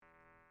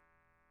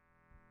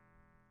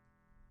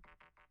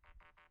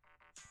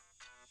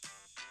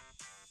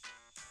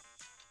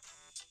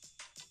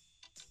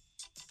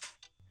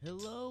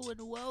Hello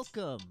and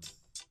welcome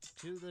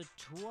to the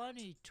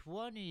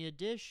 2020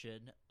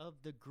 edition of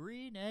the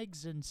Green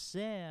Eggs and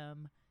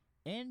Sam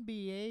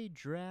NBA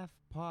Draft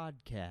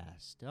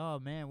Podcast. Oh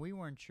man, we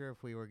weren't sure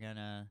if we were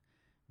gonna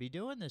be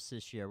doing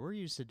this year. We're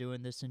used to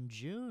doing this in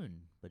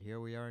June, but here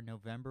we are in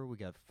November. We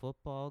got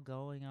football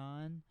going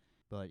on.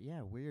 But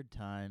yeah, weird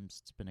times.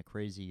 It's been a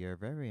crazy year,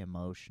 very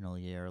emotional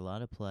year. A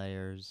lot of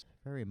players,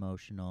 very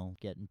emotional,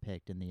 getting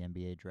picked in the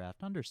NBA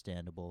draft.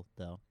 Understandable,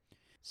 though.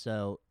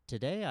 So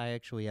today I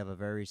actually have a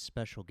very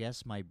special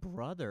guest. My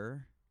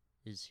brother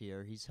is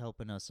here. He's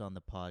helping us on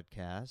the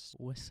podcast.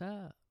 What's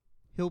up?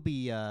 He'll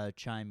be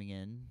chiming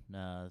in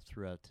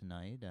throughout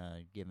tonight,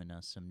 giving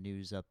us some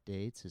news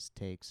updates, his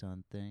takes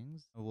on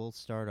things. We'll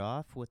start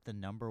off with the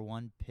number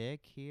one pick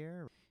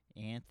here.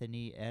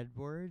 Anthony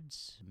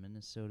Edwards,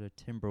 Minnesota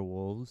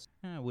Timberwolves.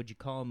 Would you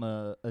call him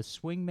a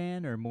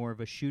swingman or more of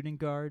a shooting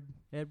guard,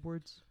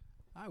 Edwards?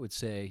 I would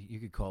say you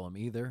could call him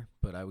either,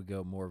 but I would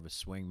go more of a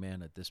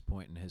swingman at this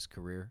point in his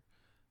career.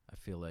 I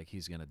feel like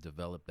he's going to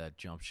develop that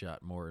jump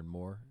shot more and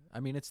more. I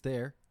mean, it's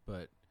there,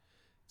 but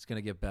it's going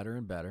to get better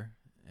and better.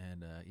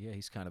 And, yeah,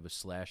 he's kind of a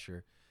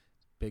slasher,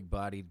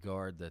 big-bodied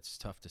guard that's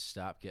tough to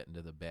stop getting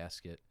to the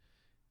basket.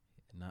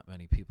 Not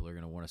many people are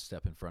going to want to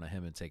step in front of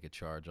him and take a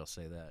charge, I'll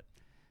say that.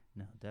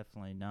 No,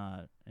 definitely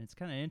not. And it's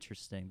kind of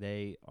interesting.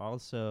 They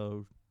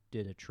also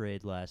did a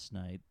trade last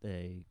night.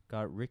 They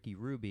got Ricky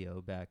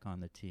Rubio back on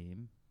the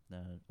team,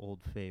 the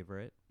old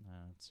favorite,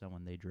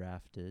 someone they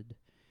drafted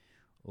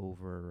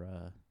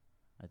over.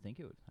 I think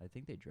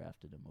they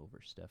drafted him over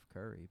Steph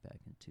Curry back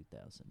in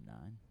 2009.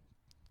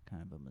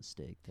 Kind of a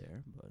mistake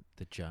there, but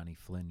the Johnny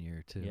Flynn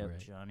year too, yep, right?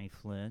 Johnny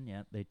Flynn.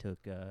 Yep, they took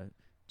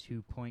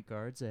 2 point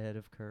guards ahead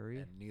of Curry,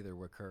 and neither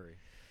were Curry.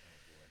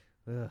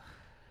 Ugh.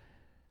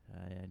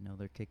 I know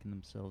they're kicking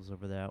themselves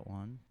over that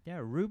one. Yeah,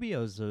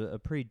 Rubio's a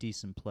pretty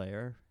decent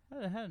player.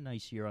 Had a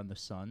nice year on the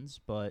Suns,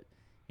 but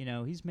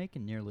he's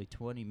making nearly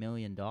 $20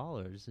 million.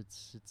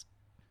 It's.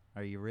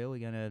 Are you really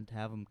gonna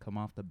have him come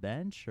off the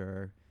bench,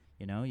 or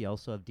you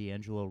also have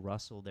D'Angelo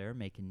Russell there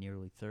making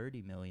nearly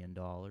 $30 million.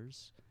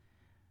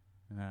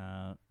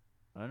 I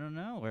don't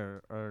know.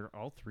 Are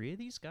all three of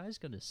these guys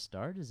going to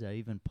start? Is that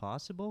even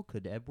possible?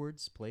 Could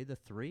Edwards play the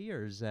three,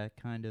 or is that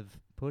kind of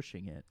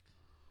pushing it?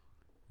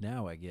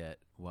 Now I get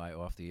why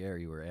off the air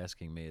you were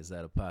asking me, is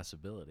that a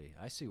possibility?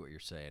 I see what you're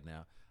saying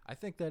now. I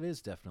think that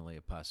is definitely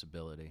a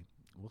possibility.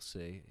 We'll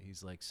see.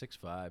 He's like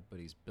 6'5", but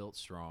he's built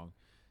strong,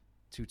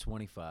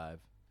 225,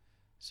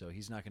 so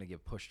he's not going to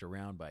get pushed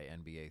around by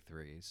NBA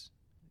threes.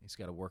 He's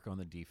got to work on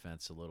the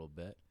defense a little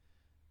bit,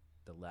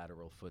 the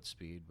lateral foot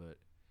speed, but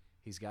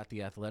he's got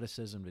the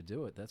athleticism to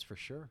do it, that's for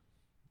sure.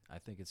 I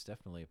think it's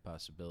definitely a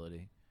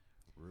possibility.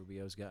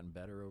 Rubio's gotten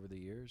better over the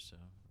years, so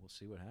we'll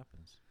see what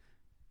happens.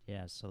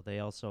 Yeah, so they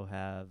also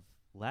have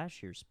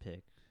last year's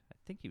pick. I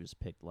think he was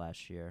picked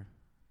last year.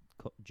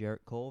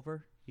 Jarrett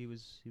Culver, he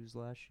was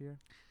last year.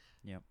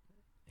 Yep.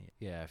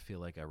 Yeah, I feel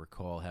like I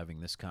recall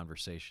having this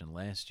conversation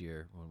last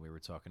year when we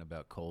were talking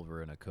about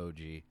Culver and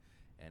Okogie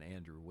and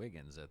Andrew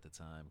Wiggins at the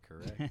time,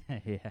 correct?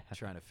 Yeah.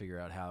 Trying to figure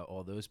out how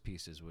all those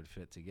pieces would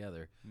fit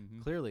together.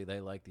 Mm-hmm. Clearly, they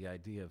like the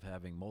idea of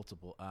having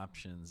multiple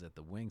options at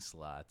the wing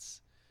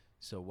slots.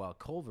 So while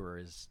Culver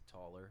is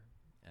taller,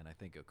 and I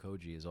think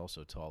Okogie is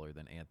also taller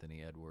than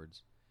Anthony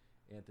Edwards,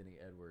 Anthony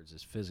Edwards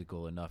is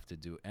physical enough to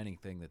do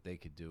anything that they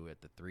could do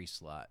at the 3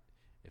 slot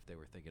if they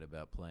were thinking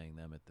about playing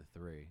them at the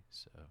 3.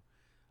 So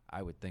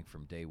I would think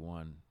from day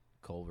one,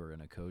 Culver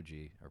and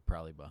Okogie are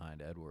probably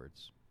behind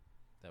Edwards.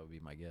 That would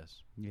be my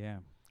guess. Yeah,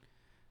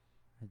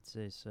 I'd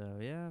say so.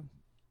 Yeah,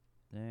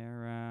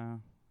 they're.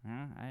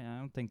 I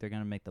don't think they're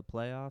going to make the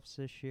playoffs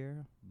this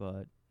year,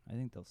 but I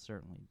think they'll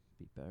certainly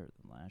be better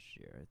than last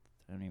year.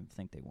 I don't even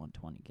think they won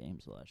 20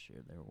 games last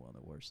year. They were one of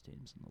the worst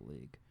teams in the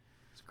league.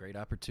 It's a great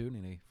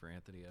opportunity for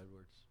Anthony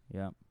Edwards.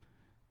 Yep.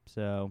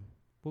 So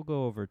we'll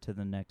go over to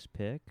the next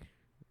pick,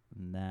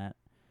 and that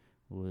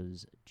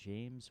was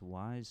James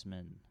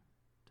Wiseman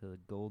to the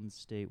Golden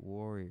State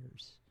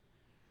Warriors.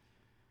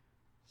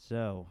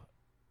 So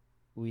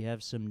we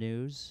have some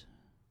news.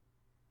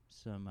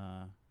 It's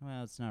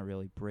not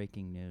really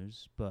breaking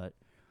news, but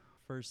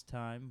first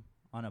time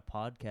on a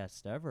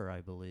podcast ever,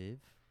 I believe.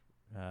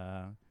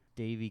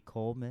 Davey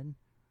Coleman,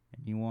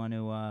 and you want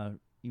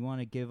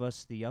to give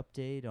us the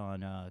update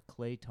on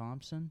Klay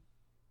Thompson?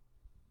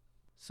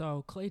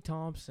 So Klay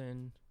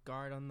Thompson,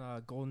 guard on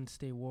the Golden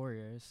State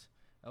Warriors,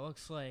 it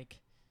looks like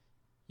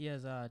he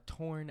has a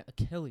torn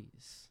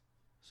Achilles.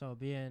 So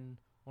being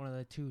one of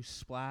the 2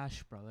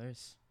 Splash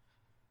brothers,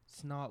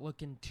 it's not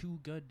looking too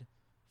good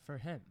for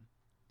him.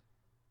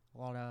 A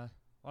lot of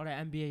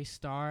NBA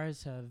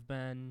stars have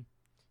been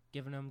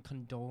giving him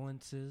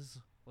condolences,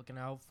 looking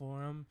out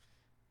for him,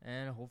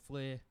 and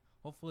hopefully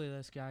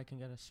this guy can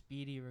get a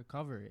speedy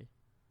recovery.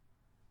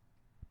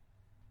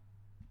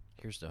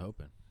 Here's to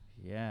hoping.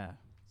 Yeah.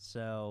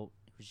 So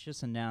it was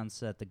just announced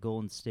that the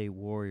Golden State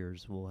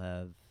Warriors will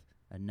have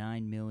a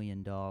 $9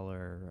 million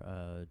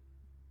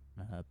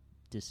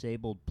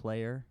disabled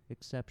player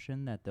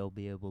exception that they'll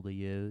be able to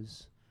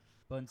use.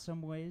 But in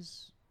some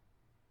ways,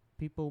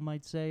 people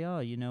might say, oh,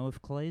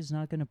 if Clay's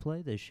not going to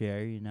play this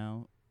year,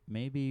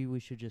 maybe we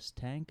should just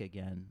tank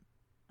again.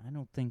 I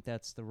don't think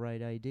that's the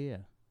right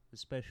idea,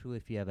 especially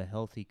if you have a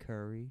healthy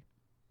Curry.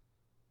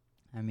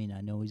 I mean,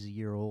 I know he's a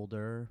year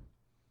older.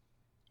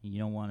 You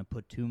don't want to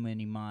put too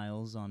many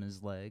miles on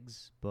his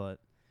legs,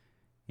 but,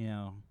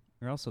 you're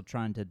also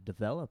trying to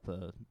develop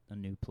a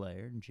new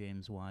player,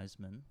 James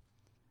Wiseman.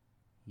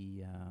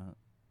 He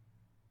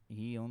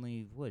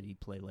only, he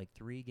played like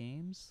 3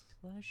 games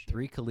last year?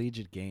 3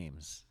 collegiate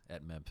games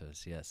at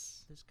Memphis,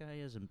 yes. This guy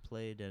hasn't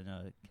played in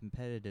a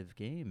competitive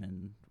game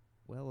in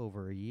well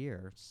over a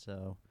year,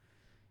 so,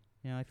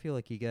 I feel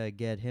like you got to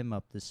get him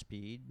up to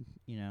speed.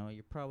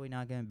 You're probably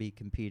not going to be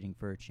competing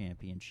for a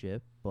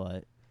championship,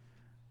 but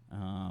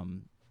I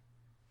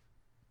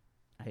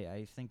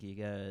think you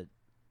got to...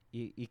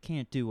 You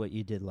can't do what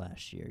you did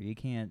last year. You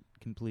can't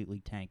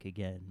completely tank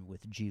again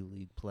with G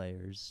League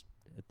players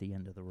at the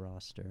end of the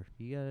roster.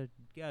 You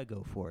gotta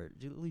go for it.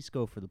 At least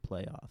go for the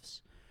playoffs.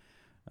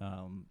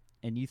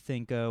 And you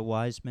think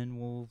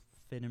Wiseman will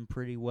fit in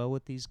pretty well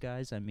with these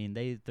guys? I mean,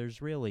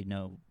 there's really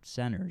no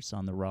centers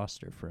on the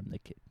roster for him to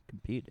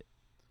compete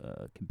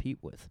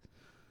with.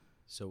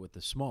 So with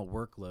the small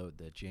workload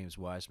that James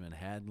Wiseman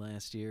had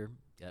last year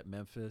at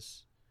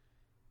Memphis,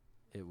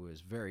 it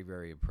was very,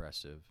 very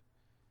impressive.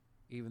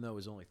 Even though it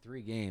was only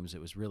 3 games, it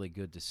was really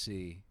good to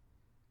see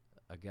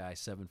a guy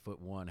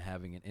 7'1"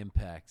 having an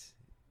impact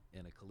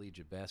in a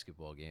collegiate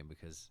basketball game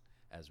because,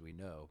 as we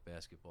know,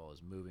 basketball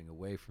is moving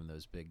away from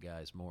those big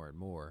guys more and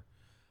more.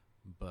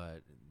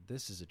 But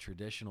this is a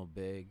traditional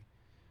big.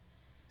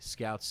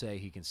 Scouts say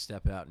he can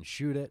step out and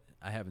shoot it.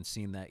 I haven't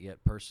seen that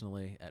yet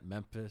personally at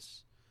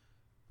Memphis,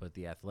 but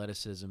the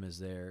athleticism is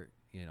there.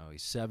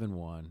 He's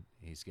 7'1".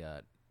 He's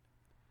got,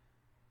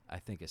 I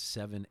think, a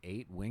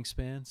 7'8"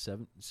 wingspan,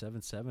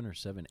 7'7" or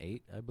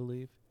 7'8", I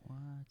believe.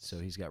 What? So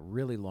he's got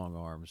really long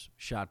arms,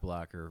 shot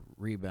blocker,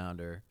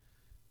 rebounder.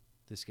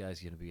 This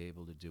guy's going to be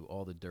able to do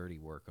all the dirty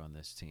work on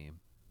this team.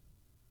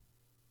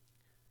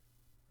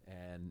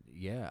 And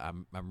yeah,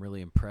 I'm really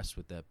impressed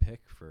with that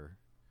pick for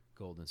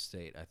Golden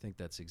State. I think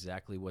that's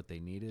exactly what they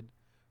needed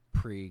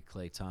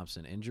pre-Klay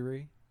Thompson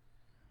injury.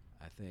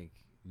 I think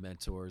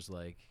mentors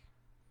like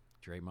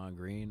Draymond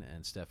Green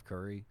and Steph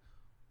Curry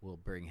will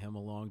bring him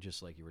along,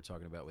 just like you were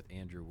talking about with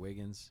Andrew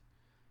Wiggins.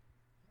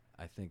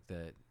 I think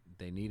that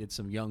they needed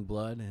some young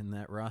blood in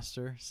that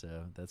roster,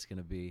 so that's going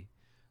to be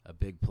a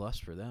big plus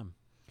for them.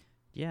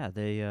 Yeah,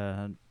 they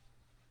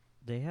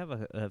have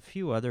a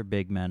few other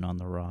big men on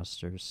the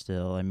roster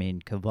still. I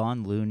mean,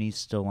 Kevon Looney's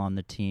still on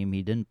the team.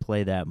 He didn't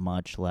play that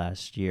much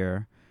last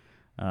year.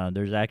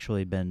 There's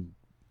actually been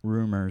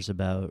rumors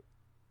about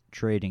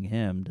trading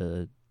him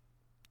to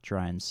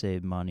try and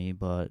save money,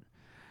 but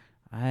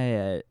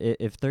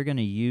if they're going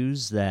to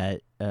use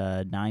that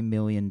 $9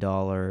 million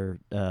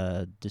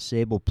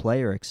disabled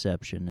player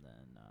exception,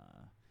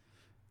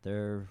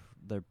 then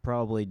they're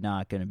probably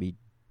not going to be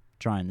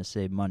trying to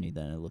save money.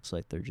 Then it looks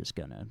like they're just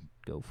going to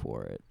go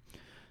for it.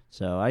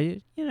 So I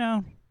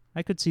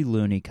could see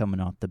Looney coming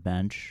off the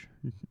bench.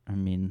 I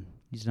mean,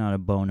 he's not a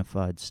bona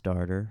fide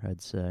starter,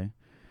 I'd say.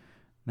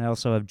 They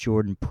also have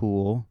Jordan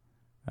Poole.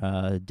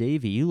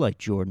 Davey, you like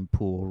Jordan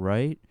Poole,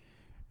 right?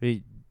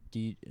 What'd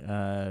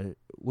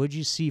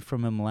you see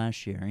from him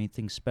last year?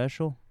 Anything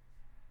special?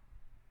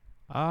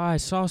 I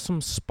saw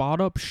some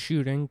spot-up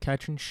shooting,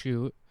 catch and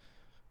shoot,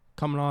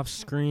 coming off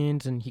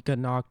screens, and he could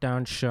knock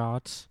down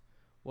shots,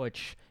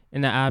 which,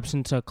 in the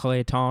absence of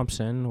Klay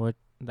Thompson,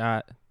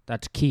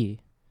 that's key.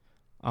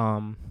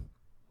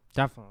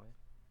 Definitely.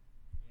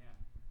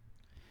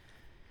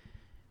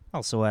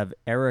 Also have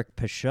Eric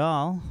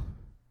Paschall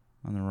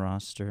on the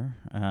roster.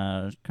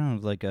 Kind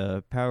of like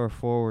a power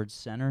forward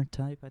center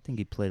type. I think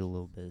he played a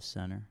little bit of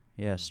center.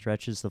 Yeah,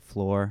 stretches the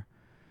floor.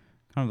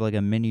 Kind of like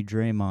a mini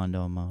Draymond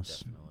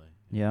almost. Definitely.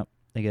 Yep.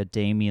 They got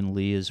Damian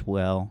Lee as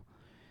well.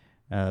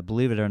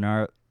 Believe it or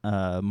not,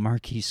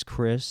 Marquise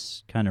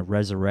Chris kind of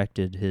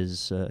resurrected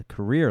his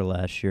career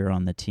last year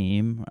on the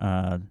team.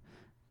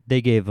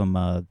 They gave him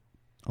a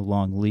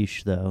long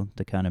leash, though,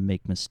 to kind of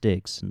make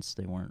mistakes since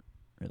they weren't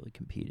really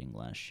competing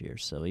last year.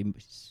 So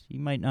he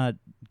might not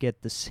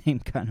get the same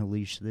kind of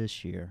leash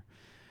this year.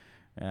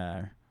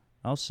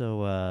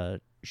 Also,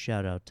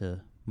 shout out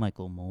to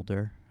Michael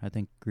Mulder. I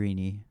think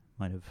Greeny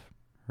might have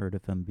heard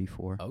of him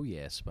before. Oh,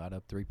 yeah,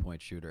 spot-up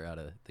three-point shooter out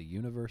of the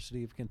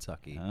University of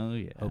Kentucky. Oh,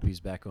 yeah. Hope he's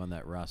back on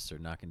that roster,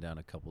 knocking down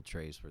a couple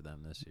trays for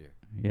them this year.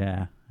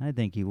 Yeah, I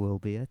think he will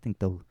be. I think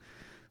they'll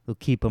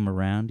keep him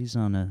around. He's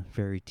on a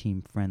very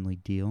team-friendly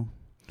deal.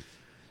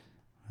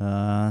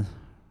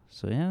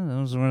 So, yeah,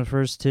 those were the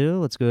first two.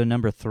 Let's go to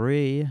number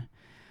 3.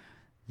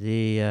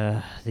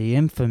 The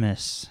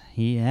infamous.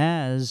 He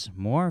has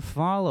more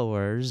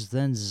followers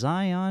than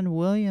Zion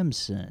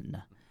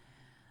Williamson.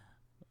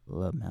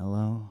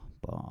 LaMelo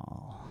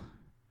Ball.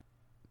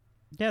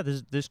 Yeah,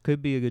 this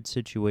could be a good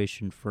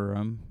situation for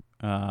him.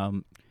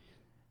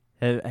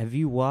 Have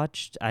you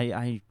watched?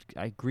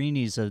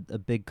 Greeny's a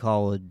big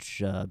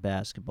college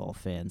basketball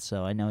fan,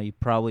 so I know you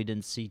probably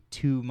didn't see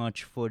too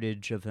much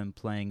footage of him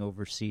playing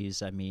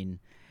overseas. I mean,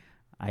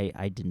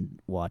 I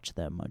didn't watch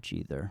that much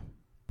either,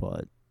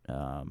 but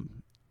I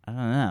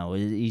don't know.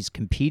 He's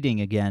competing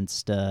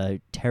against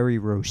Terry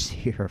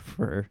Rozier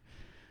for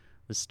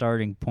the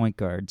starting point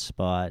guard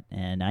spot,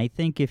 and I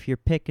think if you're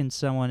picking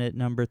someone at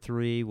number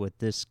 3 with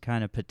this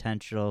kind of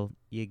potential,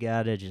 you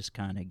gotta just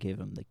kind of give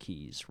him the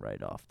keys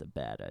right off the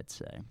bat, I'd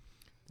say.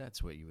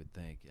 That's what you would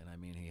think. And, I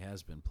mean, he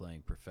has been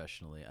playing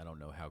professionally. I don't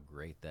know how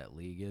great that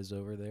league is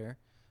over there,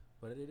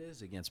 but it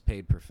is against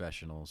paid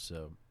professionals,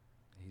 so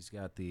he's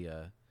got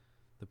the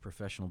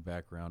professional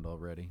background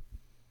already,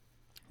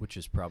 which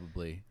is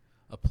probably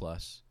a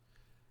plus.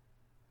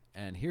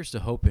 And here's to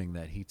hoping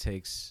that he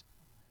takes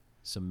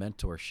some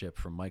mentorship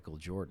from Michael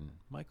Jordan.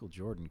 Michael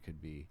Jordan could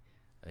be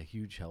a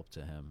huge help to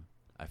him,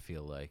 I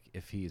feel like,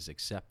 if he is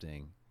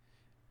accepting,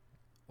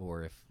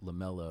 or if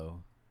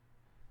LaMelo,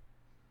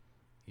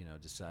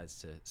 decides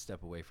to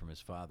step away from his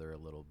father a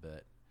little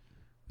bit,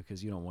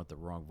 because you don't want the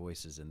wrong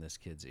voices in this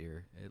kid's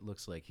ear. It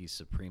looks like he's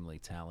supremely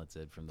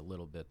talented from the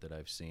little bit that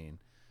I've seen.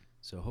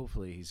 So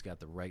hopefully he's got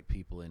the right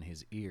people in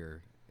his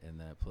ear in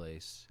that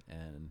place,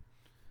 and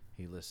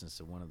he listens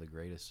to one of the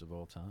greatest of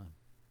all time.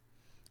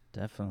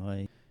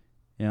 Definitely.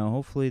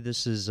 Hopefully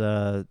this is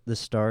the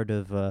start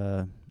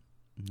of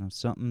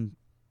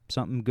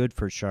something good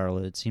for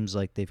Charlotte. It seems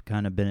like they've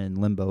kind of been in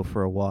limbo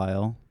for a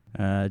while.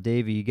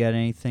 Davey, you got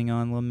anything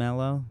on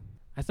LaMelo?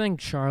 I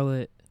think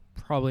Charlotte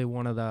probably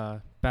one of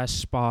the best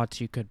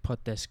spots you could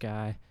put this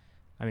guy.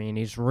 I mean,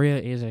 he's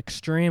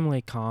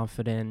extremely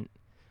confident.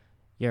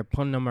 You're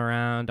putting him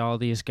around all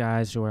these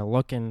guys who are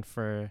looking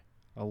for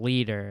a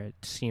leader.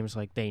 It seems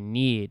like they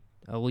need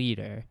a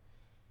leader.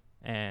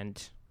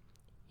 And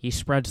he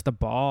spreads the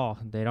ball.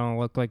 They don't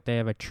look like they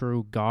have a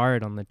true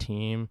guard on the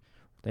team.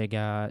 They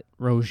got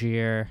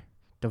Rozier,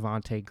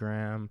 Devontae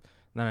Graham,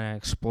 then an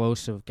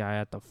explosive guy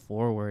at the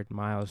forward,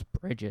 Miles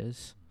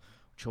Bridges,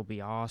 which will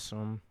be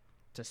awesome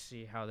to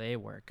see how they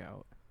work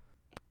out.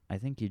 I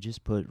think you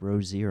just put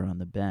Rozier on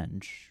the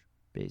bench,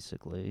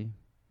 basically.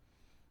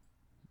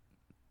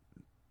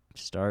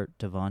 Start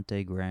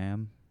Devontae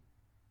Graham.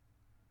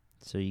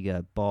 So you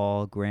got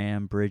Ball,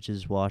 Graham,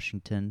 Bridges,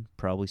 Washington.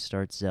 Probably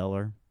start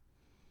Zeller.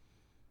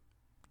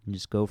 And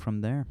just go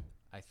from there.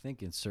 I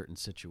think in certain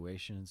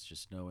situations,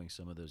 just knowing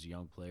some of those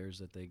young players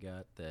that they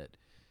got, that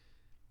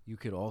you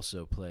could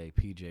also play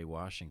P.J.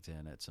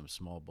 Washington at some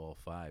small ball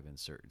 5 in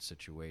certain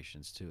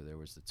situations, too. There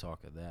was the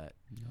talk of that.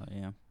 Oh,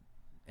 yeah.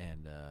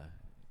 And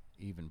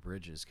even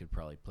Bridges could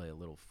probably play a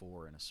little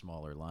 4 in a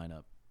smaller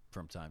lineup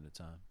from time to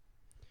time.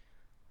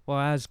 Well,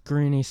 as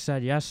Greeny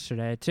said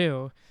yesterday,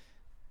 too,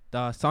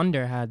 the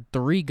Thunder had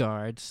 3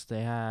 guards.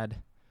 They had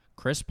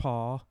Chris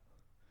Paul,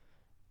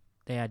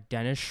 they had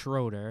Dennis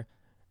Schroeder,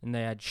 and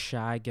they had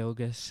Shai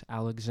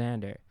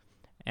Gilgeous-Alexander.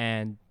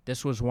 And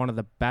this was one of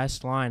the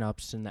best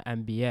lineups in the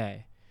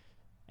NBA.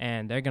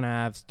 And they're going to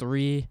have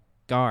 3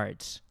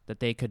 guards that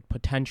they could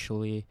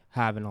potentially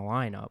have in a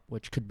lineup,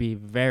 which could be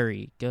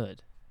very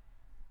good.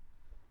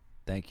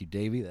 Thank you,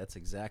 Davey. That's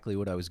exactly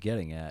what I was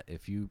getting at.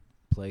 If you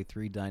play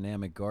 3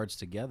 dynamic guards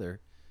together,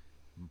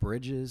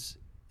 Bridges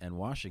and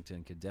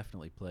Washington could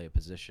definitely play a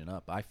position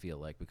up, I feel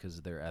like, because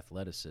of their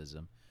athleticism.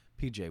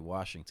 P.J.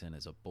 Washington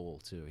is a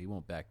bull, too. He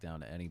won't back down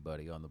to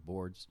anybody on the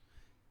boards.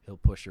 He'll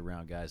push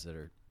around guys that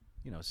are,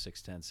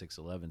 6'10",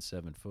 6'11",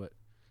 7 foot,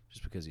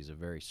 just because he's a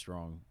very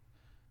strong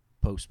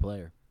post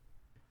player.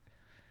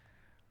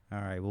 All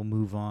right, we'll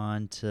move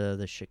on to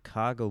the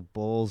Chicago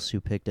Bulls,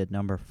 who picked at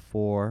number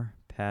 4,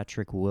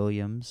 Patrick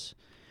Williams.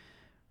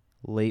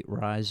 Late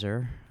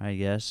riser, I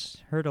guess.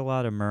 Heard a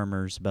lot of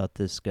murmurs about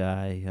this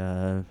guy.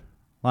 A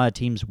lot of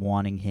teams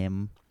wanting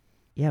him.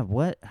 Yeah,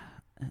 what?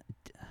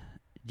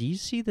 Do you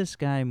see this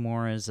guy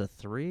more as a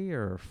 3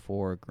 or a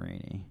 4,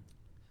 Greeny?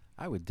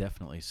 I would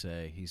definitely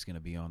say he's going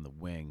to be on the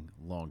wing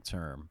long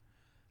term.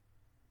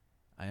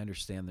 I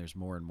understand there's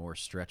more and more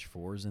stretch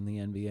 4s in the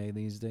NBA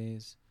these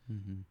days.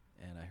 Mm-hmm.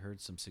 And I heard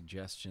some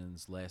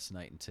suggestions last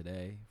night and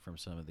today from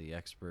some of the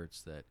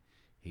experts that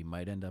he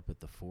might end up at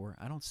the 4.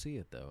 I don't see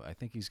it, though. I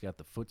think he's got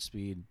the foot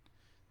speed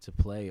to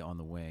play on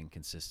the wing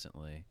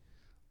consistently.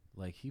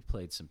 Like, he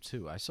played some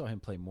 2. I saw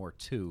him play more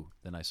 2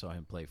 than I saw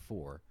him play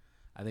 4.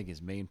 I think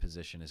his main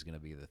position is going to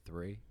be the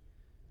 3.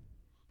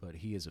 But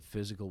he is a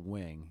physical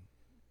wing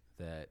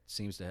that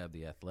seems to have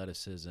the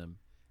athleticism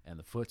and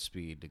the foot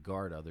speed to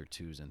guard other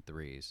 2s and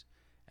 3s.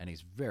 And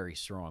he's very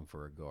strong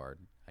for a guard.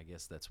 I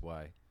guess that's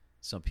why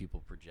some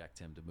people project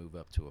him to move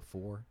up to a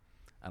 4.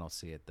 I don't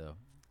see it, though.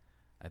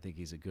 I think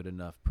he's a good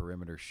enough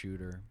perimeter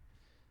shooter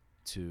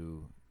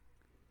to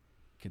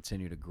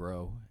continue to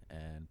grow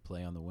and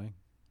play on the wing.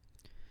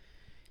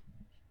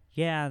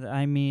 Yeah,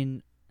 I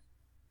mean,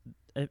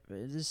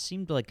 this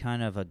seemed like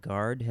kind of a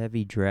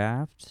guard-heavy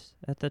draft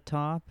at the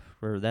top,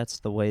 or that's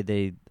the way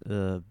they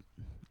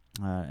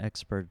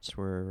experts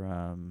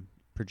were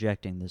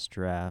projecting this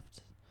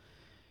draft.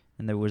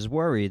 And there was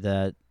worry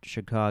that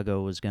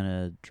Chicago was going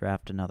to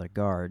draft another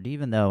guard,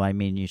 even though, I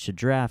mean, you should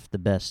draft the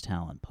best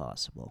talent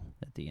possible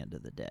at the end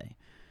of the day.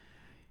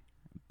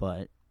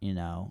 But,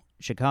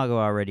 Chicago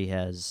already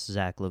has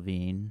Zach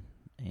LaVine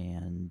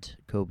and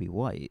Kobe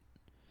White.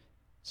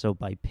 So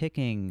by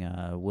picking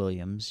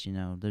Williams,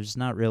 there's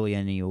not really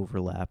any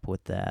overlap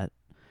with that.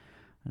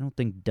 I don't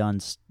think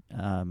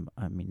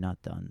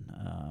not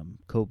Dunn.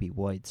 Kobe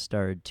White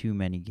started too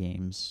many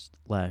games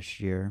last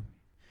year.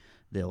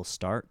 They'll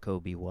start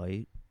Kobe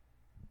White,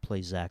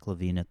 play Zach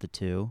LaVine at the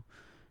 2,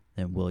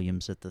 then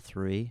Williams at the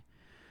 3.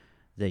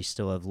 They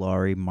still have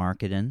Laurie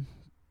Marketing.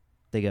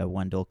 They got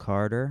Wendell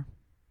Carter.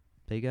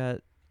 They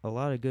got a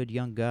lot of good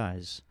young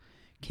guys.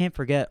 Can't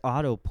forget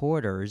Otto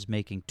Porter is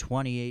making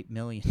 $28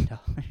 million.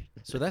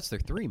 So that's their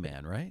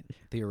 3-man, right?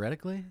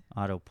 Theoretically?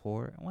 Otto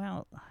Porter.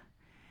 Well,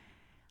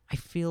 I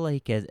feel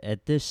like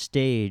at this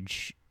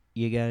stage,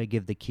 you got to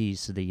give the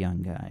keys to the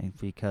young guy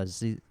because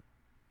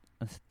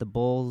the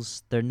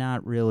Bulls, they're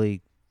not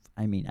really,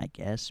 I mean, I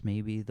guess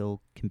maybe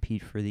they'll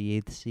compete for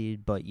the 8th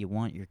seed, but you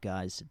want your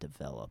guys to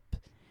develop.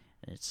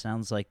 It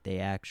sounds like they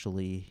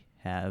actually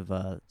have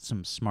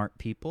some smart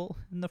people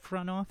in the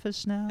front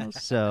office now.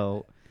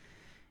 So,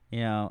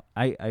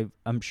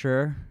 I'm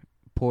sure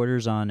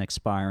Porter's on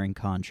expiring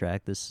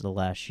contract. This is the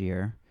last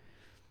year.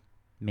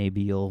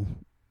 Maybe you'll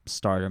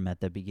start him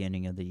at the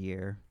beginning of the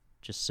year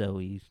just so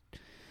he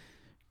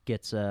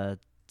gets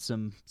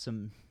some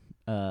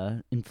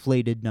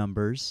inflated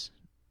numbers,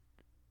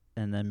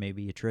 and then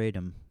maybe you trade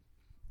him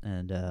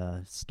and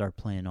start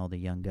playing all the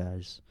young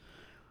guys.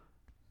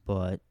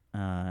 But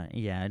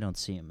I don't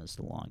see him as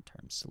the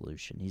long-term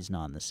solution. He's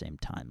not on the same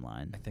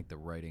timeline. I think the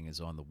writing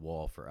is on the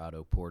wall for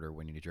Otto Porter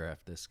when you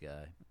draft this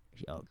guy.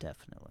 Oh,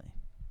 definitely.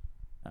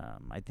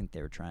 I think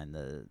they were trying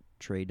to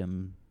trade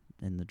him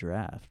in the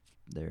draft.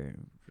 They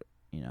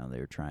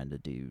were trying to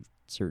do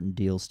certain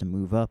deals to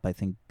move up. I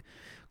think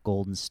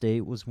Golden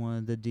State was one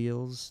of the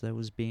deals that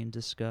was being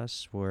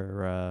discussed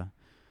where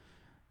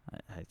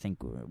I think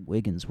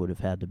Wiggins would have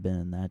had to been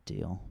in that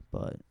deal.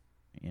 But,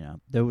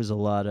 there was a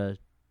lot of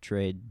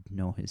trade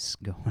noise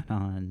going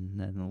on,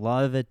 and a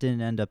lot of it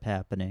didn't end up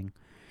happening.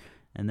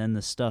 And then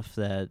the stuff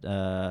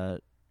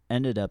that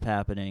ended up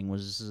happening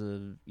was,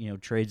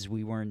 trades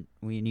we didn't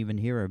even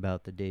hear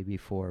about the day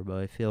before. But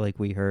I feel like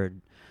we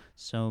heard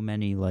so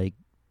many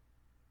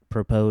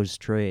proposed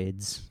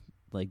trades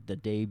the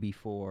day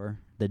before,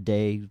 the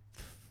day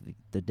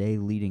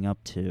leading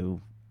up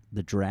to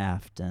the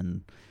draft,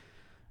 and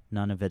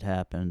none of it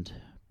happened.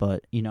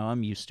 But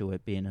I'm used to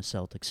it being a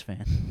Celtics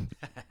fan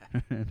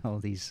and all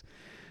these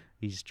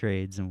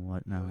trades and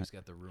whatnot. Always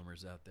got the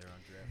rumors out there on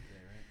draft day,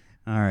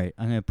 right? All right,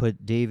 I'm gonna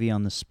put Davey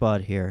on the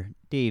spot here.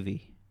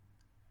 Davey,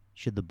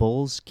 should the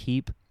Bulls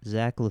keep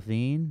Zach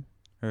LaVine,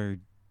 or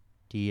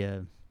do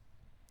you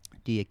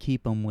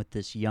keep him with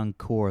this young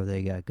core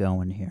they got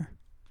going here?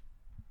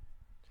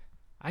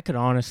 I could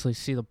honestly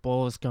see the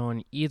Bulls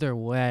going either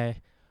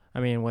way. I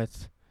mean,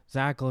 with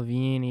Zach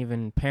LaVine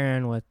even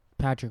pairing with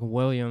Patrick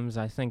Williams,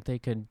 I think they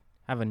could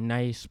have a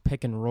nice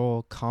pick and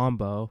roll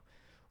combo,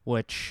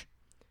 which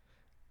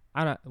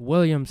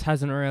Williams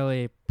hasn't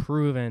really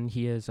proven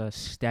he is a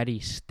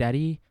steady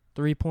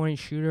 3-point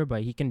shooter,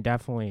 but he can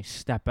definitely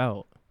step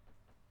out.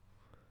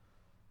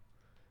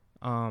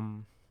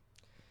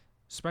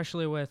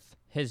 Especially with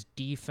his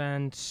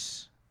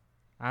defense,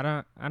 I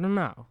don't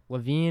know.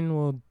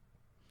 LaVine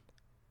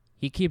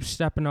he keeps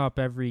stepping up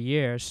every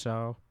year,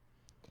 so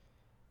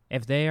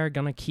if they are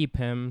going to keep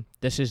him,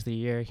 this is the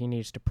year he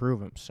needs to prove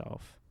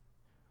himself.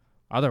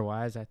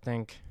 Otherwise, I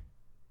think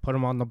put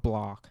him on the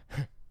block.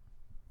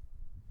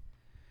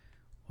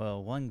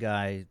 Well, one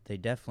guy they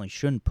definitely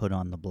shouldn't put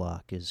on the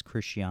block is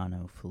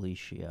Cristiano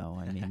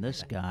Felicio. I mean,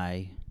 this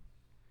guy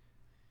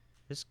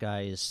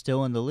is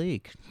still in the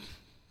league.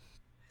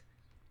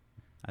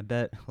 I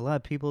bet a lot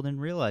of people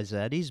didn't realize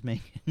that. He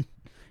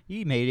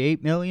made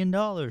 $8 million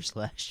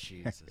last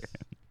year. Jesus.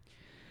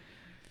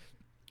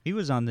 He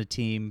was on the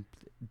team.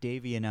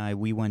 Davey and I,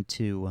 we went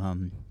to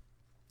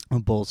a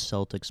Bulls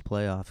Celtics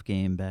playoff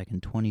game back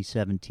in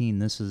 2017.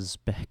 This is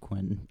back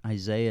when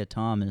Isaiah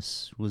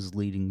Thomas was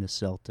leading the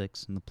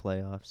Celtics in the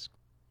playoffs.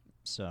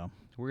 So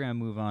we're going to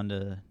move on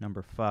to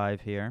number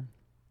 5 here.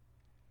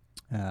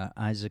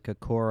 Isaac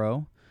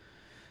Okoro.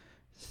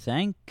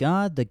 Thank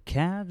God the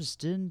Cavs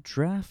didn't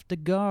draft a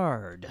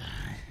guard,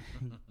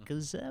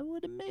 because that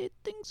would have made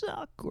things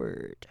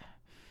awkward.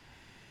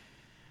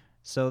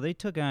 So they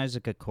took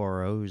Isaac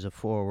Okoro, who's a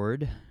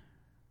forward.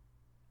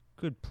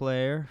 Good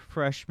player,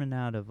 freshman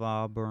out of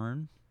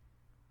Auburn.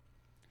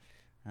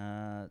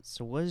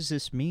 So what does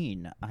this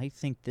mean? I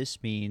think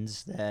this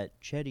means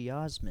that Cedi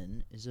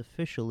Osman is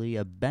officially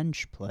a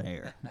bench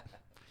player.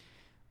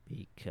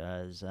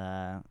 Because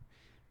the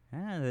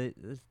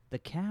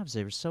Cavs,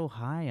 they were so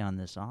high on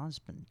this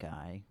Osman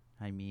guy.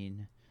 I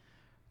mean,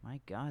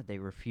 my God, they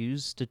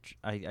refused to...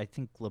 I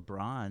think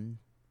LeBron...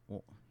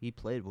 Well, he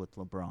played with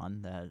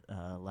LeBron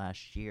that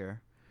last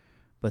year.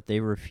 But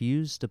they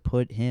refused to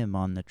put him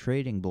on the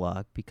trading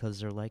block because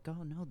they're like,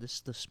 oh, no, this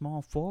is the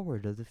small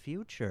forward of the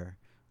future.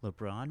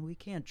 LeBron, we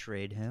can't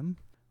trade him.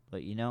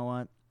 But you know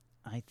what?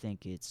 I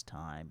think it's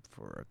time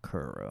for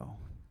Okoro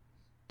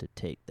to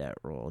take that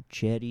role.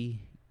 Cedi,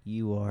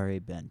 you are a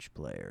bench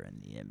player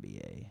in the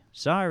NBA.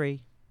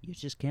 Sorry, you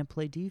just can't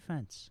play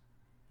defense.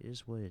 It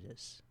is what it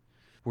is.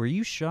 Were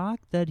you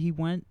shocked that he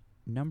went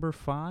number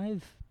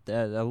 5?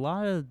 A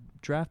lot of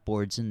draft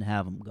boards didn't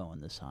have him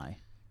going this high.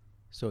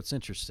 So it's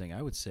interesting.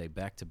 I would say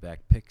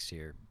back-to-back picks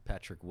here,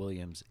 Patrick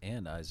Williams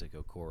and Isaac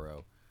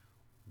Okoro,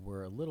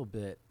 were a little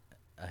bit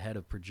ahead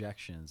of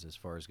projections as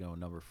far as going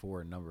number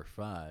 4 and number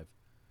 5.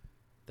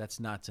 That's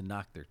not to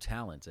knock their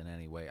talent in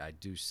any way. I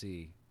do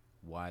see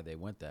why they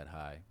went that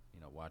high.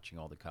 You know, watching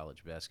all the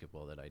college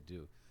basketball that I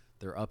do,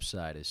 their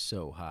upside is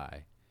so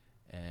high,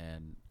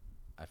 and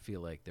I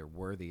feel like they're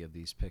worthy of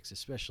these picks,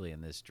 especially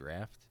in this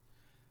draft.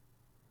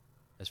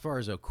 As far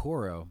as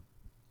Okoro,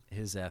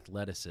 his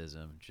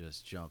athleticism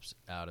just jumps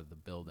out of the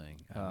building.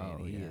 I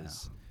mean, he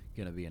is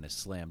going to be in a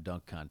slam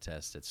dunk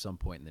contest at some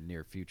point in the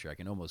near future. I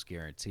can almost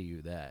guarantee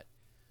you that.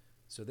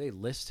 So they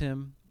list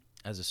him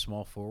as a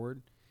small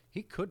forward.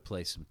 He could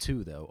play some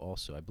 2, though,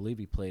 also. I believe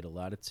he played a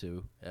lot of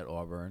 2 at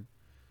Auburn.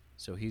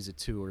 So he's a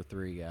 2 or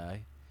 3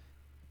 guy.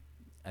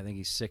 I think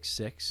he's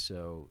 6'6",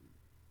 so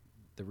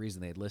the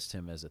reason they list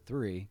him as a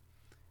 3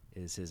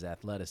 is his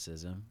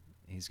athleticism.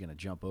 He's going to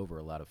jump over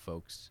a lot of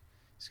folks.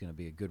 He's going to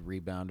be a good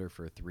rebounder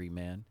for a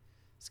 3-man.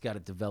 He's got to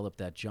develop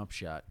that jump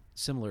shot,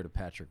 similar to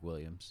Patrick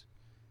Williams.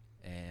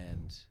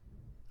 And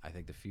I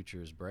think the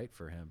future is bright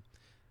for him.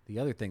 The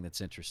other thing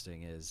that's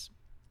interesting is,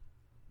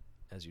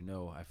 as you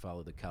know, I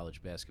follow the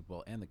college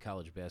basketball and the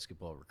college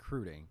basketball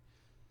recruiting.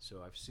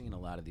 So I've seen a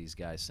lot of these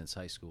guys since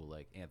high school,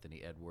 like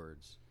Anthony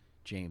Edwards,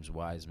 James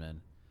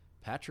Wiseman.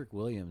 Patrick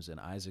Williams and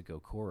Isaac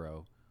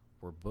Okoro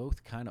were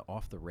both kind of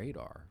off the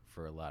radar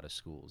for a lot of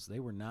schools. They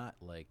were not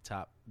like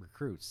top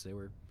recruits. They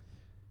were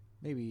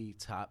maybe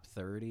top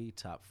 30,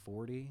 top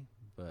 40,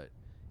 but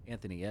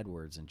Anthony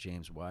Edwards and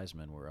James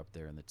Wiseman were up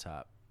there in the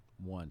top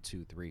 1,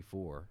 2, 3,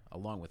 4,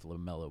 along with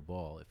LaMelo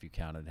Ball, if you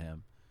counted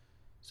him.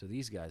 So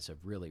these guys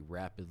have really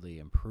rapidly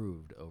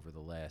improved over the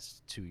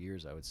last 2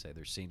 years, I would say,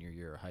 their senior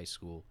year of high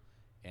school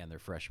and their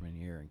freshman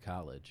year in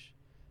college.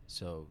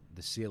 So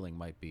the ceiling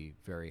might be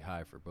very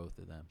high for both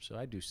of them. So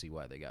I do see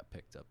why they got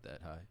picked up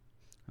that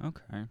high.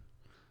 Okay.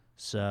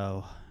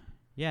 So,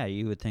 yeah,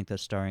 you would think the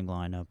starting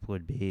lineup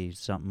would be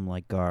something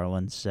like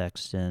Garland,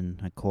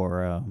 Sexton,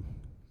 Okoro,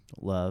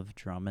 Love,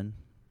 Drummond.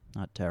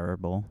 Not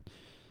terrible.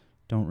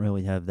 Don't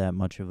really have that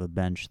much of a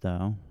bench,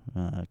 though.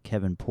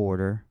 Kevin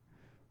Porter.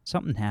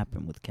 Something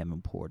happened with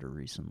Kevin Porter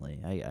recently.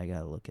 I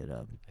got to look it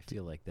up. I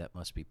feel like that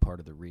must be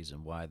part of the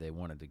reason why they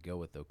wanted to go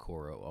with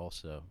Okoro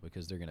also,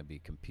 because they're going to be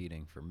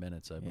competing for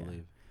minutes, I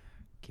believe.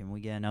 Can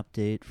we get an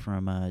update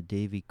from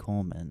Davey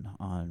Coleman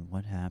on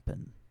what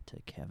happened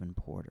to Kevin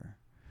Porter?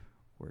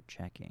 We're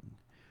checking.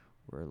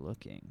 We're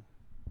looking.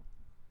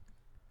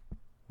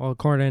 Well,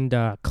 according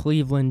to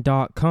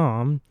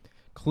Cleveland.com,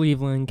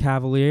 Cleveland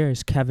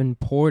Cavaliers Kevin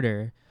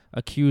Porter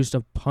accused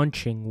of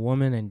punching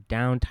woman in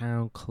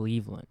downtown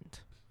Cleveland.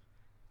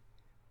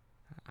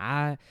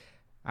 I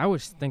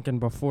was thinking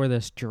before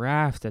this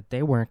draft that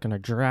they weren't going to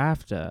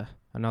draft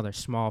another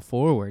small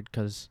forward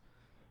because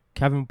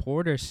Kevin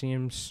Porter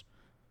seems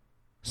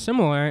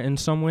similar in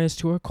some ways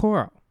to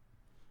Okoro.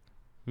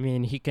 I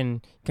mean, he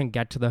can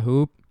get to the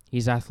hoop.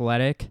 He's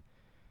athletic.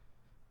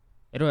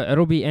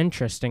 It'll be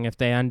interesting if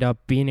they end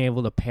up being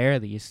able to pair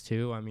these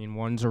two. I mean,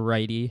 one's a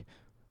righty,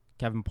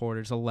 Kevin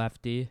Porter's a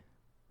lefty,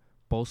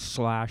 both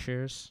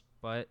slashers,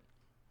 but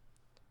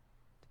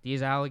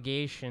these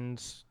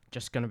allegations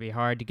just going to be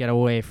hard to get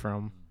away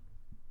from.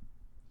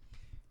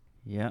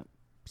 Yep.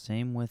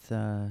 Same with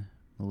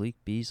Malik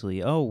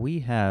Beasley. Oh, we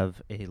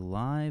have a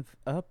live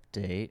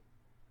update.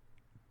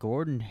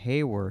 Gordon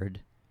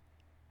Hayward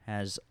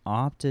has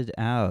opted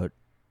out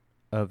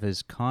of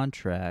his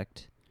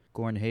contract.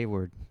 Gordon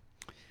Hayward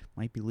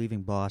might be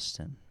leaving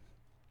Boston.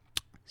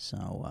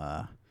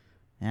 So,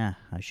 yeah,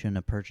 I shouldn't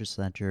have purchased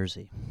that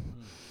jersey.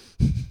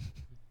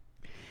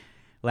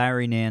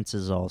 Larry Nance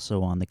is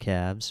also on the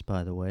Cavs,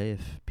 by the way,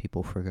 if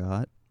people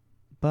forgot.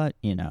 But,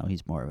 you know,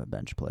 he's more of a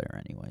bench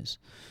player anyways.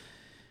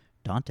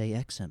 Dante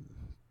Exum,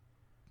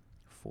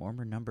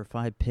 former number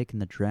 5 pick in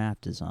the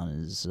draft, is on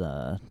his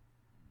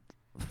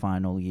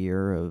final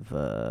year of,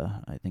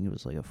 I think it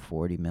was like a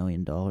 $40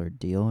 million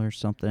deal or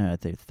something. I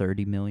think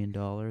 $30 million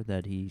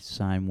that he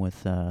signed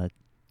with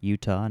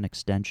Utah, an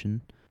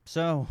extension.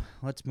 So,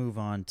 let's move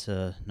on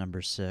to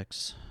number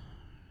 6.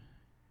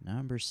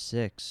 Number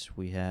 6,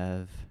 we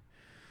have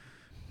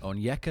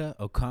Onyeka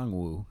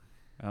Okongwu.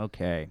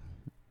 Okay.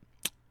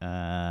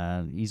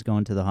 He's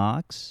going to the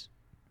Hawks.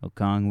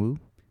 Okongwu.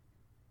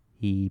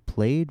 He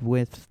played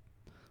with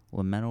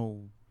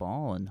LaMelo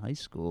Ball in high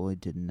school. I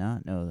did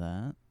not know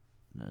that.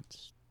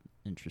 That's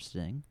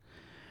interesting.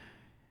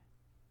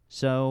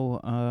 So,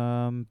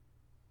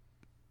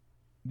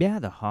 yeah,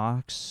 the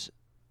Hawks,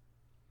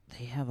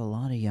 they have a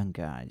lot of young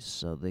guys.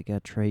 So they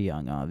got Trae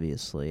Young,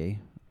 obviously.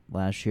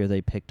 Last year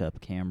they picked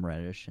up Cam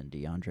Reddish and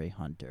DeAndre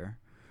Hunter.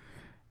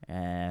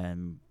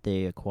 And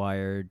they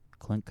acquired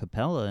Clint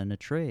Capella in a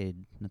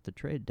trade at the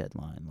trade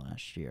deadline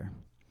last year.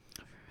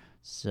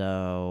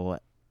 So,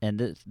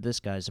 and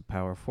this guy's a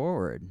power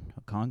forward.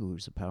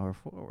 Okongwu's a power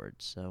forward.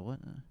 So what?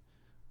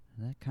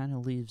 That kind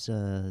of leaves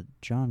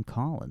John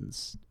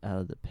Collins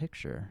out of the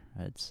picture,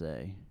 I'd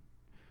say.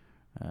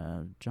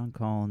 John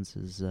Collins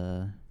is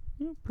a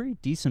pretty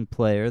decent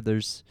player.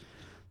 There's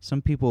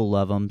some people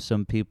love him.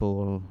 Some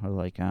people are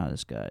like,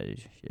 this guy,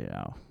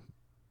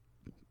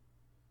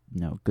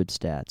 good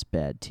stats,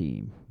 bad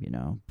team,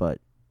 But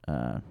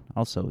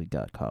also he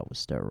got caught with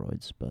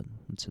steroids, but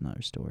that's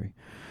another story.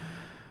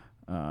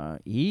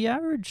 He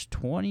averaged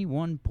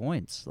 21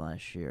 points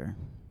last year.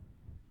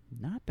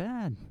 Not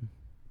bad.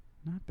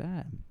 Not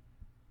bad.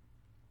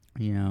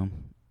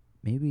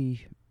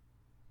 Maybe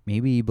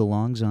he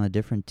belongs on a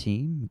different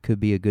team. Could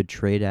be a good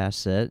trade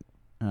asset.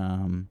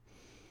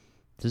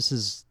 This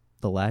is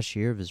the last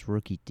year of his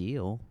rookie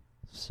deal,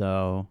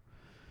 so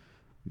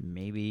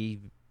maybe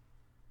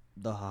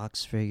the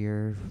Hawks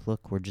figure,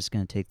 look, we're just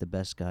going to take the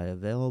best guy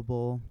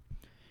available.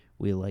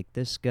 We like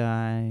this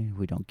guy.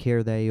 We don't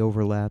care that he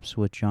overlaps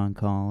with John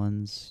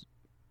Collins.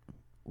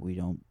 We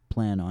don't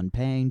plan on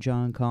paying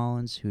John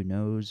Collins. Who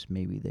knows?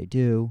 Maybe they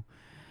do.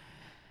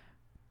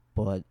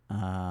 But,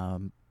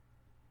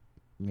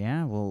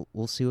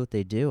 we'll see what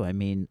they do. I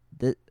mean,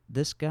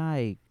 this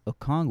guy,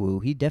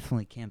 Okongwu, he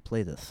definitely can't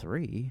play the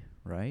 3,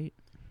 right?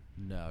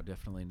 No,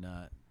 definitely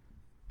not.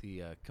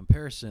 The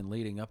comparison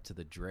leading up to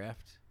the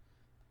draft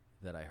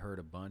that I heard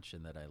a bunch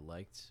and that I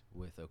liked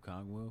with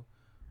Okongwu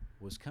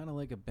was kind of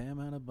like a Bam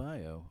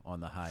Adebayo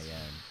on the high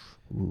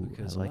end. Ooh,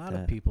 because I like a lot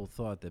that. of people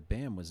thought that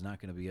Bam was not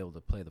going to be able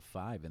to play the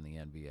 5 in the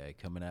NBA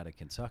coming out of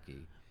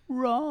Kentucky.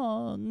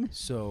 Wrong.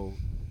 So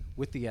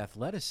with the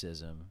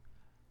athleticism,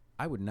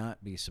 I would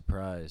not be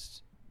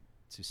surprised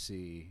to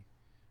see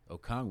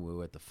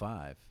Okongwu at the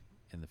 5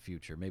 in the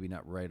future. Maybe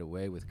not right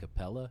away with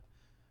Capella.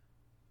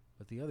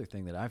 But the other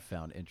thing that I've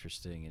found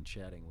interesting in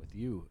chatting with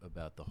you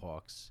about the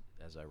Hawks,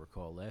 as I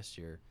recall last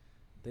year,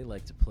 they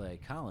like to play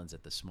Collins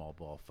at the small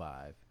ball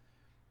 5.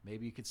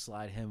 Maybe you could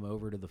slide him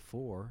over to the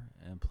 4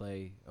 and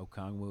play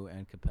Okongwu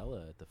and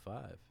Capella at the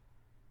 5.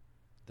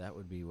 That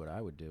would be what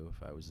I would do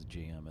if I was the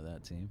GM of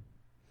that team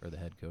or the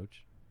head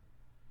coach.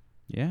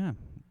 Yeah,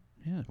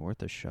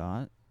 worth a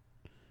shot.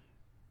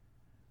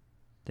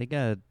 They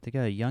got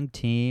a young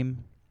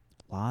team,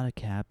 a lot of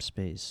cap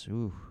space.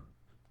 Ooh,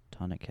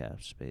 ton of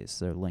cap space.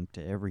 They're linked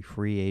to every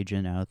free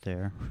agent out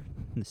there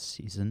this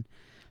season.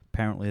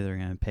 Apparently, they're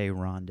going to pay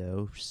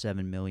Rondo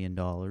 $7 million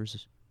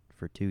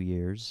for 2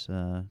 years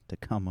to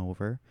come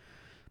over.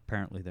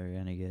 Apparently, they're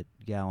going to get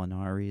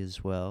Gallinari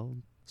as well.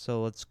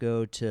 So let's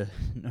go to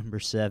number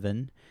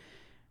 7.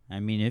 I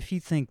mean, if you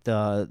think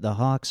the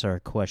Hawks are a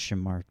question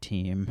mark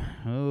team,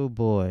 oh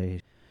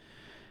boy.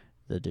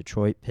 The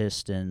Detroit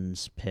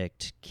Pistons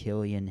picked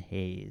Killian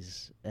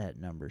Hayes at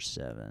number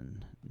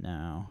 7.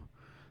 Now,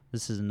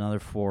 this is another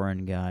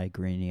foreign guy,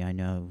 Greeny. I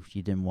know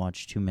you didn't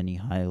watch too many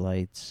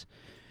highlights.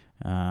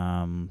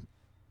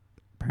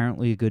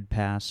 Apparently a good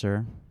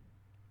passer.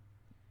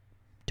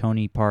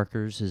 Tony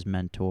Parker's his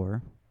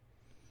mentor.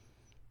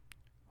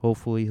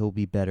 Hopefully he'll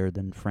be better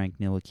than Frank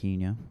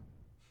Ntilikina.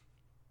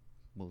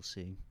 We'll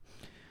see.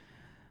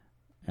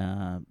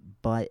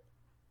 But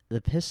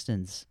the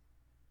Pistons,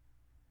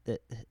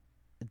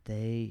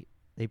 they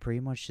pretty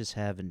much just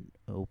have an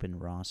open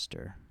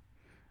roster.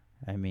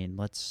 I mean,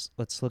 let's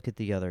look at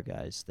the other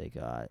guys they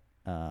got.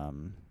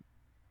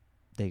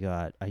 They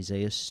got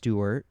Isaiah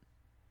Stewart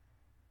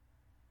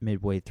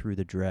midway through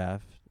the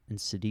draft and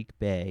Sadiq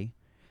Bey.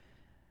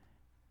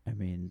 I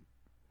mean,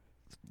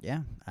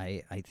 yeah,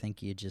 I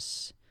think you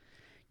just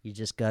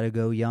got to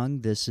go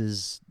young. This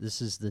is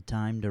the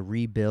time to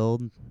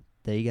rebuild.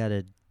 They got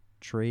to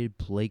trade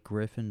Blake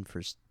Griffin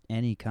for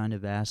any kind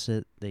of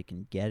asset they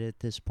can get at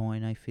this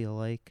point, I feel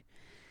like.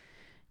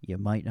 You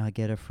might not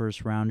get a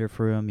first rounder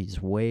for him.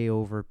 He's way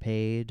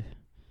overpaid.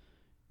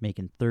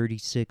 Making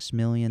 $36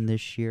 million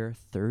this year,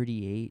 $38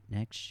 million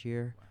next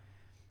year.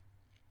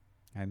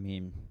 I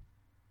mean,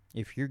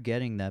 if you're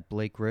getting that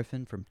Blake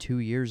Griffin from 2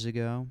 years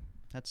ago,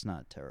 that's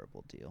not a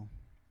terrible deal.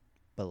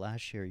 But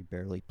last year he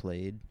barely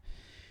played.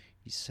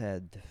 He's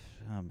had,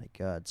 oh my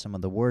God, some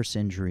of the worst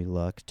injury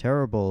luck,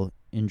 terrible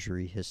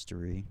injury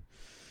history.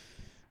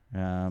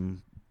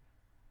 And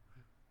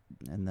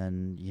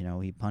then,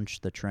 he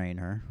punched the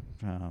trainer.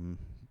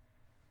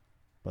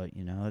 But,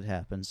 it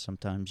happens.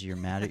 Sometimes you're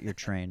mad at your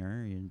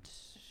trainer and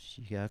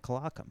you got to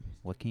clock him.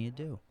 What can you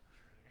do?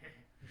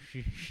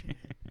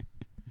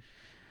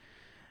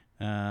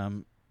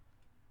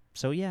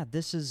 So, yeah,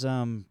 this is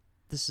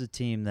a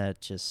team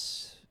that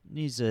just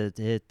needs to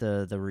hit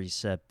the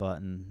reset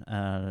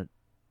button.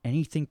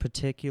 Anything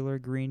particular,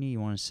 Greeny, you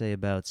want to say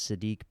about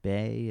Sadiq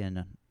Bey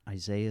and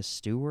Isaiah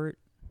Stewart?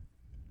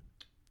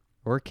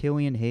 Or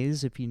Killian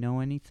Hayes, if you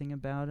know anything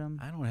about him.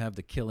 I don't have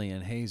the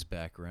Killian Hayes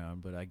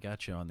background, but I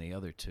got you on the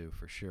other two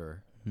for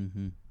sure.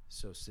 Mm-hmm.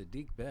 So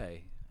Sadiq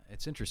Bey,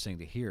 it's interesting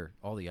to hear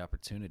all the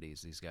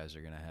opportunities these guys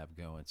are going to have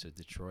going to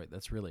Detroit.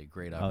 That's really a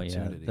great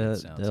opportunity. Oh, yeah. It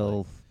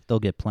sounds They'll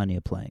get plenty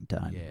of playing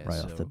time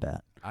off so the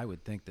bat. I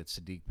would think that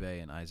Sadiq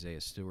Bey and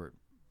Isaiah Stewart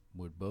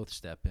would both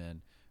step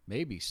in,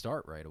 maybe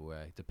start right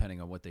away,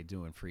 depending on what they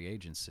do in free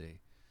agency.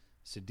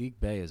 Sadiq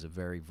Bey is a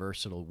very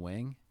versatile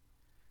wing.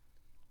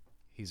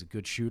 He's a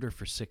good shooter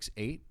for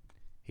 6'8".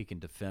 He can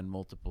defend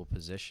multiple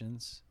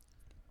positions.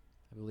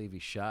 I believe he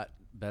shot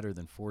better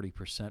than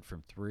 40%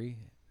 from three.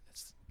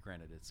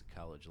 Granted, it's a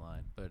college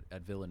line, but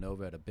at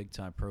Villanova at a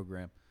big-time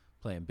program,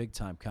 playing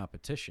big-time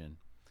competition,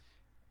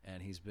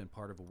 and he's been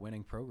part of a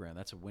winning program.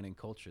 That's a winning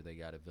culture they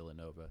got at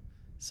Villanova,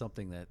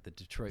 something that the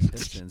Detroit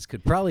Pistons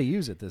could probably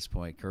use at this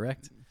point,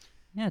 correct?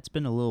 Yeah, it's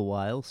been a little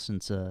while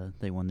since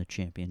they won the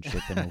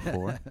championship in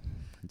 04.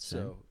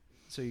 So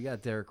you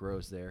got Derrick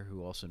Rose there,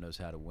 who also knows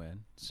how to win,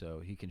 so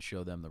he can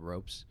show them the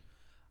ropes.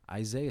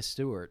 Isaiah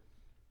Stewart,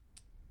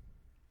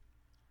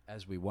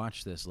 as we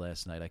watched this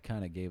last night, I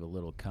kind of gave a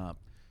little comp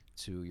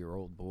to your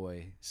old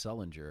boy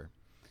Sullinger.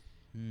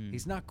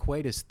 He's not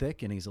quite as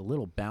thick, and he's a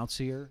little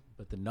bouncier,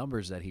 but the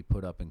numbers that he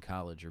put up in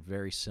college are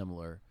very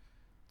similar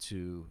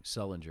to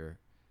Sullinger.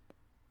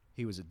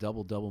 He was a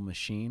double-double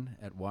machine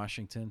at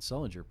Washington.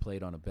 Sullinger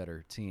played on a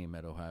better team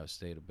at Ohio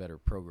State, a better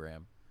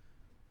program.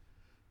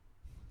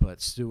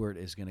 But Stewart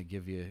is going to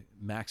give you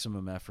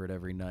maximum effort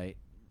every night.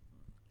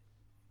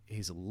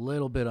 He's a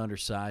little bit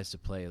undersized to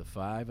play the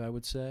 5, I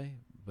would say,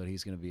 but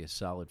he's going to be a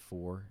solid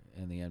 4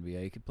 in the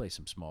NBA. He could play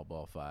some small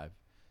ball 5,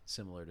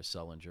 similar to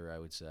Sullinger, I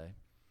would say,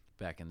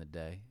 back in the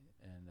day.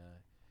 And,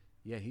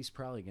 yeah, he's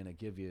probably going to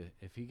give you,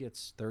 if he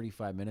gets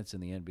 35 minutes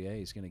in the NBA,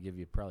 he's going to give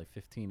you probably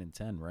 15 and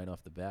 10 right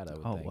off the bat, I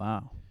would think. Oh,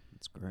 wow.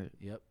 That's great.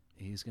 Yep.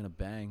 He's going to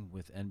bang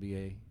with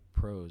NBA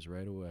pros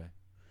right away.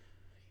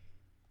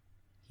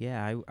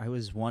 Yeah, I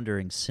was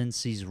wondering,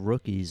 since these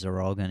rookies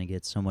are all going to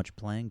get so much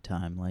playing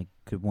time, like,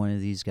 could one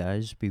of these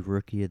guys be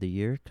Rookie of the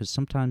Year? Because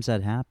sometimes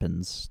that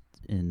happens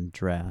in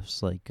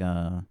drafts, like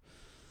the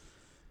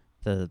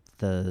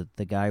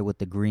guy with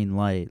the green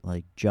light,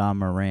 like Ja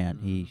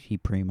Morant. He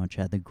pretty much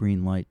had the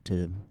green light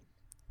to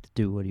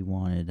do what he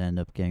wanted, end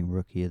up getting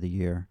Rookie of the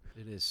Year.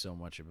 It is so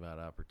much about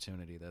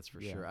opportunity, that's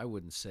for sure. I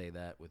wouldn't say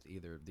that with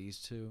either of these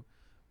two,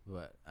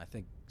 but I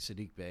think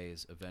Saddiq Bey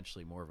is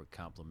eventually more of a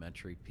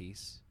complementary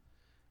piece.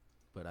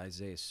 But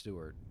Isaiah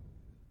Stewart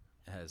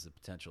has the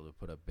potential to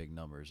put up big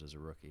numbers as a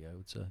rookie, I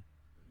would say.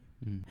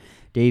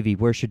 Davey,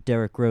 where should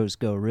Derrick Rose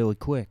go really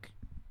quick?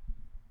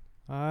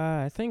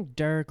 I think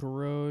Derrick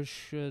Rose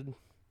should.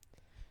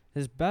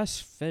 His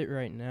best fit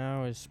right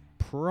now is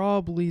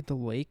probably the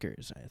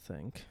Lakers, I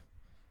think.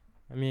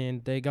 I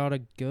mean, they got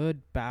a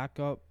good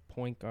backup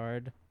point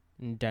guard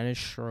in Dennis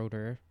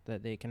Schroeder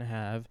that they can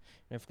have.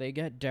 And if they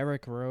get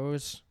Derrick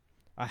Rose,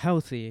 a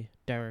healthy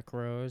Derrick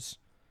Rose,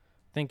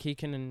 I think he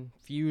can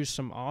infuse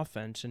some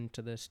offense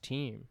into this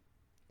team,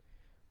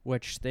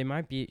 which they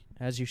might be,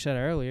 as you said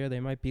earlier, they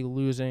might be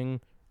losing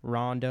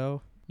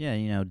Rondo.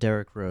 Yeah,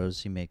 Derrick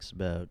Rose, he makes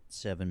about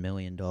 $7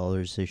 million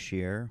this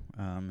year.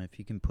 If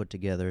you can put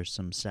together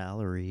some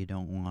salary you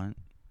don't want,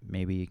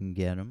 maybe you can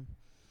get him.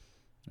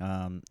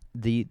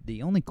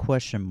 The only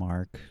question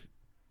mark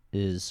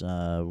is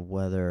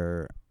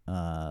whether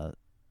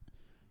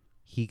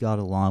he got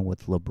along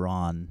with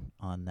LeBron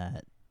on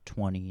that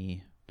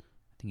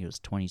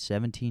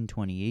 2017,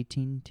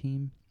 2018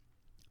 team.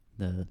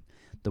 The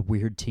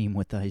weird team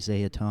with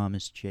Isaiah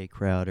Thomas, Jay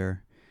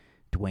Crowder,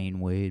 Dwayne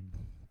Wade.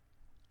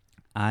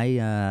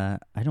 I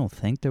don't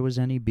think there was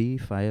any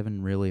beef. I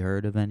haven't really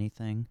heard of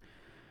anything.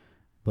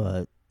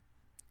 But,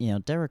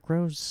 Derrick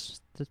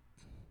Rose,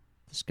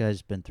 this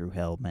guy's been through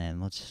hell,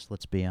 man.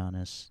 Let's be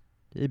honest.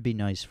 It'd be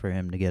nice for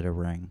him to get a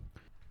ring.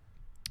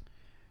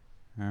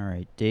 All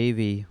right,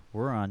 Davey,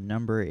 we're on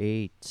number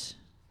 8.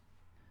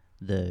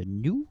 The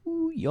New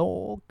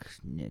York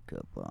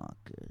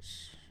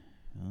Knickerbockers.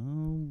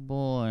 Oh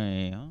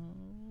boy,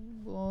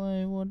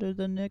 what are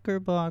the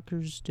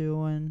Knickerbockers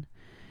doing?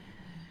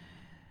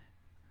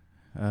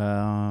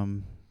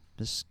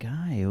 This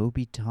guy,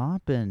 Obi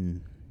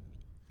Toppin.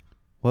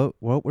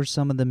 What were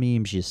some of the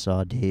memes you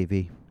saw,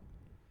 Davey?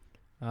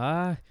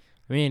 I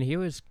mean,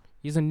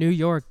 he's a New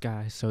York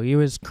guy, so he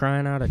was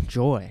crying out of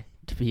joy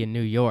to be in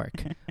New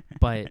York.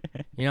 But,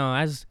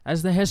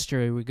 as the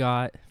history we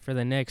got for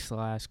the Knicks the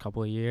last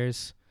couple of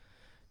years,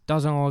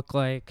 doesn't look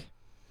like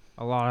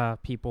a lot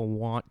of people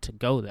want to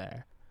go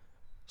there.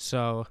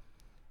 So,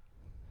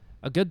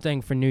 a good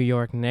thing for New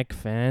York Knicks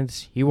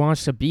fans, he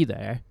wants to be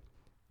there.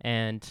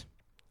 And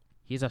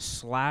he's a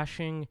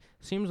slashing,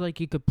 seems like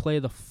he could play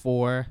the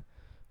 4,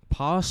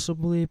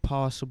 possibly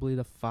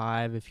the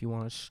 5 if you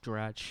want to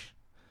stretch.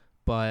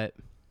 But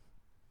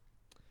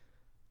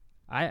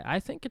I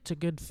think it's a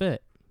good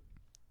fit.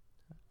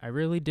 I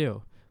really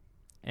do.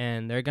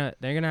 And they're gonna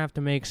have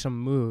to make some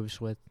moves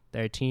with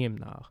their team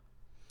now.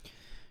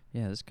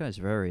 Yeah, this guy's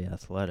very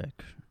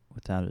athletic,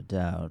 without a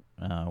doubt.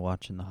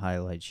 Watching the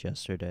highlights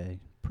yesterday,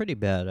 pretty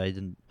bad. I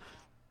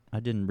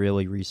didn't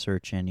really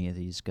research any of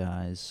these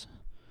guys.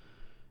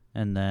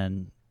 And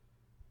then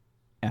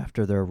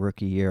after their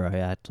rookie year, I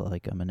act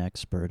like I'm an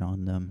expert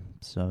on them.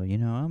 So,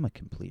 I'm a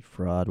complete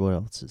fraud. What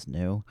else is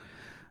new?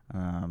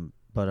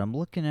 But I'm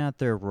looking at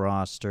their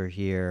roster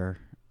here.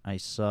 I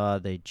saw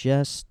they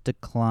just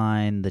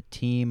declined the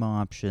team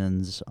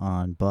options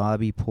on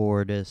Bobby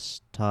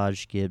Portis,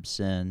 Taj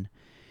Gibson,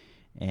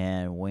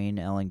 and Wayne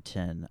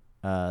Ellington.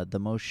 The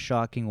most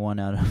shocking one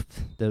out of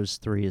those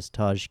 3 is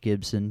Taj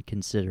Gibson,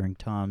 considering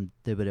Tom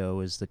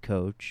Thibodeau is the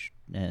coach,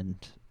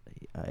 and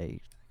I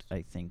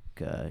I think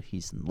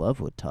he's in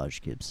love with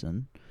Taj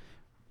Gibson.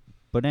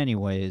 But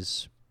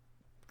anyways,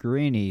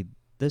 Greeny,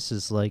 this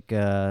is like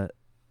the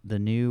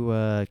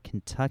new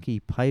Kentucky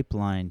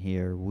pipeline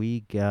here.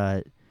 We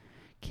got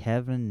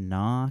Kevin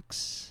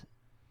Knox.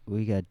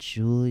 We got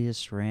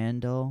Julius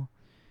Randle.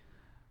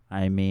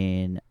 I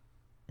mean,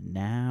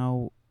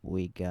 now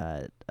we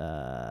got,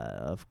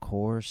 of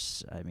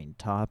course,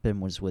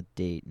 Toppin was with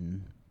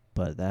Dayton,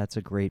 but that's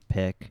a great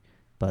pick.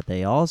 But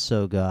they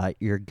also got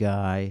your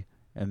guy,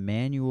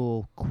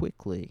 Emmanuel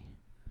Quickly.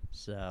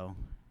 So,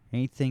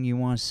 anything you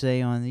want to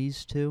say on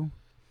these two?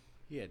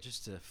 Yeah,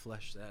 just to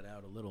flesh that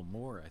out a little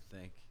more, I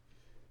think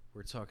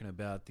we're talking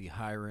about the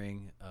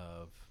hiring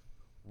of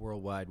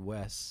Worldwide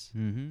Wes,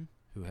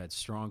 who had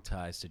strong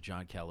ties to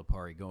John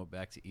Calipari going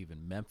back to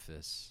even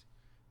Memphis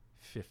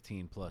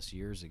 15-plus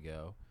years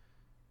ago,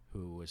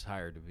 who was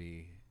hired to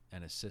be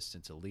an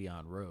assistant to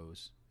Leon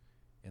Rose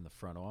in the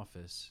front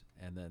office.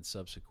 And then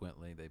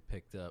subsequently they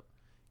picked up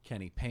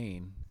Kenny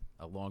Payne,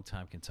 a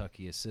longtime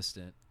Kentucky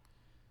assistant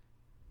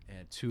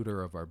and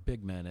tutor of our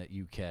big men at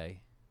UK,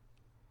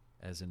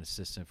 as an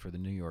assistant for the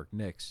New York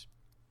Knicks.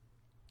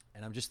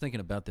 And I'm just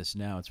thinking about this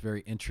now. It's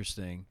very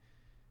interesting.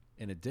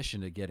 In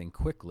addition to getting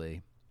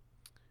Quickly,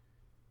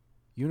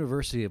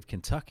 University of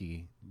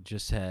Kentucky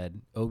just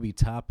had Obi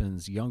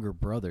Toppin's younger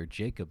brother,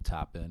 Jacob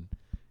Toppin,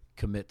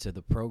 commit to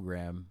the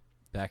program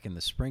back in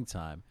the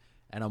springtime.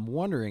 And I'm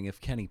wondering if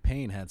Kenny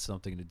Payne had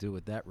something to do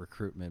with that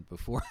recruitment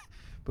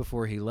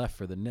before he left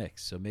for the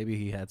Knicks. So maybe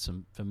he had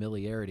some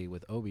familiarity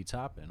with Obi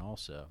Toppin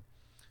also.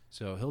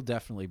 So he'll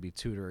definitely be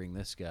tutoring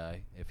this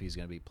guy if he's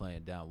going to be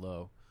playing down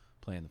low,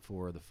 playing the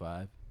 4 or the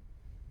 5.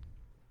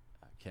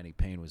 Kenny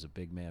Payne was a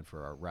big man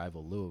for our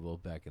rival Louisville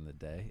back in the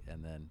day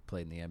and then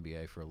played in the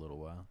NBA for a little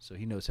while. So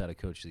he knows how to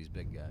coach these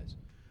big guys.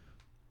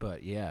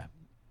 But, yeah,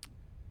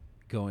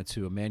 going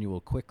to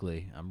Emmanuel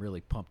Quickly, I'm really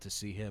pumped to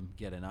see him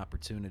get an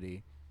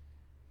opportunity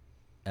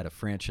at a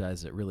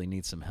franchise that really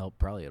needs some help,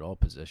 probably at all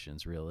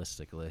positions,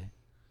 realistically.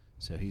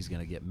 So he's going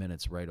to get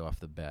minutes right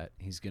off the bat.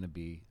 He's going to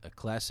be a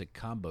classic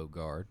combo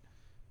guard.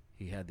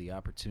 He had the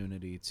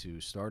opportunity to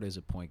start as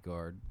a point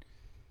guard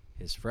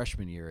his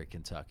freshman year at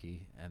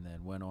Kentucky and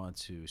then went on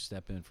to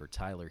step in for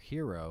Tyler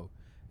Hero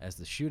as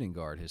the shooting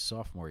guard his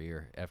sophomore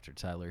year after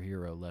Tyler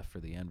Hero left for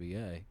the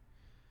NBA.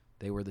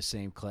 They were the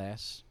same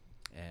class,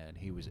 and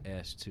he was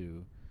asked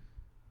to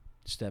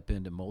step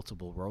into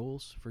multiple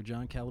roles for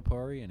John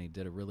Calipari, and he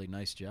did a really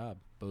nice job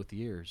both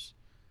years.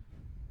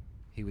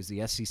 He was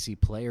the SEC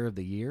Player of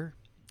the Year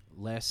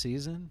last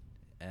season,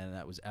 and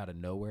that was out of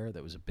nowhere.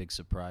 That was a big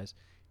surprise.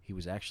 He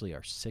was actually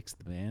our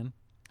 6th man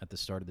at the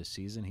start of the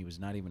season. He was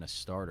not even a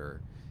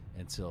starter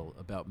until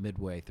about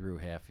midway through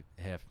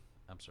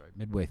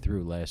midway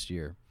through last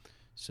year.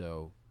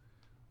 So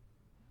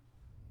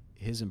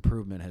his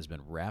improvement has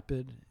been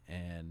rapid,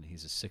 and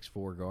he's a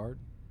 6'4" guard.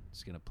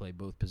 He's going to play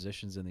both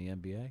positions in the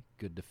NBA.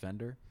 Good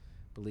defender.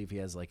 Believe he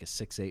has like a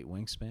 6'8"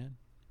 wingspan.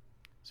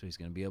 So he's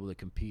going to be able to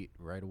compete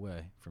right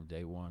away from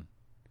day one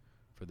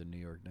for the New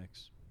York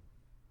Knicks.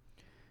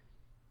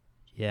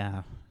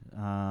 Yeah.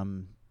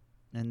 And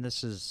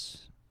this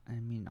is,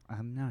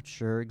 I'm not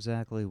sure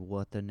exactly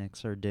what the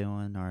Knicks are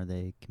doing. Are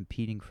they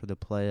competing for the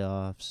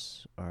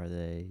playoffs? Are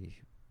they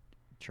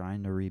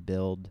trying to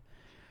rebuild?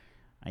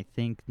 I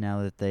think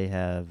now that they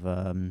have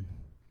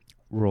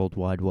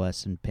Worldwide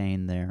Wes and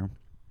Payne there,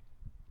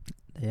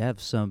 they have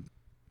some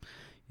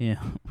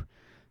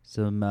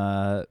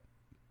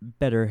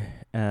better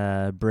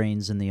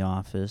brains in the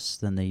office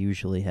than they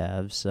usually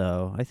have.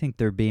 So I think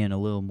they're being a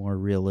little more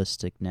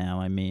realistic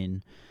now.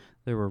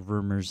 There were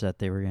rumors that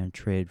they were going to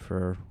trade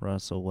for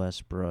Russell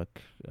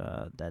Westbrook.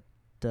 That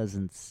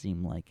doesn't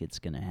seem like it's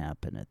going to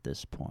happen at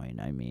this point.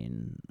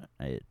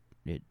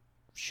 It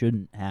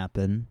shouldn't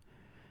happen.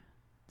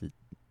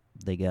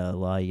 They got a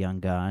lot of young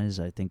guys.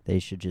 I think they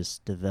should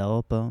just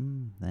develop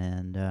them.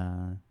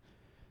 And,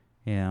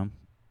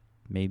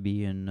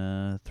 maybe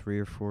in 3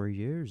 or 4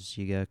 years,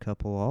 you got a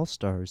couple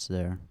all-stars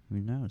there. Who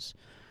knows?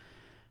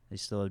 They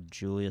still have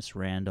Julius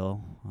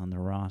Randle on the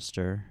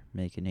roster,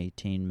 making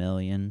 $18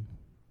 million.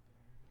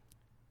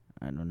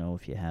 I don't know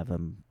if you have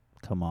him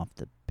come off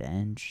the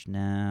bench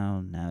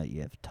now that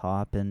you have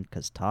Toppin,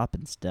 because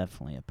Toppin's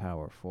definitely a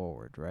power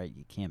forward, right?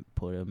 You can't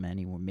put him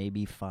anywhere,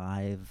 maybe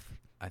 5.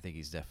 I think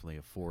he's definitely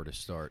a 4 to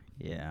start.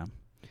 Yeah,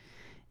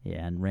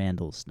 and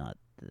Randall's not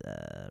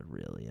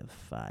really a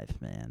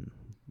 5-man.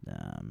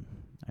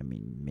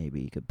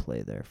 Maybe he could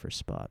play there for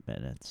spot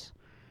minutes.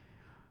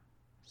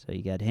 So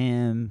you got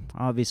him.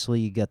 Obviously,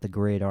 you got the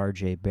great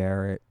R.J.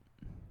 Barrett.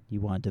 You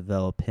want to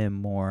develop him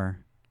more.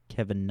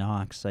 Kevin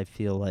Knox, I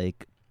feel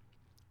like,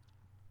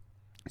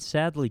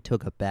 sadly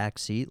took a back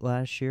seat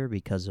last year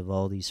because of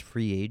all these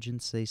free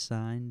agents they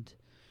signed.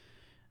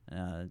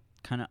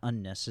 Kind of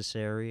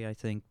unnecessary, I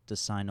think, to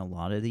sign a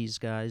lot of these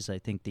guys. I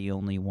think the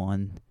only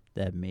one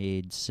that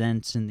made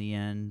sense in the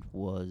end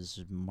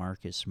was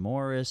Marcus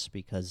Morris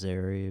because they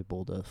were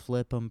able to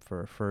flip him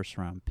for a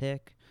first-round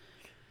pick.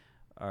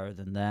 Other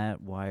than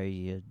that, why are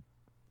you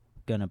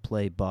going to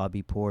play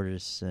Bobby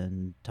Portis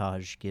and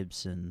Taj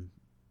Gibson,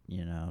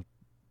 20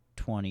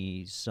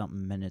 20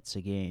 something minutes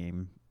a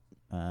game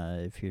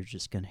if you're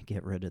just going to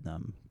get rid of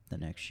them the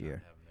next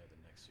year.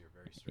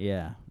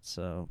 Yeah.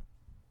 So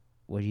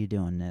what are you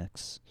doing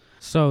next?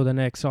 So the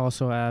Knicks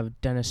also have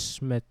Dennis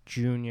Smith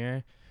Jr.,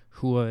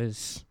 who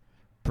was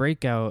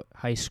breakout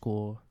high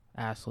school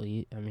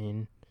athlete. I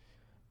mean,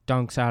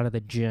 dunks out of the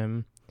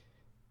gym.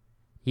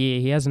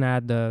 He hasn't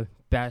had the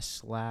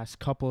best last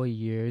couple of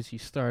years. He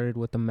started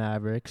with the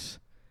Mavericks.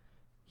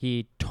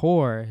 He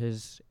tore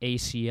his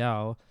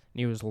ACL, and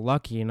he was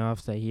lucky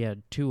enough that he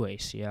had 2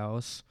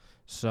 ACLs.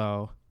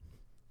 So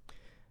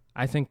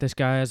I think this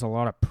guy has a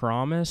lot of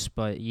promise,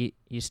 but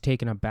he's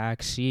taken a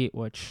back seat,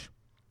 which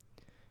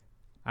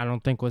I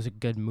don't think was a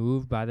good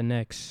move by the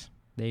Knicks.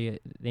 They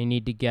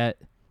need to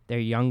get their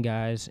young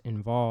guys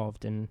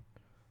involved, and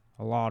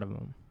a lot of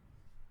them.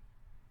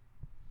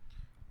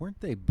 Weren't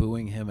they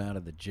booing him out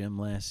of the gym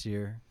last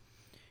year?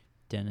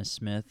 Dennis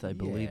Smith, I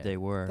believe Yeah, they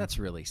were. That's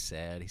really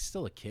sad. He's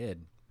still a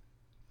kid.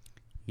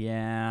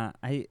 Yeah,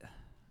 I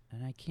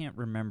can't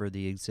remember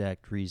the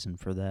exact reason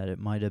for that. It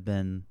might have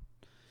been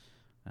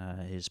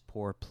his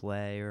poor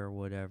play or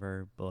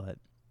whatever, but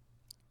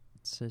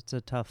it's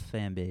a tough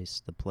fan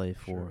base to play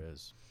for. Sure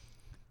is.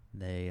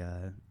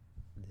 They've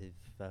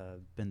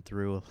been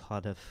through a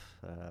lot of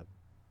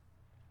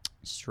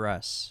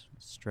stress,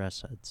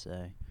 I'd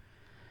say,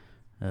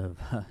 of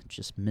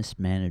just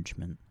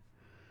mismanagement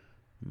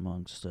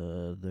amongst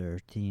their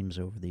teams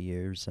over the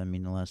years. I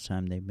mean, the last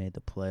time they made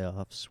the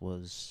playoffs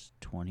was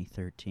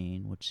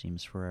 2013, which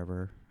seems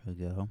forever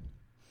ago.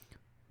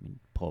 I mean,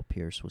 Paul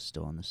Pierce was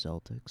still on the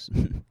Celtics.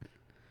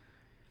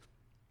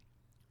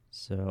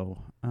 So,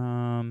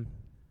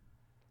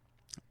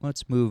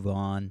 let's move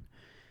on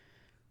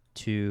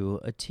to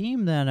a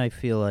team that I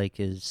feel like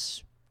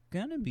is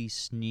going to be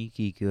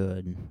sneaky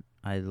good.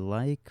 I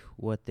like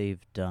what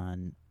they've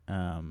done.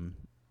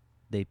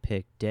 They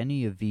picked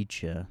Denny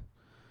Avicii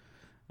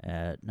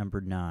at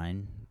number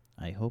 9.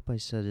 I hope I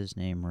said his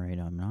name right.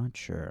 I'm not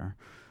sure.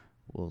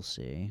 We'll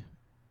see.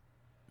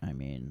 I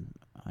mean,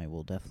 I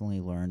will definitely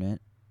learn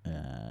it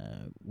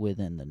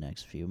within the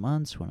next few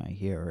months when I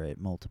hear it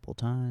multiple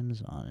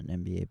times on an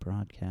NBA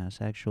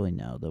broadcast. Actually,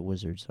 no, the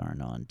Wizards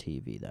aren't on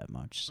TV that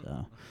much,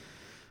 so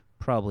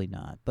probably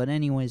not. But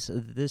anyways,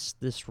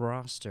 this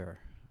roster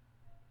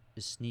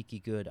is sneaky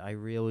good. I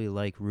really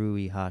like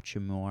Rui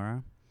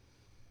Hachimura.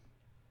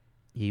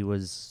 He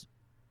was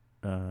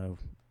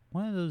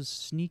one of those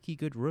sneaky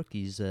good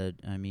rookies that,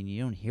 I mean,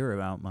 you don't hear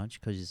about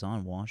much because he's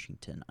on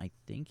Washington. I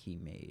think he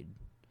made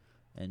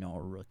an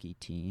all-rookie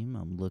team.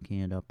 I'm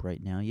looking it up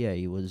right now. Yeah,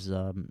 he was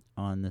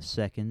on the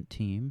second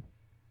team,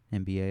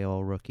 NBA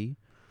all-rookie.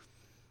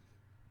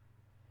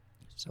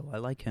 So I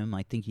like him.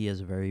 I think he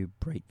has a very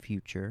bright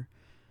future.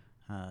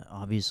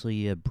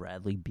 Obviously,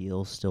 Bradley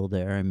Beal still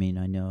there. I mean,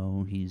 I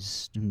know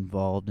he's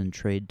involved in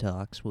trade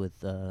talks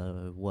with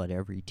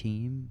every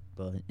team,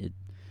 but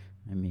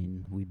I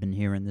mean, we've been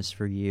hearing this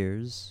for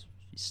years.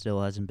 He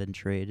still hasn't been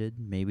traded.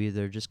 Maybe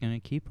they're just going to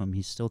keep him.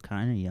 He's still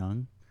kind of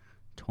young,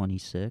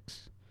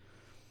 26.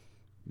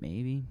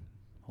 Maybe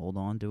hold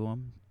on to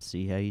him,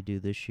 see how you do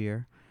this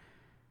year.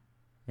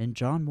 And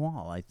John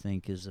Wall, I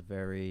think, is a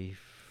very,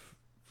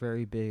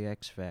 very big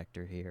X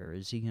factor here.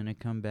 Is he going to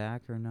come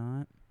back or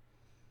not?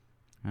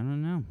 I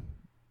don't know.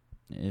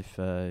 If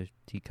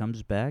he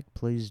comes back,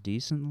 plays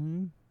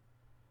decently,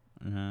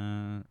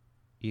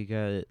 you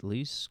got at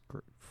least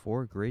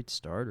 4 great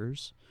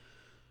starters.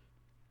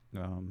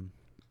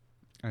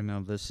 I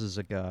know this is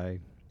a guy,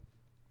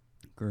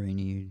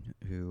 Graney,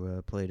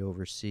 who played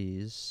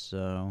overseas,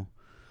 so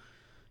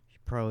you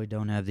probably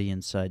don't have the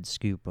inside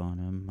scoop on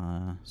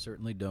him.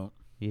 Certainly don't.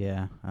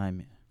 Yeah, I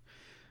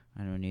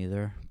don't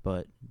either,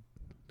 but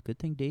good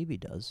thing Davey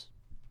does.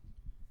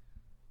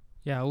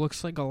 Yeah, it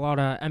looks like a lot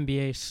of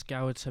NBA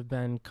scouts have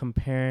been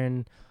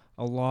comparing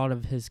a lot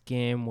of his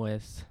game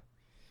with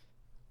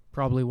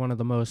probably one of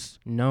the most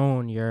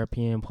known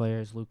European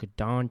players, Luka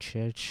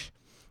Doncic.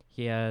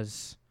 He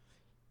has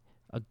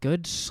a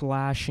good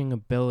slashing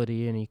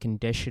ability, and he can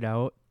dish it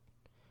out,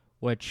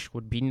 which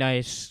would be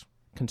nice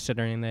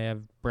considering they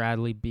have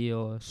Bradley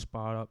Beal, a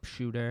spot-up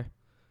shooter.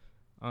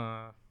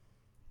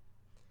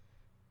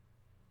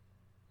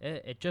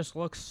 It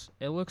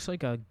looks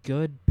like a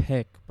good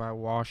pick by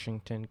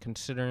Washington,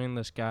 considering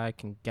this guy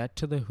can get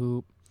to the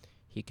hoop,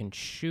 he can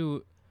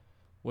shoot,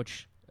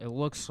 which it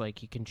looks like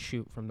he can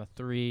shoot from the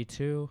 3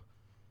 too,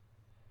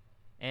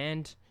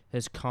 and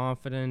his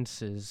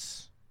confidence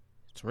it's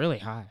really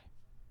high.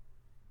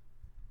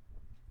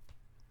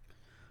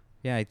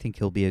 Yeah, I think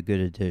he'll be a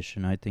good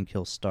addition. I think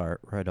he'll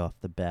start right off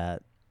the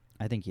bat.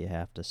 I think you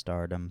have to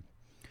start him.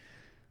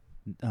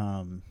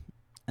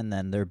 And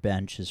then their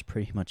bench is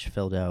pretty much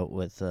filled out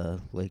with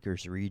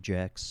Lakers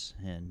rejects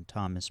and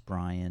Thomas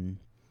Bryan,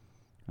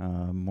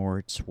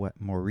 Moritz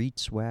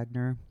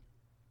Wagner,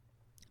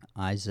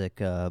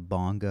 Isaac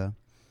Bonga.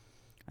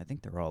 I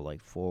think they're all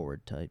like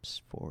forward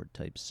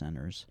type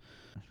centers.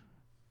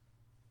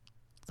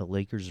 The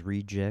Lakers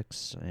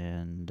rejects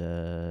and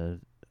a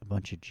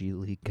bunch of G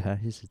League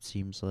guys, it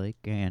seems like,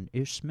 and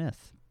Ish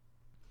Smith.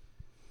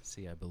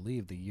 See, I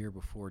believe the year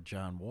before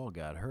John Wall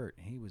got hurt,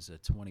 he was a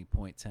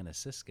 20-point,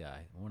 10-assist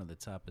guy, one of the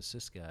top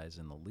assist guys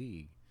in the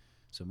league.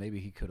 So maybe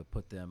he could have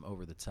put them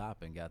over the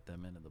top and got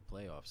them into the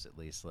playoffs at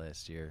least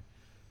last year.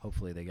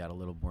 Hopefully they got a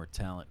little more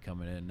talent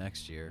coming in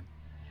next year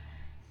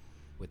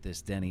with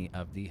this Denny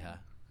Avdija.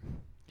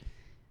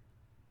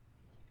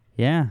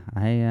 Yeah,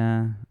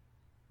 I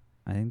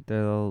think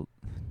they're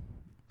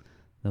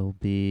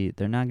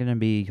not going to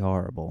be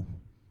horrible.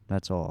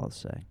 That's all I'll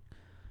say.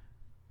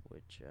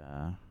 Which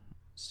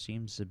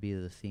seems to be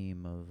the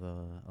theme of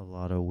a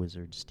lot of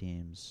Wizards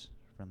teams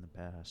from the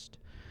past.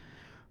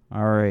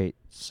 All right,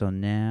 so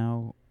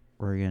now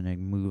we're going to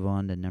move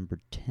on to number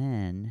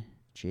 10,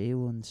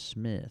 Jalen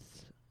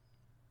Smith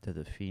to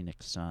the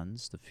Phoenix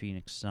Suns. The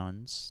Phoenix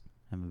Suns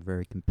have a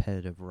very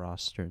competitive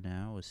roster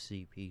now with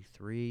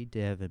CP3,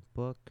 Devin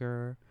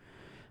Booker,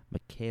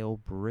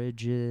 Mikal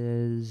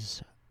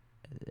Bridges.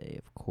 They,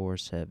 of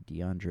course, have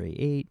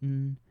DeAndre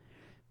Ayton.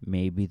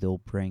 Maybe they'll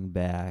bring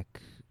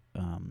back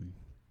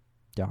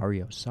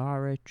Dario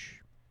Saric.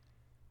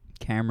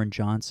 Cameron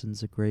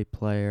Johnson's a great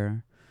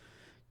player.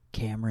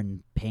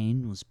 Cameron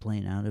Payne was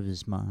playing out of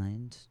his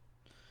mind.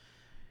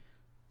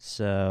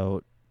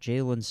 So,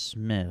 Jalen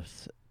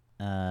Smith,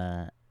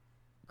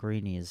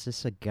 Greeny, is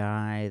this a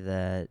guy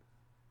that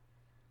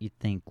you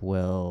think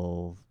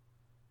will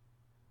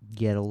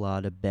get a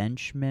lot of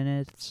bench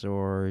minutes,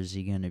 or is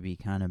he going to be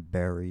kind of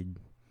buried?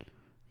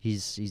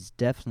 He's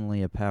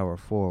definitely a power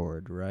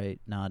forward,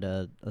 right? Not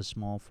a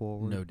small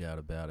forward? No doubt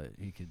about it.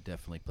 He could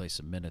definitely play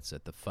some minutes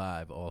at the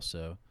 5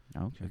 also.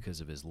 Okay.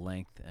 Because of his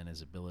length and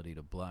his ability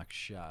to block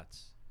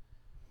shots.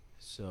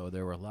 So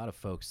there were a lot of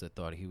folks that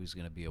thought he was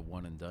going to be a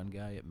one-and-done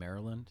guy at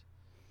Maryland.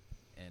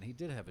 And he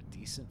did have a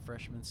decent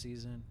freshman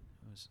season.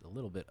 It was a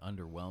little bit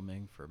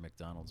underwhelming for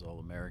McDonald's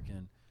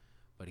All-American.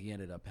 But he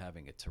ended up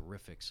having a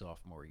terrific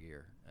sophomore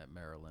year at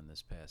Maryland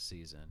this past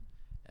season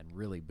and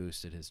really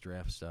boosted his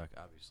draft stock,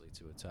 obviously,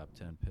 to a top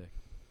 10 pick.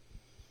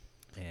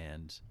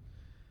 And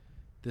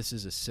this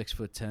is a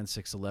 6'10",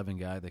 6'11"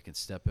 guy that can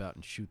step out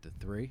and shoot the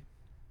 3.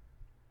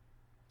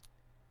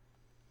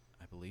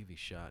 I believe he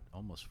shot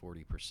almost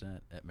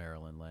 40% at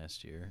Maryland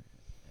last year,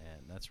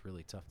 and that's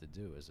really tough to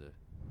do as a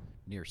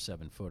near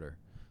 7-footer.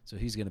 So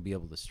he's going to be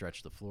able to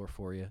stretch the floor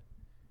for you.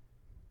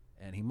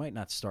 And he might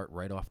not start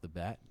right off the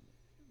bat,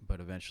 but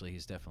eventually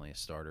he's definitely a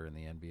starter in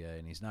the NBA,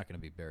 and he's not going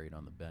to be buried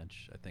on the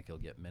bench. I think he'll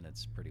get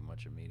minutes pretty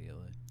much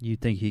immediately. You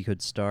think he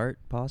could start,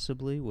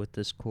 possibly, with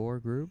this core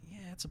group?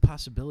 Yeah, it's a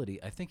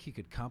possibility. I think he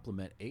could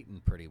complement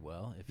Ayton pretty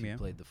well if he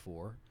played the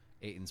 4.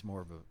 Ayton's more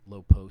of a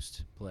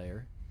low-post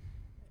player,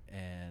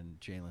 and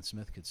Jalen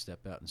Smith could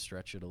step out and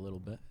stretch it a little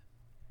bit.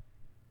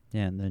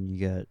 Yeah, and then you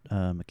got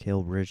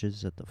Mikal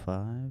Bridges at the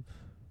 5,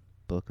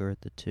 Booker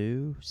at the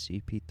 2,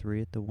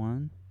 CP3 at the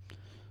 1.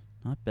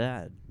 Not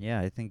bad. Yeah,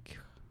 I think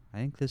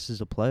this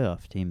is a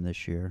playoff team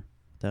this year,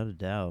 without a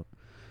doubt.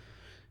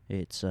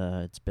 It's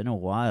been a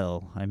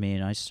while. I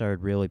mean, I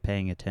started really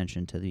paying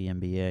attention to the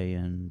NBA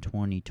in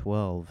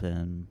 2012,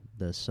 and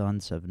the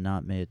Suns have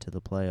not made it to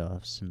the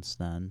playoffs since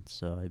then.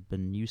 So I've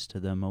been used to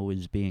them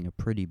always being a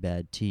pretty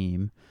bad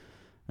team,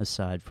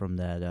 aside from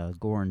that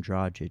Goran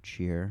Dragic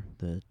year,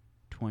 the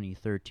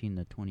 2013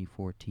 to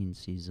 2014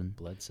 season.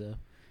 Bledsoe?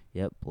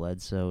 Yep,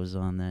 Bledsoe was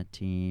on that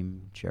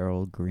team.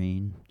 Gerald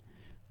Green.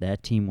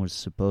 That team was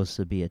supposed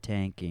to be a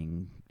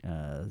tanking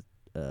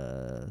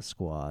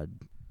squad,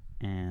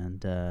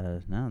 and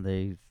no,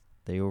 they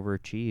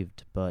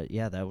overachieved. But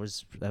yeah, that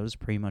was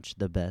pretty much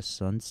the best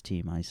Suns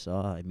team I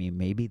saw. I mean,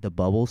 maybe the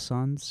Bubble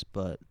Suns,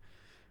 but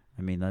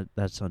I mean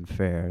that's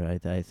unfair.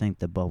 I think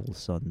the Bubble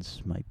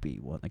Suns might be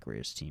one of the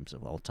greatest teams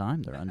of all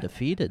time. They're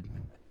undefeated,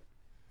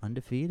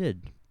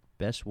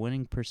 best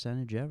winning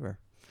percentage ever.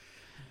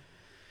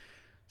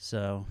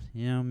 So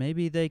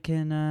maybe they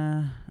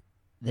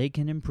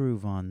can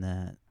improve on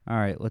that. All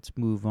right, let's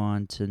move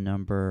on to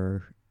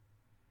number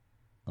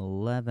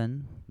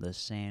 11, the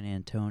San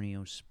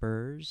Antonio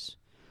Spurs.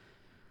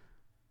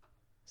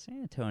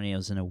 San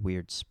Antonio's in a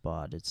weird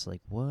spot. It's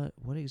like, what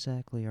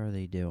exactly are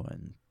they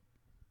doing?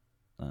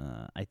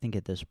 I think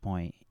at this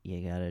point,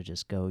 you got to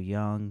just go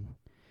young.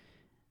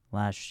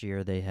 Last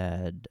year, they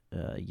had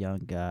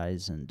young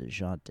guys and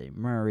DeJounte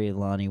Murray,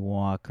 Lonnie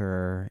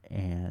Walker,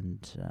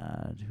 and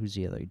who's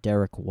the other?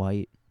 Derek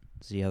White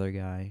is the other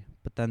guy.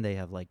 But then they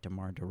have like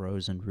DeMar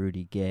DeRozan,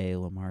 Rudy Gay,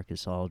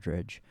 LaMarcus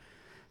Aldridge.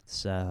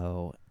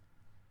 So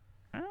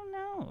I don't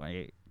know.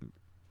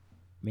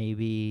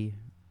 Maybe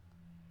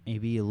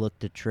you look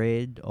to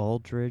trade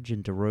Aldridge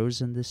and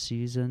DeRozan this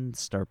season,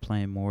 start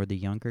playing more of the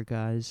younger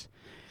guys.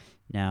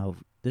 Now,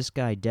 this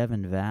guy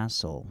Devin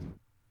Vassell,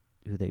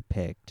 who they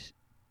picked,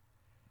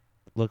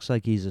 looks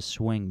like he's a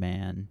swing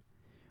man.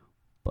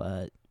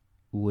 But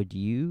would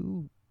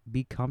you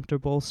be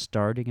comfortable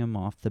starting him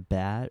off the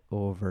bat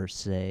over,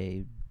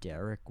 say,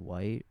 Derek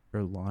White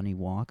or Lonnie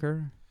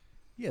Walker?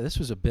 Yeah, this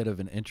was a bit of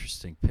an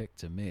interesting pick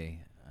to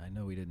me. I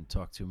know we didn't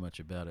talk too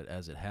much about it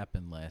as it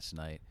happened last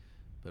night,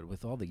 but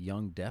with all the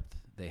young depth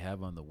they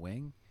have on the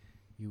wing,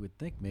 You would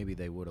think maybe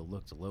they would have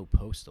looked low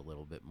post a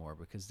little bit more,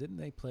 because didn't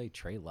they play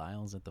Trey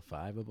Lyles at the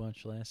 5 a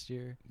bunch last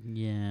year?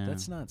 Yeah.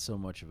 That's not so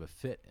much of a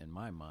fit in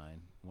my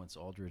mind once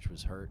Aldridge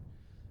was hurt.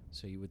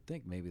 So you would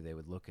think maybe they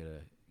would look at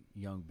a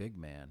young big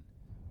man.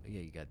 But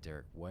yeah, you got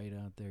Derek White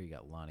out there. You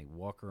got Lonnie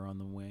Walker on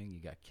the wing. You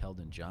got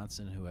Keldon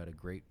Johnson, who had a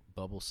great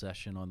bubble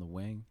session on the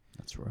wing.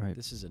 That's right.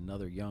 This is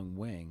another young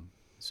wing,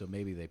 so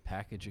maybe they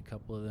package a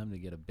couple of them to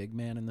get a big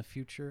man in the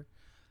future.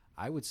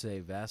 I would say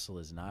Vassell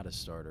is not a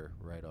starter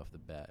right off the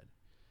bat.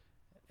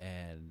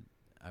 And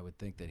I would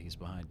think that he's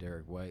behind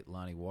Derek White,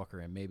 Lonnie Walker,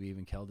 and maybe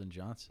even Keldon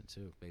Johnson,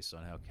 too, based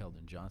on how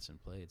Keldon Johnson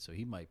played. So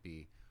he might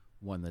be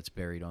one that's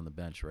buried on the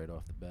bench right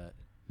off the bat.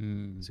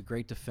 He's a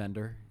great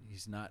defender.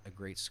 He's not a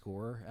great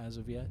scorer as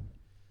of yet,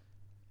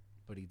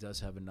 but he does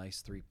have a nice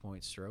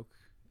three-point stroke,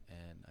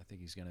 and I think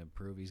he's going to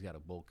improve. He's got to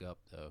bulk up,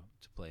 though,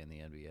 to play in the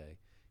NBA.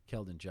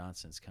 Keldon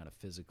Johnson's kind of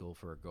physical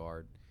for a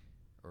guard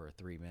or a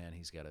three-man.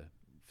 He's got a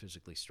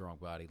physically strong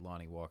body.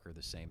 Lonnie Walker,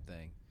 the same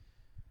thing.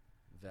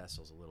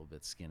 Vassell's a little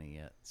bit skinny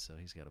yet, so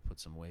he's got to put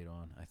some weight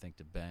on, I think,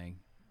 to bang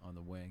on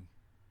the wing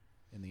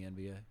in the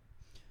NBA.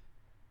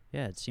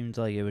 Yeah, it seemed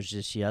like it was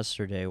just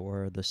yesterday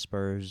where the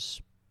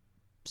Spurs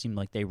seemed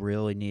like they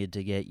really needed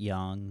to get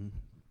young.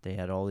 They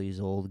had all these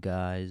old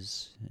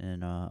guys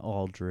and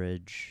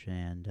Aldridge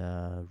and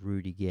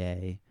Rudy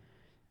Gay.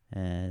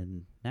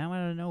 And now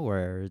out of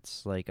nowhere,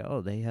 it's like, oh,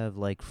 they have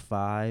like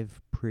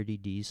 5 pretty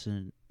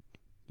decent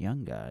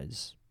young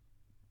guys.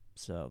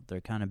 So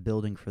they're kind of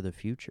building for the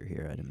future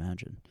here, I'd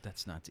imagine.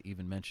 That's not to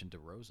even mention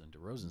DeRozan.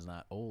 DeRozan's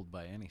not old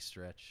by any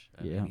stretch.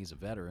 I Yeah. mean, he's a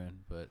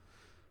veteran, but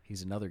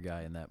he's another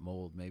guy in that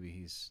mold.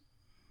 Maybe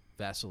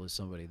Vassell is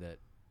somebody that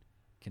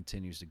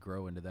continues to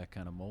grow into that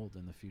kind of mold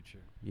in the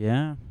future.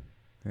 Yeah,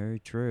 very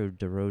true.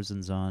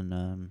 DeRozan's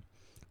on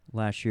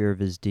last year of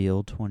his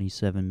deal,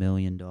 $27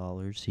 million.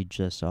 He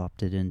just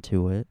opted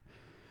into it.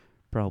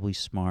 Probably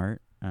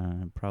smart.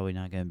 Probably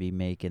not going to be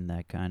making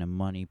that kind of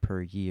money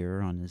per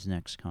year on his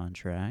next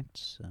contract.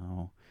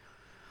 So,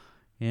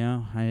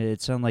 yeah,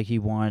 it sounded like he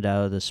wanted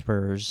out of the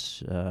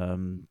Spurs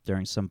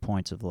during some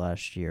points of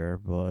last year.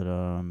 But,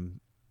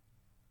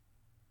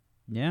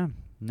 yeah,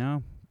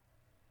 no.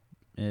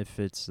 If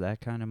it's that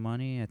kind of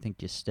money, I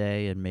think you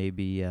stay. And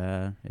maybe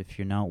if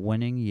you're not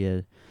winning,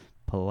 you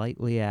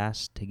politely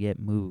ask to get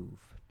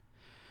moved.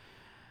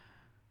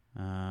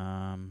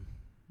 All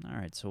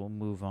right, so we'll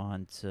move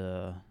on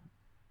to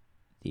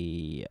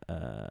the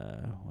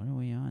what are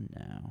we on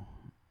now?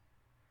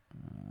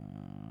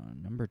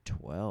 Number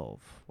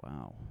 12.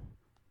 Wow,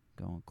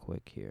 going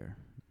quick here.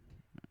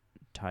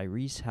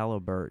 Tyrese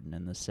Halliburton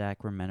and the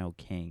Sacramento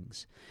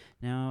Kings.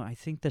 Now, I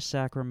think the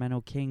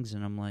Sacramento Kings,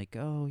 and I'm like,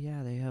 oh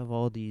yeah, they have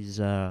all these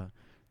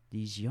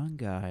young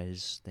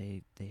guys.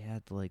 They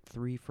had like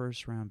 3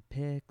 first-round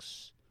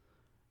picks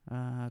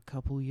a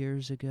couple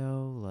years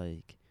ago.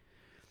 Like,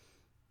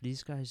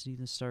 these guys need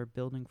to start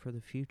building for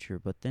the future.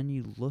 But then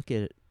you look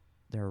at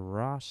their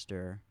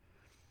roster,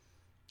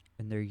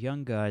 and their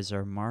young guys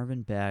are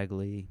Marvin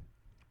Bagley,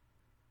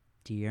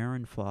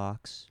 De'Aaron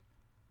Fox,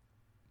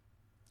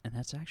 and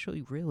that's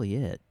actually really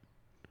it.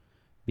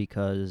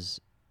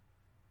 Because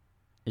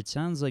it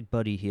sounds like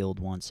Buddy Hield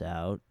wants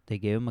out. They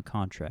gave him a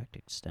contract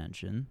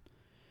extension.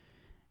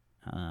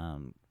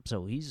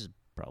 So he's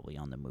probably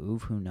on the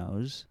move. Who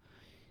knows?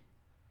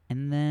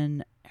 And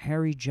then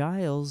Harry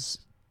Giles,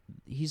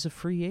 he's a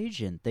free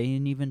agent. They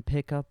didn't even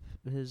pick up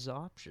his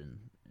option.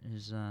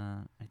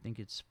 I think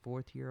it's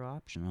 4th-year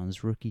option on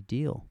his rookie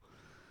deal.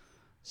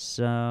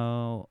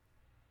 So,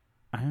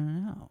 I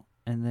don't know.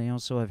 And they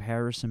also have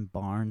Harrison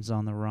Barnes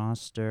on the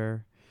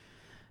roster.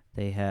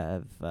 They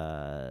have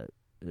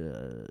Nemanja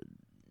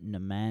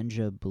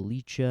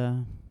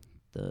Bjelica,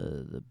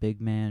 the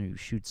big man who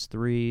shoots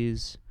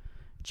threes.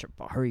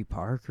 Jabari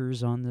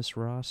Parker's on this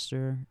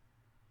roster.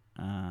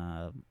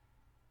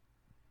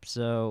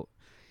 So,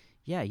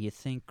 yeah, you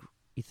think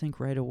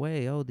right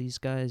away, oh, these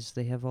guys,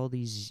 they have all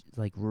these,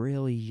 like,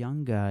 really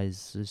young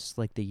guys. It's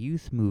like the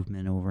youth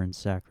movement over in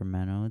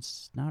Sacramento.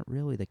 It's not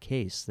really the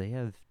case. They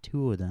have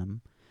 2 of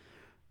them.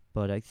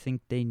 But I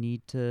think they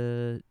need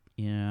to,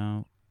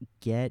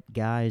 get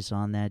guys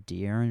on that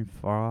De'Aaron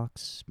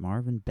Fox,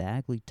 Marvin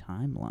Bagley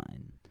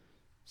timeline.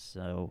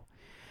 So,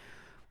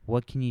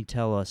 what can you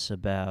tell us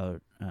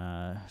about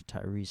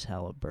Tyrese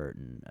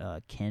Halliburton?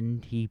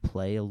 Can he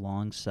play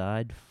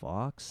alongside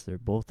Fox? They're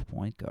both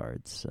point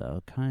guards,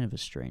 so kind of a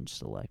strange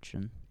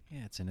selection.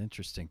 Yeah, it's an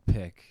interesting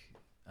pick.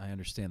 I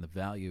understand the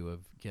value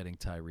of getting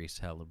Tyrese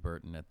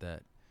Halliburton at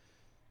that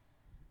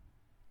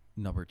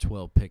number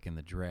 12 pick in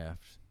the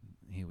draft.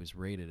 He was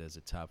rated as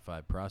a top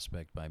 5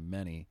 prospect by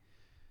many.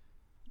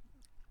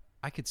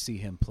 I could see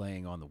him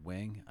playing on the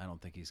wing. I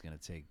don't think he's going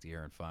to take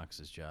De'Aaron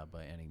Fox's job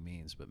by any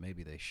means, but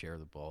maybe they share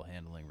the ball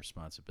handling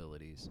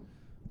responsibilities.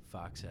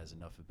 Fox has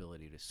enough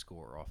ability to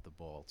score off the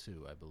ball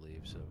too, I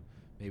believe. So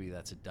maybe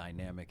that's a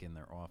dynamic in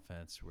their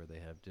offense where they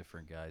have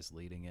different guys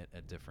leading it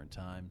at different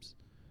times.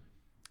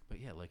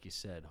 But yeah, like you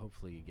said,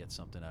 hopefully you get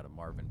something out of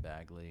Marvin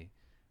Bagley.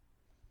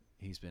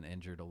 He's been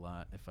injured a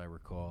lot, if I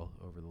recall,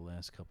 over the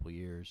last couple of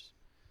years.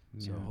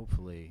 Yeah. So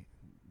hopefully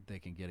they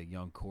can get a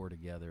young core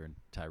together, and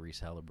Tyrese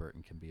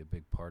Halliburton can be a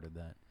big part of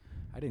that.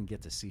 I didn't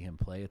get to see him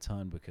play a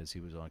ton because he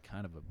was on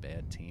kind of a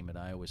bad team at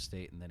Iowa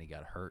State, and then he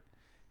got hurt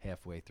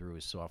halfway through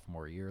his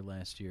sophomore year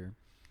last year.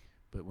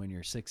 But when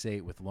you're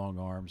 6'8" with long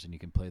arms and you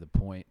can play the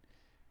point,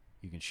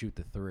 you can shoot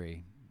the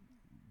three,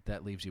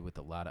 that leaves you with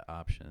a lot of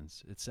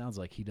options. It sounds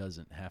like he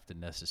doesn't have to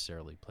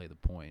necessarily play the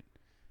point,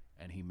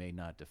 and he may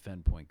not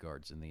defend point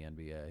guards in the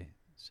NBA.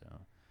 So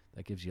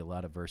that gives you a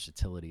lot of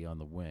versatility on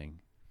the wing,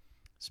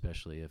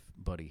 especially if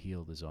Buddy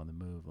Hield is on the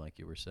move, like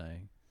you were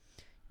saying.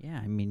 Yeah,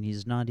 I mean,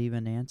 he's not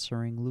even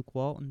answering Luke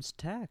Walton's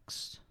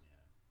text.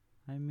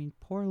 I mean,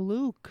 poor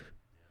Luke.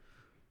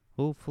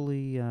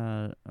 Hopefully,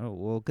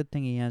 good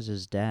thing he has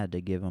his dad to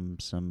give him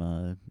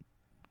some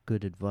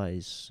good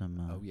advice,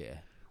 some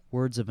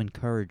words of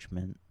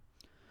encouragement.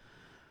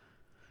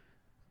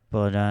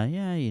 But,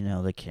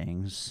 the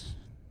Kings.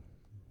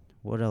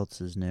 What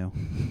else is new?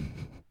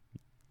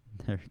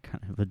 They're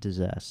kind of a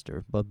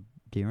disaster. But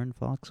De'Aaron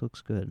Fox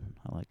looks good.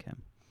 I like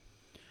him.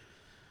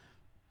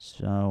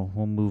 So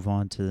we'll move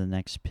on to the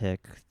next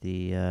pick,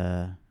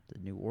 the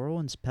New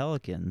Orleans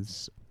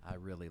Pelicans. I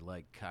really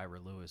like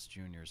Kyra Lewis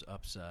Jr.'s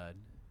upside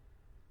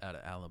out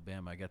of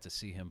Alabama. I got to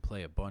see him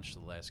play a bunch the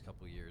last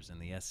couple of years in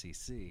the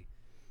SEC.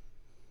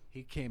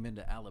 He came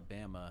into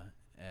Alabama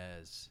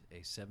as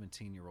a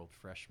 17-year-old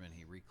freshman.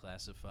 He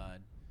reclassified.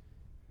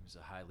 He was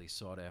a highly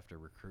sought-after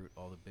recruit.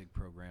 All the big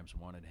programs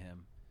wanted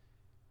him.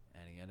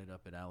 And he ended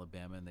up at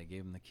Alabama, and they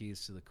gave him the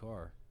keys to the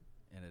car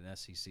in an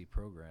SEC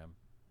program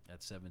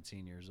at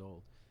 17 years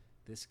old.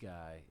 This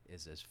guy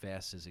is as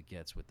fast as it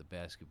gets with the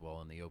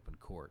basketball in the open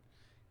court.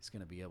 He's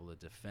going to be able to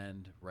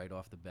defend right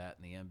off the bat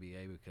in the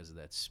NBA because of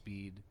that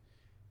speed.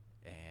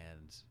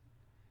 And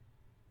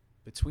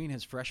between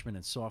his freshman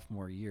and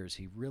sophomore years,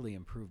 he really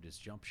improved his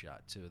jump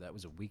shot, too. That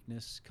was a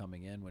weakness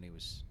coming in when he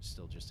was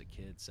still just a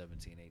kid,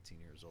 17, 18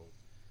 years old.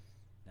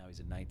 Now he's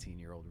a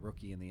 19-year-old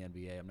rookie in the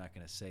NBA. I'm not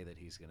going to say that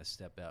he's going to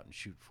step out and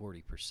shoot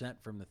 40%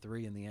 from the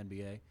three in the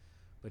NBA,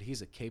 but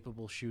he's a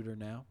capable shooter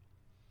now.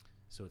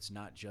 So it's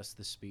not just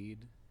the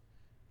speed,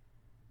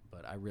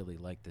 but I really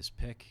like this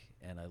pick,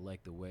 and I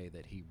like the way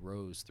that he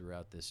rose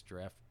throughout this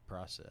draft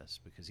process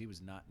because he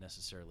was not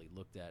necessarily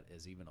looked at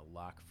as even a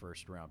lock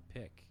first-round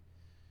pick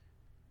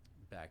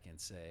back in,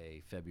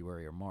 say,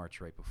 February or March,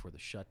 right before the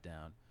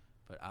shutdown.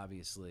 But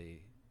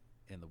obviously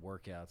in the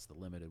workouts, the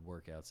limited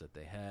workouts that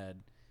they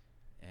had,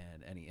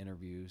 and any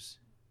interviews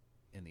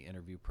in the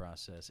interview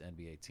process,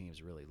 NBA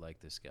teams really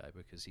like this guy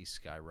because he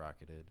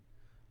skyrocketed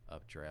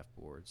up draft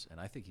boards, and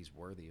I think he's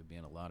worthy of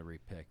being a lottery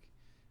pick.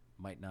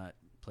 Might not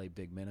play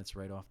big minutes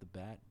right off the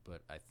bat,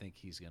 but I think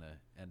he's going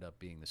to end up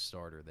being the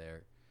starter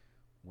there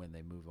when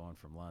they move on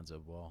from Lonzo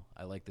Ball.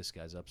 I like this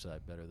guy's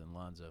upside better than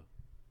Lonzo.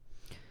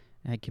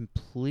 I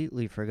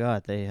completely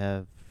forgot they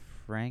have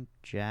Frank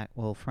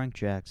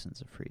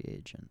Jackson's a free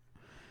agent,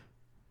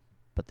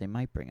 but they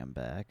might bring him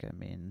back. I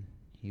mean,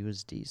 he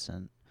was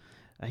decent.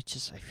 I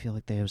feel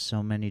like they have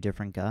so many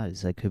different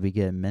guys that could be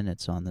getting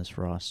minutes on this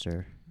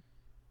roster.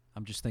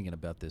 I'm just thinking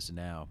about this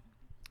now.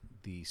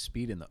 The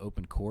speed in the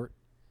open court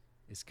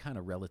is kind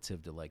of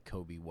relative to like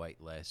Kobe White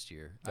last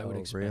year. I would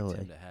expect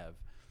him to have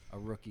a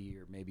rookie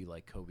year, maybe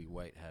like Kobe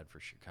White had for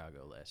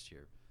Chicago last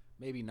year.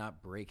 Maybe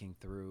not breaking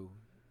through,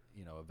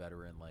 a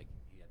veteran like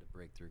he had to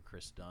break through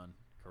Chris Dunn,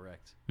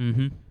 correct?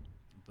 Mm-hmm.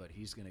 But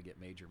he's going to get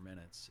major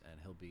minutes, and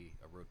he'll be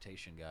a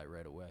rotation guy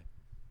right away.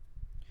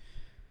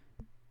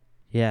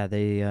 Yeah,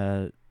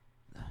 it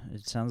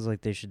sounds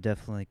like they should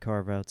definitely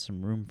carve out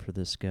some room for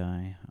this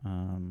guy.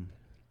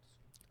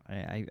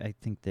 I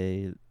think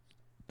the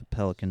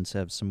Pelicans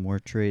have some more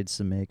trades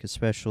to make,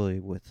 especially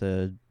with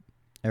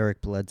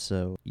Eric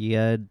Bledsoe. You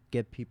gotta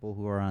get people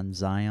who are on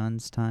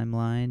Zion's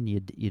timeline.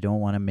 You don't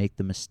want to make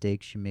the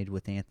mistakes you made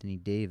with Anthony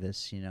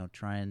Davis,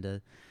 trying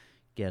to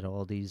get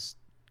all these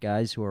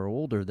guys who are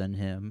older than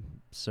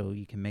him so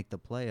you can make the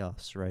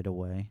playoffs right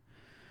away.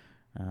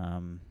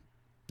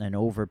 And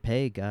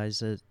overpay guys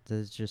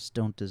that just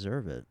don't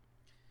deserve it.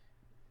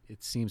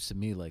 It seems to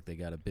me like they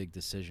got a big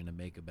decision to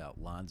make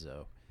about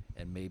Lonzo,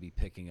 and maybe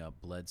picking up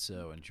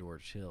Bledsoe and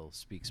George Hill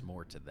speaks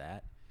more to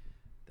that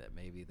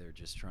maybe they're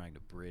just trying to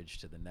bridge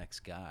to the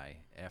next guy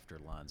after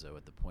Lonzo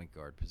at the point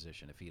guard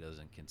position if he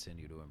doesn't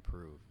continue to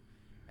improve.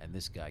 And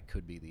this guy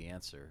could be the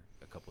answer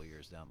a couple of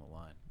years down the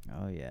line.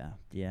 Oh, yeah.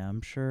 Yeah,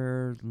 I'm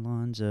sure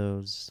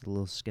Lonzo's a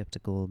little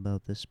skeptical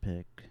about this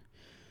pick.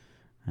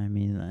 I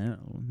mean,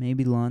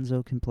 maybe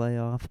Lonzo can play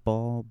off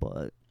ball,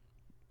 but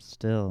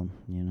still,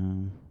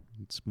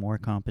 it's more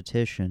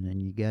competition,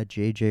 and you got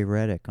J.J.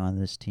 Redick on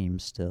this team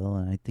still,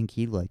 and I think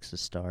he likes to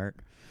start.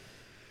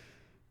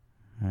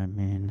 I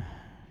mean,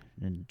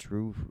 and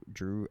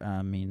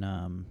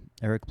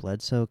Eric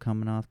Bledsoe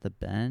coming off the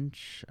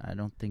bench, I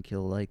don't think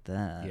he'll like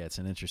that. Yeah, it's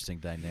an interesting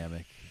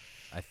dynamic.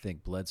 I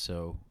think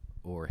Bledsoe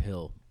or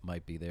Hill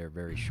might be there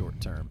very short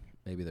term.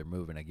 Maybe they're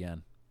moving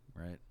again,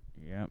 right?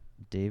 Yep.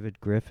 David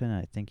Griffin,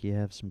 I think you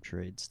have some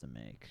trades to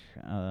make.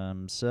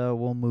 So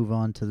we'll move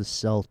on to the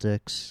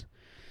Celtics.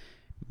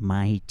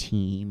 My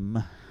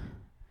team.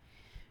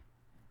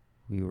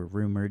 we were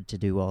rumored to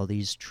do all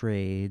these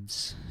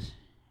trades,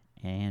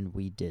 and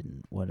we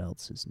didn't. What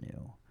else is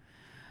new?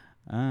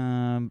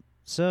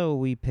 So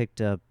we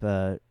picked up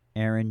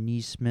Aaron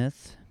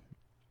Neesmith,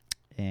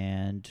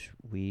 and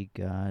we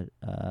got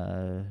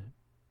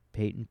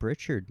Peyton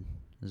Pritchard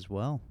as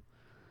well.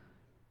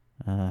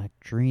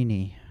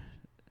 Greeny,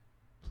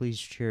 please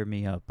cheer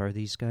me up. Are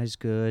these guys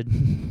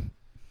good?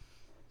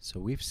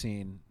 So we've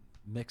seen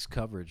mixed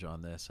coverage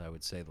on this, I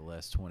would say, the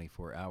last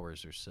 24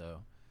 hours or so.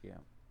 Yeah.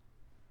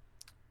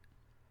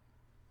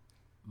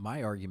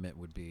 My argument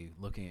would be,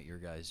 looking at your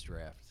guys'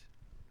 draft,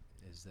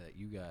 is that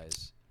you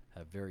guys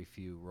have very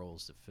few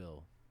roles to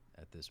fill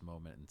at this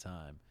moment in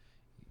time.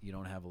 You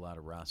don't have a lot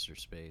of roster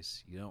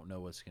space. You don't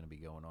know what's going to be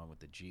going on with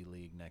the G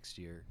League next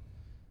year.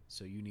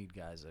 So you need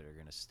guys that are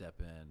going to step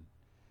in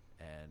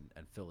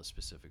and fill a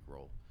specific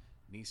role.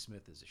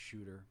 Neesmith is a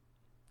shooter.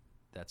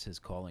 That's his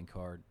calling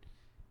card.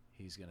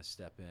 He's going to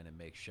step in and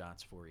make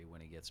shots for you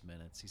when he gets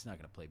minutes. He's not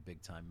going to play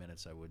big-time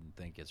minutes, I wouldn't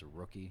think, as a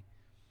rookie.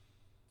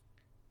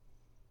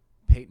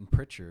 Peyton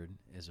Pritchard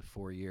is a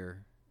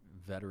 4-year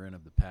veteran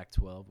of the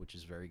Pac-12, which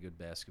is very good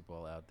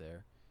basketball out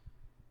there.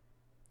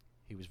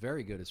 He was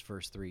very good his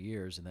first 3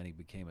 years, and then he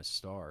became a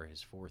star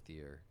his 4th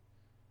year.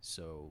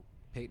 So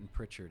Peyton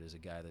Pritchard is a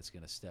guy that's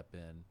going to step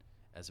in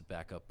as a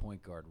backup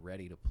point guard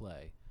ready to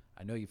play.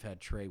 I know you've had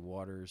Trey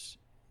Waters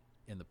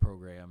in the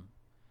program,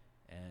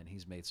 and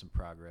he's made some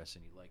progress,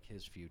 and you like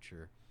his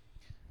future.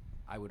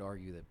 I would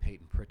argue that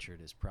Peyton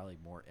Pritchard is probably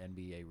more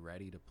NBA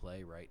ready to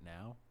play right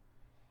now.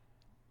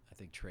 I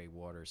think Trey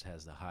Waters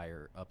has the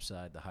higher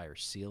upside, the higher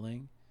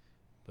ceiling,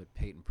 but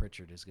Peyton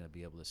Pritchard is going to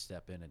be able to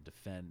step in and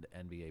defend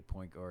NBA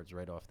point guards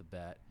right off the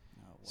bat,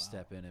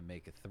 step in and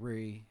make a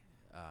three.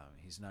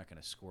 He's not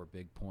going to score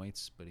big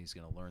points, but he's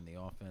going to learn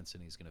the offense,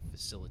 and he's going to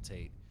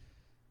facilitate,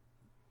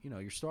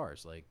 your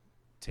stars like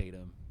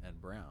Tatum and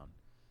Brown.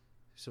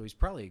 So he's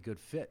probably a good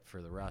fit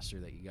for the roster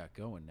that you got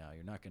going now.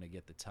 You're not going to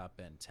get the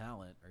top-end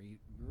talent, or you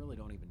really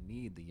don't even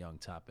need the young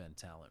top-end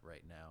talent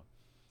right now,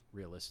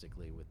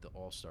 realistically, with the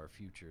all-star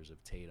futures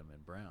of Tatum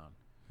and Brown.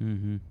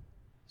 Mm-hmm.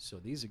 So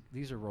these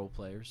are role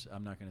players.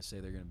 I'm not going to say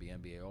they're going to be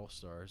NBA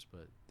all-stars,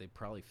 but they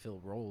probably fill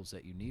roles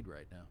that you need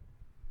right now.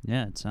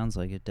 Yeah, it sounds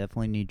like it.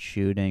 Definitely needs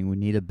shooting. We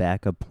need a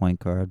backup point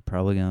guard.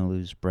 Probably going to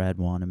lose Brad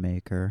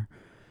Wanamaker.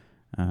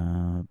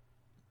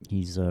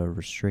 He's a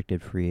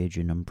restricted free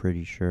agent, I'm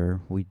pretty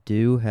sure. We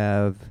do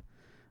have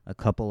a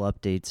couple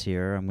updates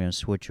here. I'm going to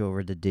switch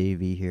over to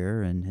Davey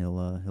here, and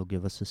he'll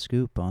give us a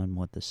scoop on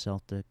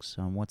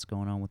what's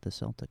going on with the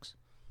Celtics.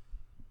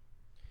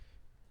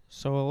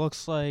 So it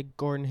looks like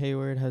Gordon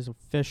Hayward has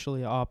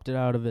officially opted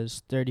out of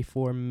his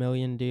 $34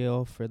 million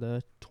deal for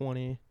the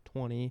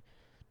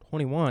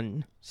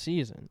 2020-21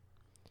 season.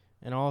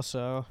 And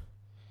also,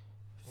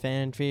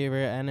 fan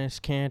favorite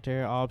Enes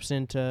Kanter opts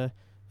into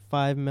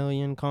 $5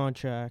 million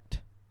contract.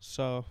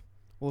 So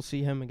we'll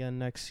see him again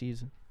next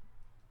season.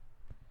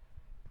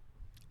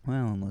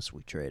 Well, unless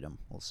we trade him,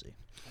 we'll see.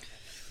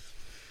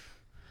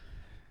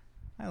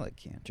 I like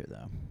Kanter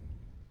though.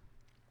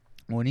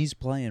 When he's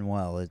playing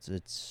well,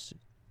 it's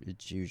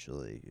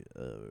usually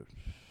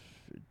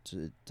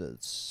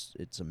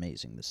it's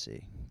amazing to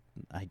see.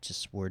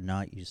 We're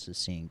not used to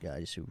seeing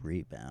guys who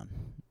rebound.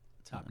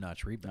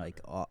 Top-notch rebounder.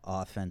 Like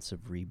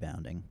offensive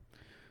rebounding.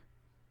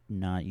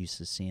 Not used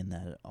to seeing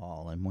that at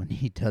all. And when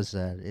he does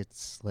that,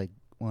 it's like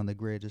one of the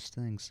greatest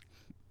things.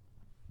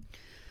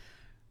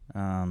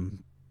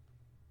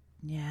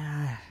 Yeah,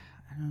 I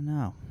don't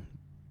know.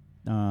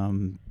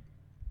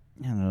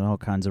 All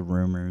kinds of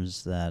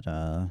rumors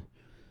that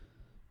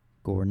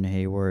Gordon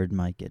Hayward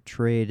might get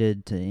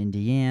traded to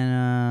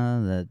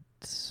Indiana, that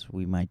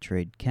we might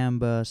trade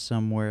Kemba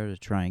somewhere to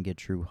try and get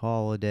Drew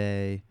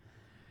Holiday.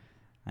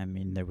 I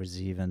mean, there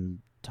was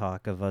even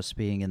talk of us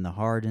being in the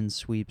Harden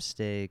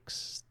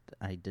sweepstakes.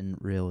 I didn't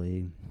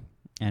really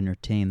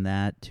entertain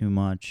that too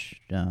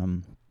much,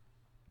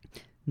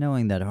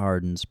 knowing that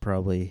Harden's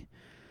probably,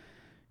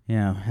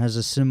 has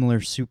a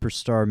similar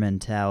superstar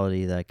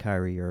mentality that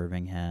Kyrie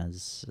Irving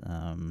has,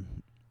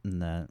 and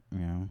that,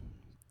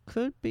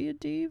 could be a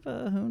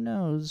diva, who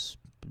knows.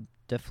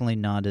 Definitely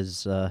not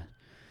as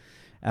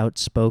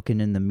outspoken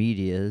in the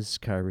media as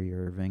Kyrie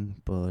Irving,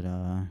 but,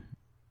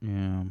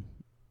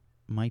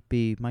 might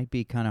be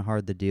kind of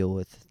hard to deal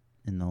with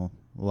in the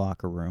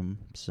locker room.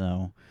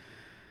 So,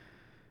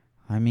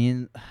 I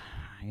mean,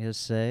 I gotta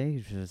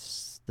say,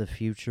 just the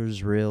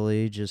future's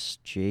really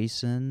just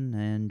Jason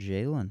and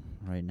Jalen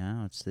right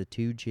now. It's the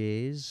two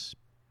J's,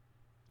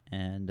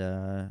 and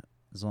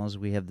as long as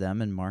we have them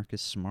and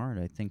Marcus Smart,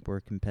 I think we're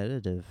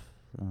competitive.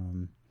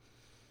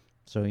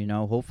 So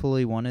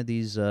hopefully one of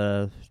these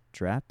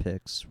draft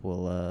picks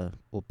will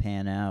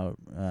pan out,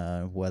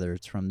 whether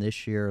it's from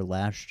this year or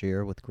last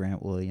year with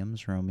Grant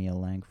Williams, Romeo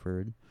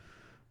Langford,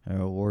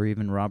 or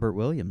even Robert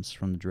Williams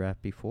from the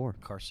draft before.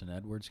 Carson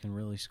Edwards can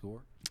really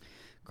score.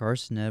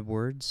 Carson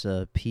Edwards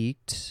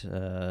peaked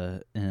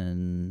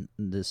in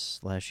this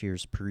last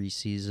year's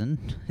preseason.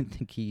 I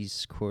think he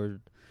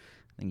scored.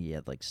 I think he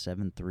had like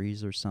 7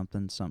 threes or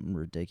something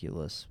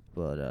ridiculous.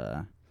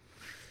 But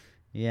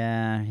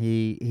Yeah,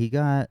 he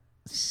got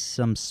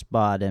some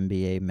spot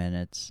NBA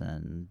minutes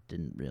and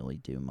didn't really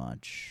do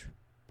much.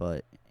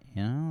 But,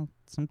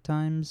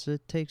 sometimes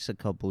it takes a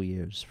couple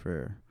years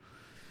for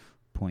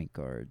point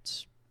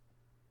guards.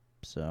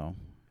 So,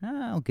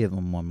 I'll give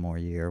him one more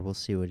year. We'll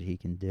see what he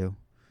can do.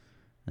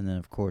 And then,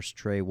 of course,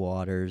 Trey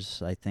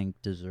Waters, I think,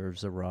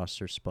 deserves a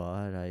roster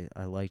spot.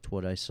 I liked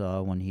what I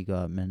saw when he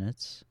got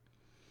minutes.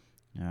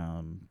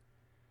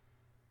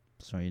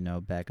 So,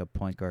 backup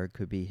point guard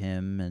could be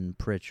him and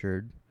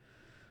Pritchard.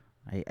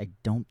 I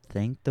don't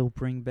think they'll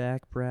bring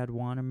back Brad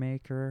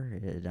Wanamaker.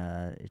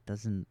 It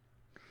doesn't.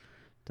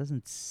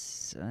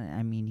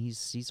 I mean,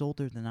 he's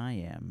older than I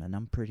am, and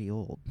I'm pretty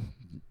old.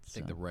 I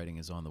think the writing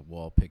is on the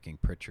wall picking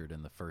Pritchard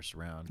in the first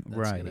round.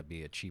 That's going to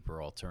be a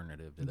cheaper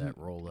alternative to that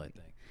role, I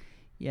think.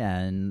 Yeah,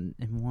 and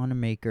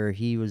Wanamaker,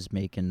 he was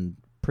making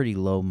pretty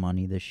low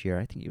money this year.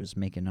 I think he was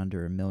making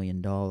under $1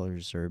 million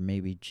or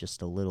maybe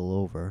just a little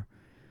over.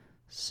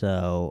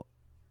 So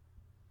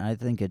I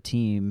think a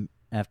team,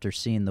 after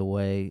seeing the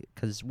way,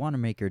 because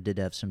Wanamaker did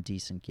have some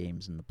decent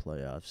games in the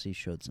playoffs. He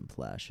showed some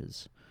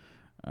flashes.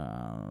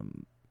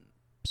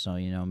 So,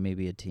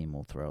 maybe a team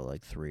will throw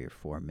like $3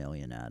 or $4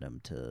 million at him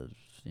to,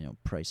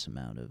 price him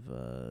out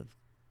of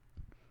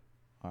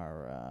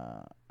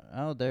our.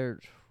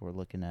 We're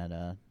looking at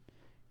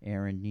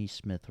Aaron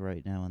Neesmith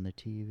right now on the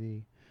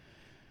TV.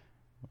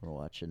 We're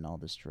watching all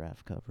this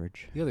draft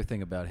coverage. The other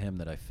thing about him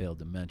that I failed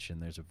to mention,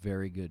 there's a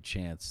very good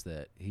chance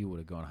that he would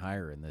have gone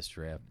higher in this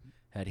draft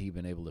had he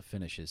been able to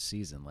finish his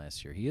season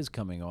last year. He is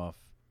coming off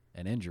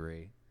an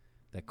injury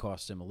that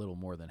cost him a little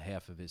more than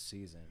half of his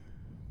season.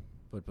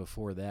 But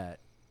before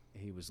that,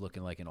 he was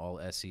looking like an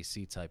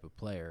all-SEC type of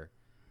player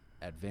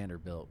at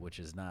Vanderbilt, which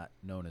is not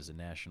known as a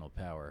national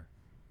power.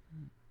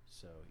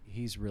 So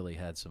he's really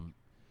had some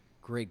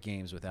great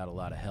games without a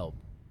lot of help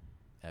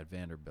at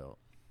Vanderbilt.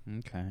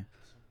 Okay.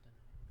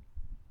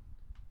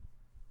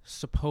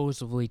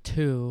 Supposedly,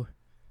 too,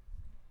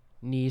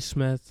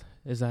 Neesmith,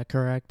 is that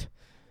correct?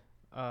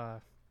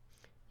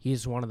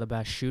 He's one of the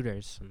best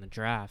shooters in the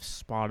draft,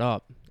 spot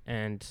up.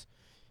 And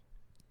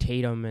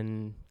Tatum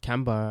and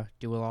Kemba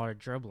do a lot of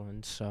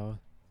dribbling, so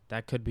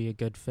that could be a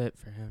good fit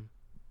for him.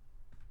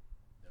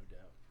 No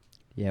doubt.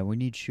 Yeah, we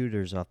need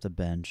shooters off the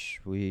bench.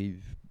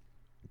 We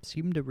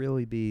seem to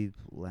really be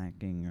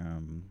lacking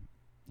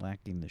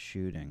the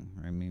shooting.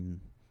 I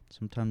mean,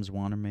 sometimes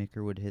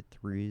Wanamaker would hit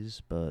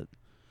threes, but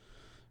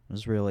that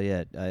was really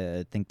it.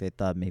 I think they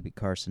thought maybe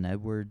Carson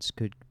Edwards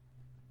could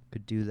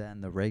do that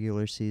in the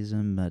regular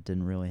season. That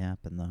didn't really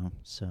happen, though.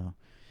 So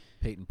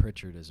Peyton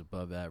Pritchard is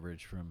above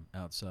average from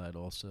outside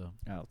also.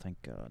 Oh,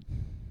 thank God.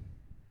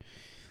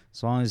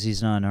 As long as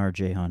he's not an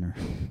R.J. Hunter.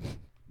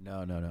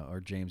 No,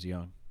 or James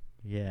Young.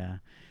 Yeah.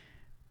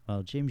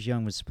 Well, James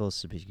Young was supposed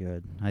to be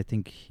good. I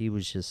think he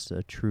was just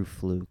a true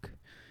fluke.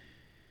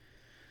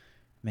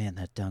 Man,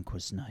 that dunk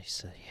was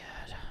nice that he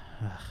had.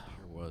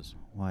 Sure was.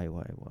 Why?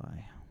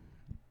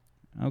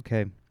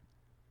 Okay.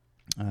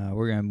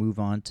 We're going to move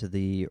on to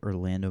the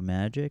Orlando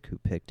Magic, who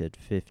picked at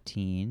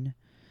 15.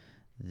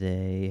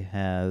 They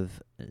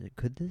have,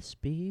 could this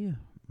be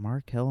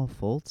Markelle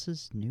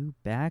Fultz's new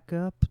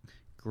backup?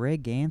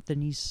 Greg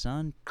Anthony's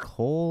son,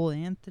 Cole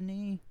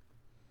Anthony?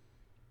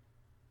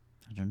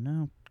 I don't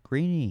know.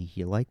 Greeny,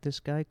 you like this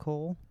guy,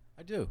 Cole?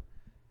 I do.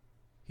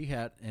 He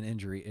had an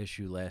injury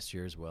issue last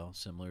year as well,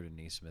 similar to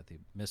Neesmith. He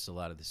missed a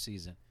lot of the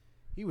season.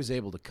 He was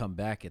able to come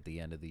back at the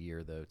end of the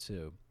year, though,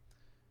 too.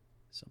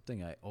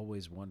 Something I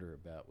always wonder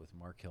about with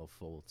Markelle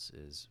Fultz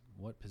is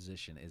what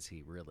position is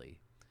he really?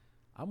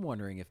 I'm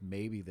wondering if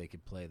maybe they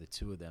could play the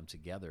two of them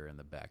together in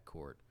the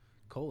backcourt.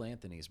 Cole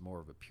Anthony is more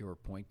of a pure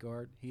point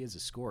guard. He is a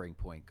scoring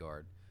point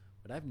guard,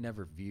 but I've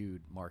never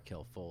viewed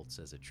Markelle Fultz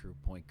as a true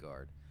point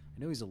guard. I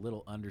know he's a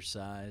little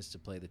undersized to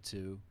play the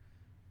two,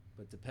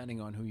 but depending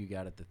on who you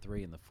got at the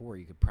 3 and the 4,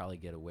 you could probably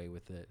get away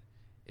with it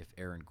if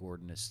Aaron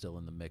Gordon is still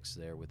in the mix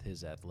there with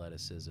his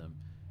athleticism.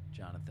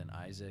 Jonathan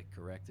Isaac,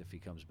 correct, if he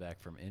comes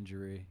back from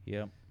injury.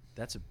 Yep.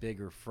 That's a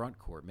bigger front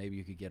court. Maybe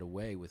you could get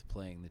away with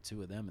playing the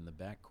two of them in the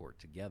backcourt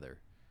together.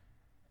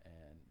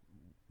 And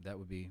that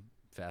would be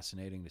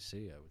fascinating to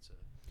see, I would say.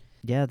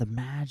 Yeah, the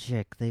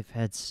Magic, they've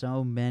had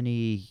so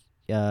many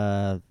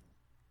the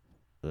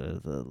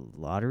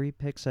lottery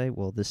picks.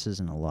 Well, this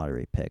isn't a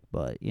lottery pick,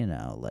 but,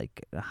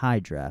 like high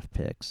draft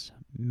picks,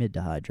 mid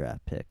to high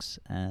draft picks.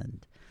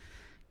 And,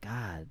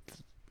 God,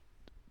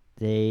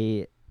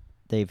 they've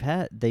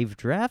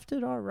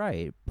drafted all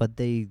right, but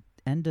they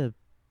end up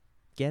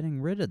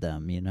getting rid of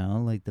them,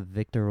 like the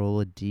Victor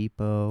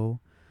Oladipo.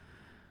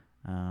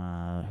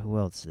 Who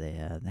else they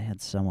had? They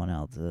had someone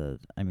else.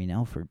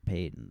 Elfrid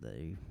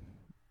Payton.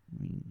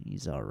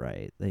 He's all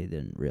right. They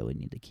didn't really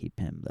need to keep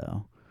him,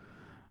 though.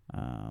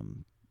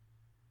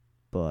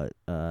 But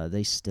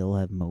they still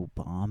have Mo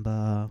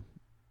Bamba.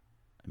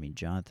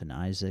 Jonathan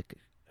Isaac,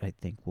 I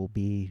think, will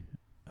be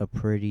a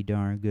pretty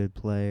darn good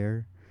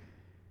player.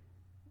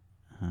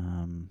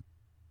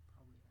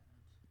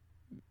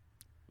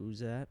 Who's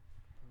that?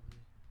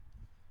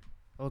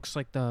 It looks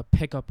like the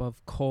pickup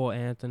of Cole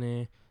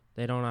Anthony.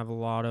 They don't have a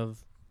lot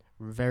of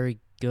very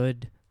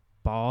good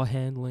ball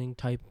handling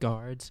type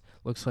guards.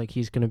 Looks like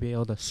he's going to be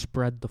able to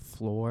spread the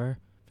floor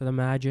for the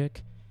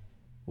Magic,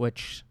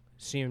 which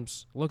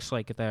looks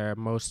like they're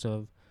most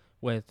of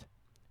with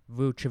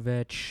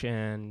Vucevic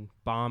and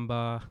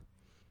Bamba.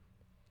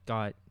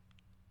 Got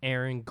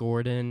Aaron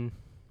Gordon,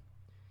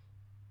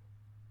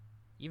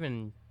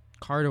 even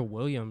Carter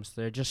Williams.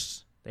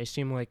 They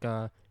seem like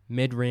a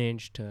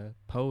mid-range to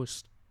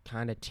post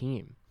kind of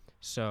team.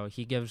 So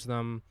he gives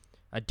them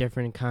a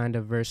different kind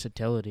of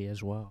versatility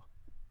as well.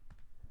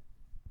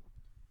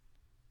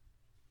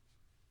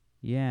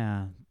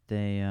 Yeah,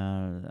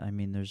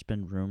 there's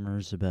been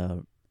rumors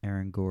about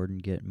Aaron Gordon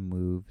getting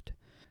moved.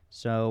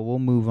 So we'll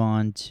move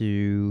on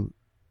to,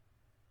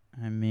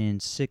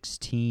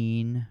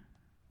 16.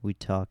 We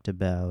talked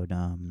about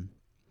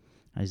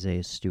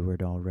Isaiah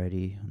Stewart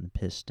already on the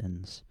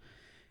Pistons.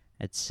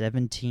 At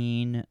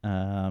 17,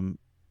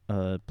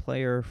 a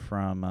player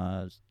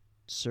from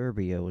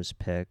Serbia was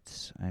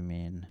picked.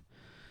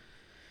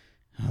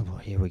 Oh boy,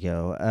 here we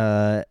go.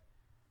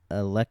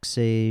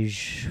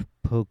 Aleksej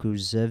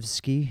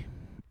Pokusevski.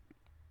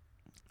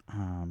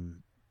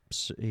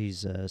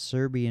 He's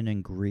Serbian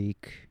and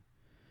Greek.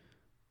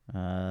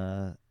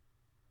 I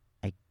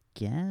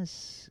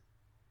guess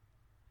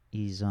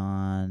he's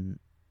on.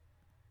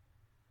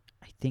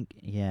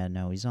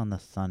 He's on the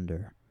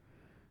Thunder.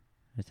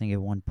 I think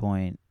at one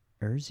point,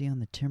 or is he on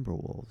the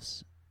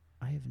Timberwolves?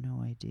 I have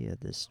no idea.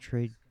 This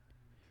trade.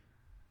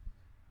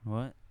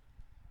 What?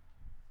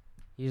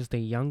 He's the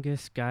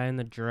youngest guy in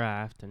the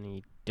draft, and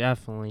he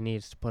definitely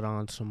needs to put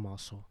on some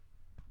muscle.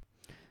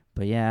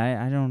 But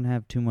yeah, I don't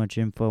have too much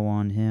info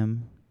on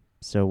him.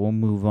 So we'll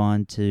move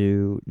on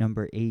to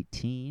number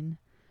 18.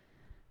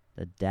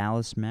 The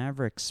Dallas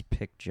Mavericks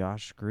picked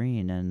Josh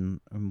Green. And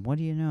what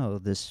do you know?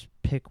 This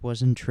pick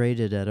wasn't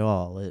traded at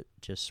all. It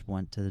just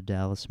went to the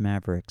Dallas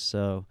Mavericks.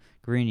 So,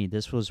 Greeny,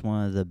 this was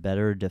one of the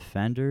better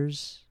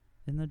defenders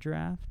in the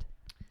draft?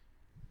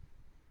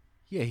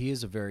 Yeah, he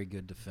is a very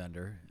good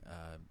defender.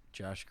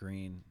 Josh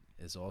Green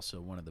is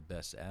also one of the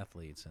best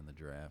athletes in the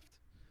draft.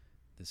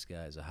 This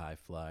guy is a high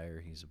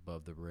flyer. He's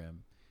above the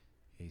rim.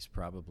 He's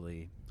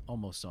probably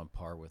almost on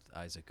par with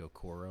Isaac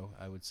Okoro,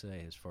 I would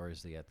say, as far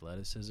as the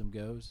athleticism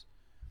goes.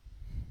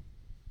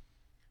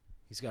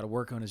 He's got to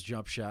work on his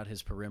jump shot,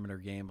 his perimeter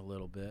game a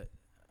little bit.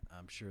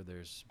 I'm sure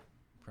there's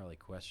probably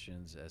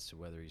questions as to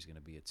whether he's going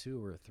to be a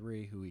 2 or a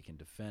 3, who he can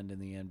defend in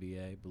the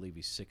NBA. I believe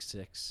he's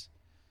 6'6".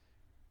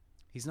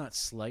 He's not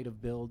slight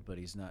of build, but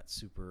he's not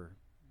super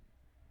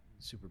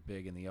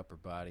big in the upper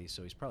body,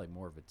 so he's probably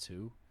more of a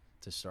 2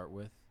 to start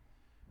with.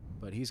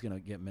 But he's going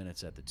to get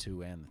minutes at the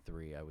 2 and the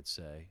 3, I would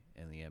say,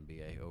 in the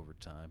NBA over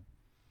time.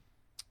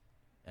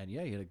 And,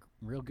 yeah, he had a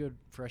real good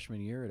freshman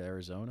year at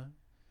Arizona.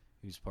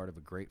 He was part of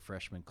a great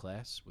freshman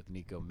class with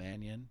Nico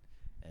Mannion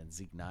and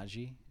Zeke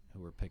Naji,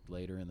 who were picked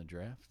later in the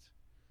draft.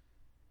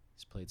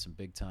 He's played some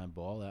big-time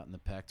ball out in the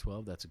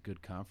Pac-12. That's a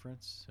good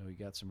conference. So he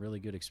got some really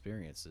good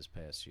experience this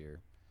past year.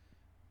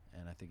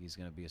 And I think he's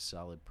going to be a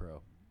solid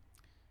pro.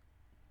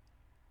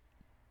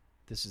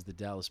 This is the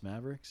Dallas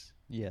Mavericks.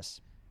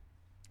 Yes.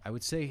 I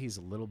would say he's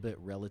a little bit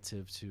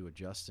relative to a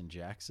Justin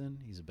Jackson.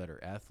 He's a better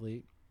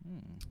athlete.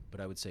 But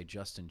I would say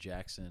Justin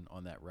Jackson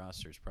on that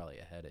roster is probably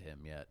ahead of him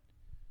yet.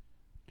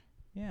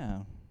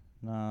 Yeah.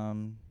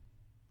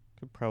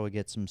 Could probably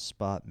get some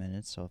spot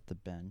minutes off the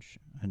bench,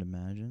 I'd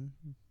imagine.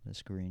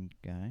 This Green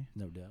guy.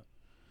 No doubt.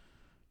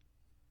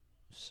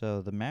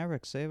 So the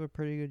Mavericks, they have a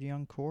pretty good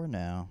young core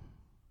now,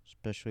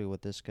 especially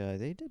with this guy.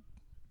 They did.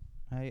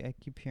 I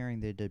keep hearing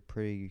they did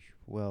pretty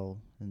well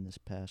in this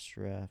past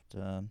draft.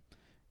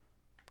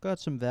 Got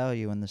some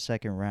value in the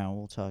second round.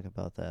 We'll talk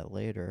about that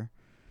later.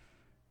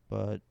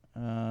 But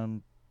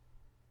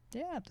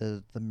yeah,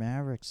 the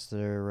Mavericks,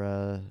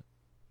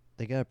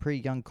 they got a pretty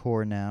young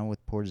core now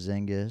with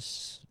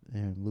Porzingis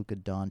and Luka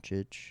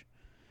Doncic.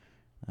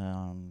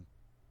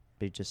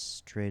 They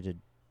just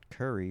traded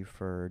Curry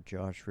for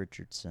Josh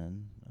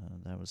Richardson.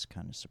 That was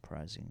kind of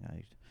surprising.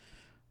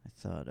 I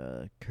thought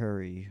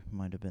Curry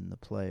might have been the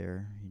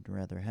player he'd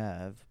rather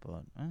have,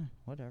 but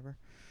whatever.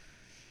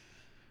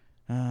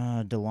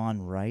 DeLon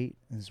Wright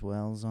as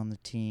well is on the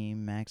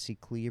team. Maxi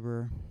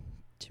Kleber.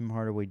 Tim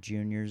Hardaway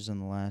Jr. is in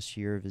the last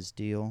year of his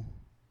deal.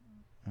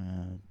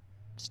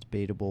 It's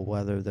debatable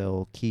whether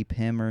they'll keep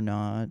him or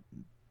not.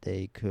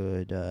 They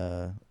could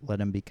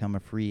let him become a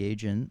free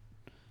agent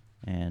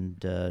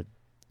and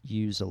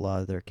use a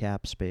lot of their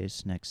cap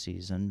space next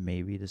season,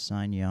 maybe to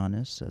sign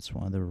Giannis. That's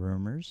one of the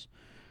rumors.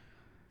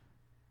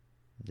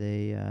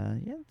 They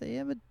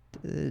have a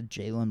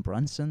Jalen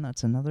Brunson.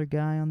 That's another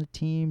guy on the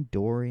team.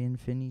 Dorian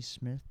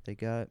Finney-Smith. They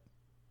got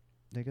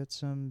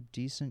some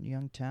decent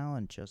young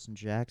talent. Justin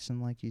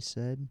Jackson, like you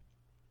said.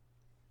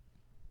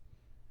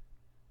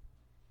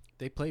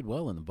 They played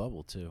well in the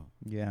bubble, too.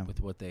 Yeah.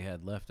 With what they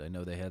had left. I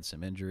know they had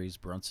some injuries.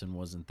 Brunson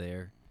wasn't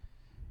there.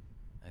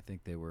 I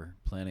think they were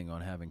planning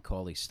on having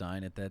Cauley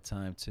Stein at that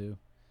time, too.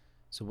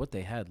 So what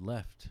they had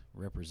left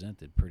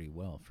represented pretty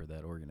well for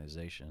that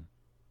organization.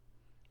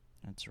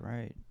 That's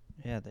right.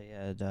 Yeah,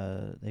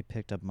 they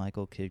picked up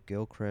Michael Kidd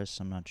Gilchrist.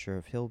 I'm not sure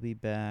if he'll be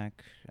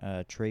back.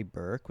 Trey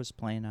Burke was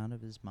playing out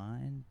of his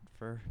mind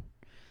for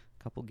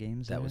a couple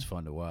games. That there. was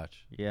fun to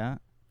watch. Yeah,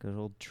 good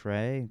old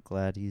Trey.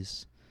 Glad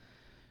he's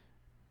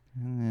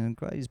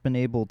been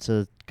able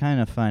to kind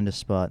of find a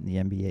spot in the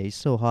NBA. He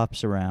still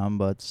hops around,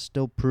 but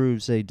still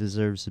proves that he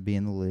deserves to be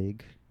in the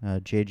league.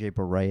 JJ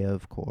Barea,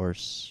 of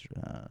course.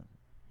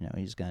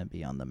 He's going to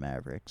be on the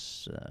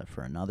Mavericks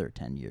for another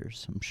 10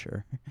 years, I'm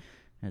sure,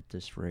 at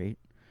this rate.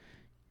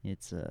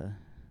 It's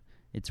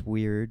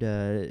weird.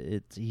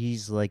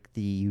 He's like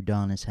the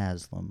Udonis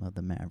Haslem of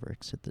the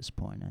Mavericks at this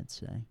point, I'd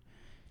say.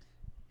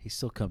 He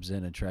still comes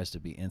in and tries to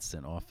be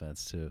instant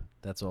offense too.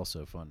 That's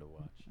also fun to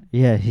watch.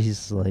 Yeah,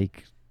 he's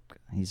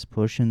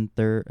pushing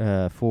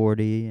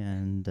 40,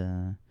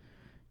 and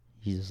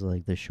he's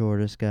like the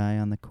shortest guy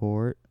on the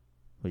court,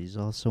 but he's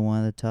also one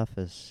of the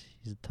toughest.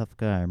 He's a tough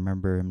guy. I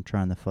remember him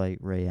trying to fight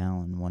Ray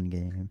Allen one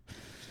game.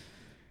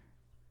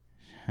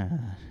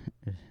 That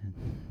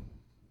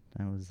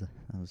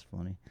was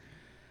funny.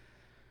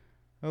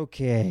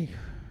 Okay.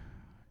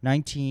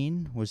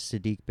 19 was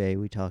Sadiq Bey.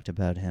 We talked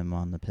about him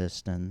on the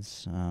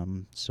Pistons.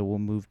 So we'll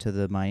move to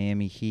the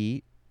Miami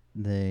Heat.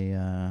 They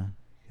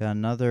got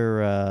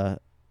another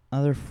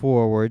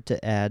forward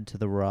to add to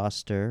the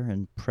roster,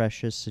 and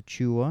Precious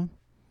Achiuwa.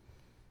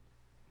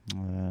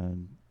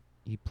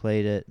 He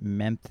played at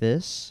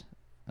Memphis.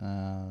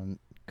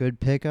 Good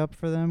pickup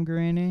for them,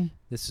 Greeny.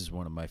 This is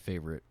one of my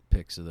favorite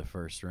picks of the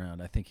first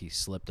round. I think he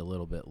slipped a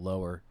little bit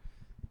lower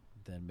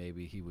than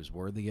maybe he was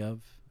worthy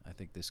of. I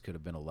think this could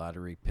have been a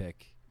lottery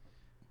pick.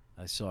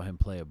 I saw him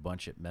play a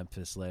bunch at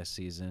Memphis last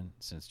season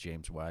since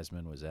James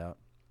Wiseman was out.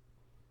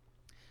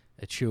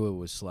 Achiuwa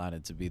was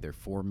slotted to be their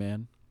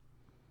 4-man.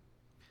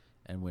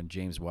 And when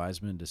James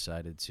Wiseman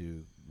decided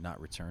to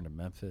not return to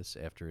Memphis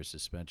after his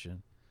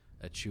suspension,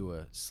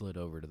 Achiuwa slid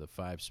over to the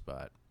 5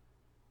 spot.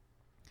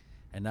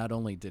 And not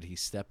only did he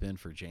step in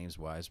for James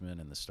Wiseman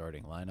in the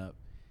starting lineup,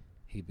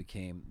 he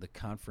became the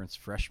Conference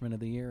Freshman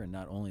of the Year, and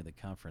not only the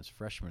Conference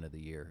Freshman of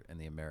the Year in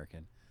the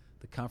American,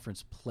 the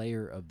Conference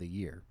Player of the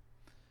Year.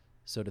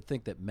 So to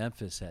think that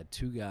Memphis had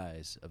 2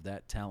 guys of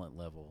that talent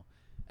level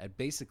at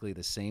basically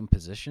the same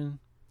position,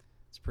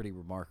 it's pretty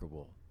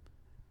remarkable.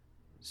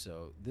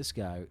 So this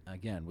guy,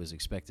 again, was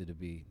expected to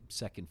be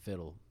second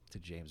fiddle to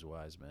James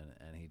Wiseman,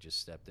 and he just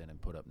stepped in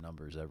and put up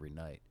numbers every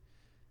night.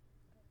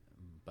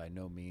 By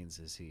no means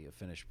is he a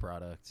finished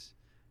product.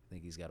 I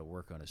think he's got to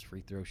work on his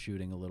free throw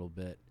shooting a little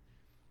bit.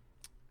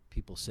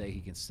 People say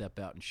he can step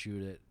out and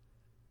shoot it.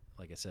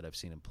 Like I said, I've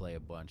seen him play a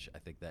bunch. I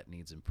think that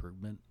needs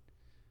improvement.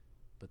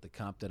 But the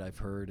comp that I've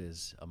heard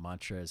is a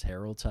Montrezl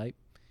Harrell type.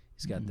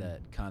 He's got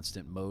that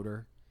constant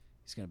motor.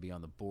 He's going to be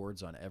on the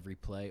boards on every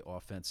play,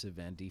 offensive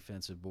and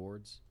defensive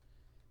boards.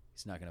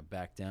 He's not going to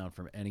back down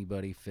from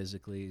anybody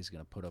physically. He's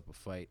going to put up a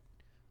fight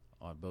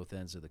on both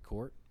ends of the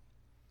court.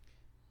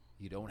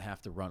 You don't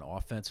have to run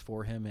offense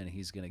for him, and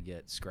he's going to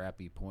get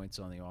scrappy points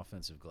on the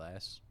offensive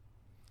glass.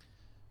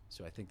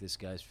 So I think this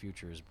guy's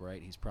future is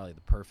bright. He's probably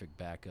the perfect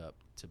backup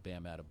to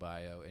Bam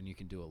Adebayo, and you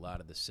can do a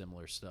lot of the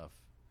similar stuff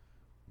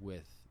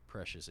with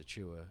Precious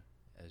Achiuwa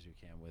as you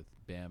can with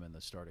Bam in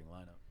the starting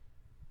lineup.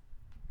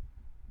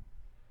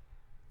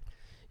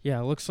 Yeah,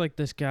 it looks like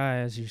this guy,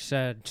 as you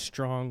said,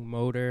 strong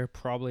motor,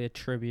 probably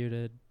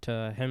attributed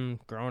to him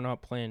growing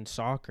up playing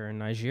soccer in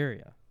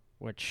Nigeria,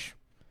 which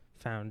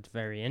found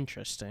very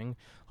interesting.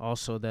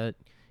 Also that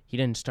he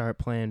didn't start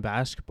playing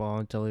basketball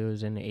until he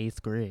was in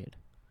 8th grade,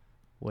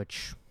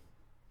 which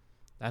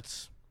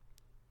that's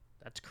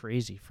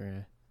crazy for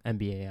an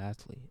NBA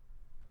athlete.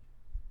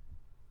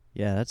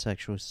 Yeah, that's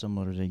actually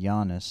similar to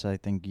Giannis. I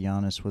think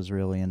Giannis was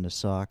really into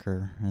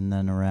soccer, and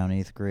then around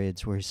 8th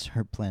grade's where he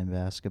started playing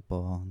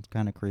basketball. It's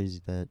kind of crazy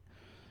that,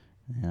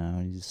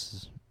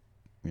 he's,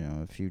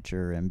 a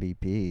future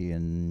MVP,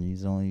 and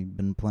he's only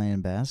been playing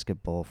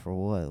basketball for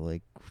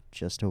what,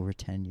 just over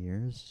 10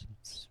 years?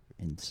 It's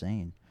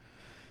insane.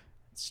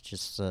 It's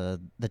just the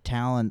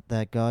talent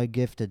that God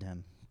gifted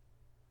him.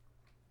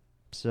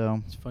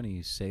 So It's funny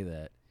you say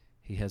that.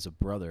 He has a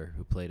brother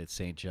who played at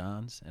St.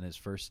 John's, and his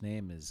first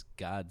name is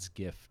God's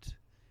Gift,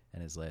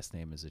 and his last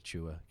name is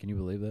Achiuwa. Can you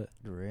believe that?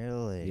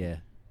 really, Yeah.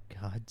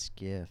 God's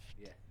gift.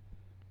 Yeah.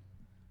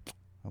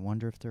 I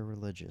wonder if they're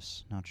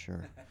religious. Not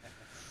sure.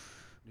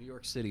 New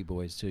York City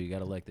boys, too. You got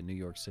to like the New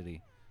York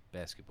City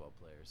basketball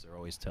players. They're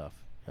always tough.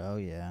 Oh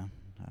yeah,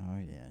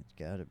 it's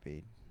gotta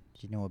be.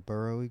 Do you know what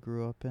borough he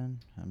grew up in?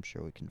 I'm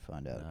sure we can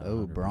find out. Not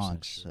Oh, 100%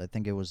 Bronx. sure. I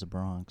think it was the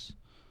Bronx.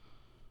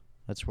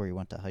 That's where he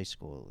went to high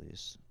school, at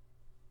least.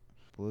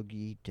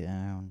 Boogie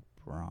down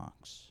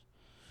Bronx.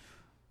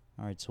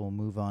 All right, so we'll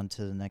move on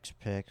to the next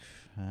pick.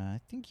 I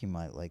think you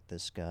might like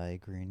this guy,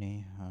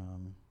 Greeny.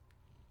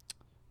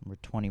 Number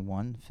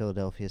 21,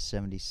 Philadelphia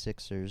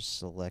 76ers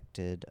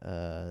selected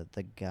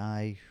the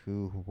guy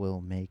who will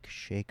make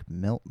Shake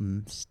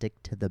Milton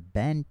stick to the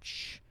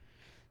bench.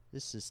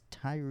 This is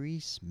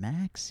Tyrese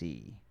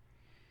Maxey.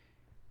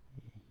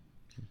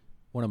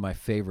 One of my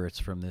favorites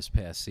from this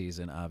past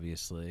season,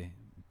 obviously,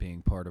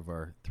 being part of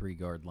our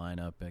 3-guard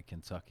lineup at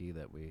Kentucky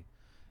that we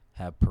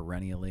have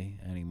perennially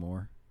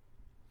anymore.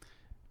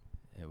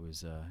 It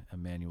was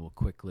Emmanuel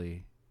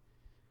Quickly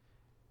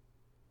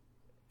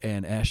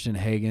and Ashton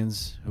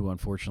Hagans, who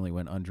unfortunately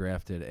went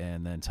undrafted,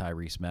 and then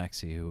Tyrese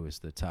Maxey, who was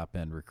the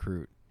top-end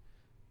recruit,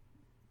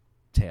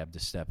 tabbed to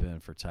step in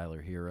for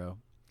Tyler Hero,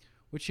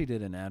 which he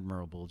did an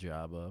admirable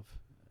job of.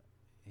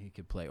 He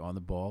could play on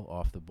the ball,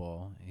 off the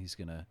ball. He's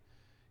going to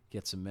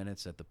get some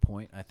minutes at the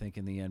point, I think,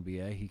 in the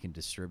NBA. He can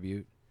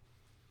distribute.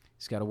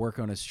 He's got to work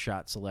on his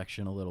shot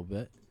selection a little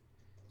bit.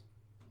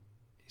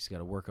 He's got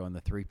to work on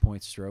the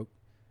three-point stroke.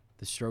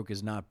 The stroke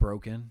is not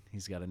broken.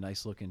 He's got a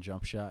nice-looking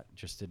jump shot.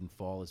 Just didn't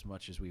fall as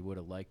much as we would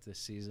have liked this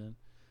season.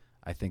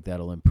 I think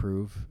that'll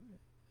improve.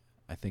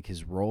 I think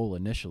his role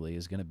initially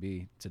is going to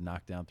be to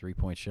knock down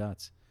three-point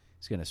shots.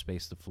 He's going to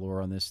space the floor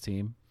on this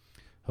team.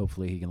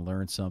 Hopefully he can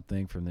learn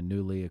something from the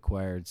newly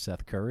acquired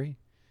Seth Curry.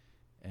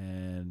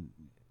 And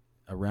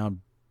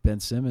around Ben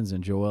Simmons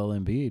and Joel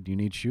Embiid, you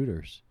need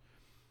shooters.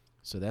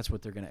 So that's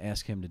what they're going to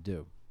ask him to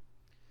do.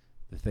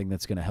 The thing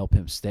that's going to help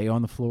him stay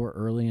on the floor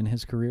early in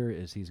his career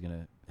is he's going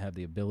to have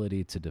the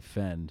ability to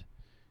defend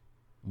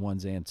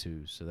ones and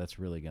twos. So that's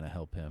really going to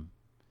help him.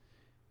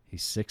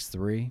 He's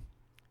 6'3",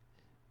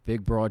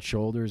 big, broad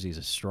shoulders. He's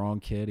a strong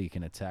kid. He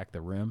can attack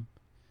the rim.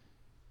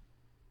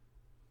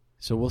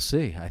 So we'll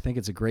see. I think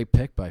it's a great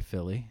pick by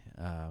Philly.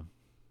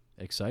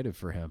 Excited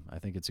for him. I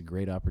think it's a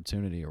great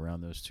opportunity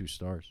around those two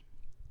stars.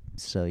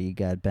 So you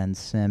got Ben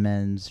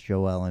Simmons,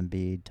 Joel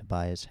Embiid,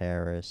 Tobias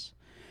Harris.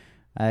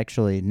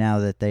 Actually, now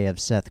that they have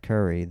Seth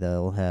Curry,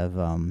 they'll have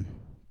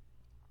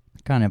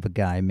kind of a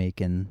guy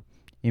making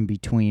in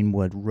between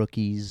what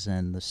rookies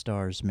and the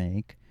stars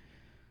make.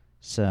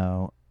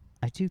 So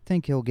I do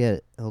think he'll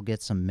get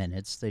some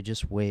minutes. They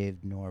just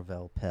waived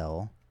Norvel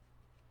Pell.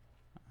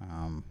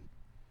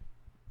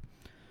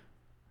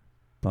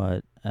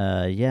 But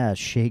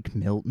Shake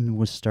Milton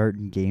was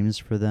starting games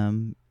for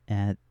them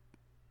at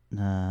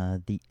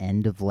the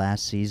end of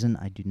last season.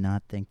 I do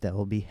not think that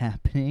will be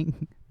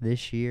happening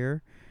this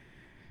year.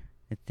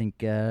 I think,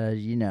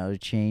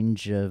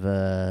 change of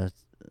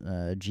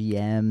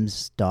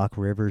GMs. Doc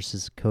Rivers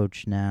is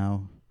coach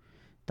now.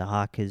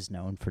 Doc is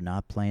known for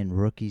not playing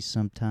rookies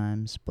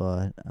sometimes,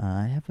 but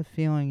I have a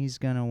feeling he's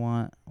going to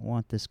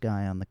want this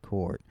guy on the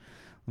court.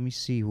 Let me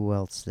see who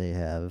else they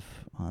have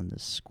on the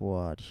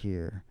squad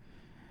here.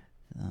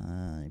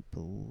 I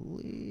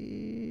believe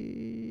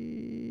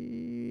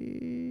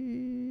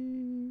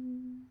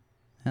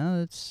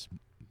it's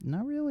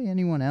not really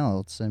anyone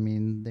else. I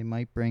mean, they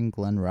might bring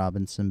Glenn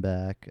Robinson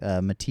back.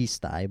 Matisse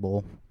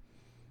Thybulle.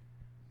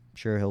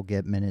 Sure, he'll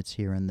get minutes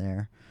here and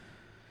there.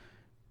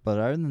 But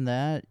other than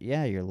that,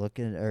 yeah, you're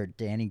looking at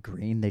Danny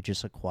Green. They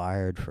just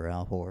acquired for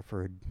Al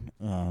Horford.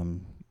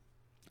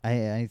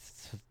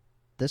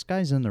 This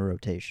guy's in the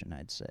rotation,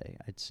 I'd say.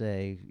 I'd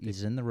say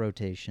he's in the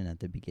rotation at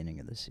the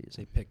beginning of the season.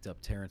 They picked up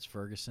Terrence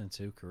Ferguson,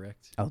 too,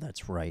 correct? Oh,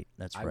 that's right.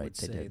 I would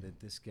say that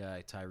this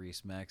guy,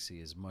 Tyrese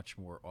Maxey, is much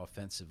more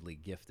offensively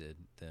gifted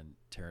than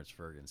Terrence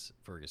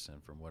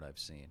Ferguson from what I've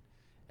seen.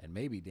 And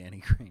maybe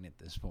Danny Green at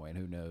this point.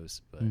 Who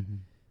knows? But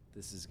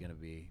this is going to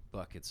be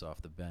buckets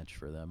off the bench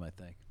for them, I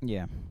think.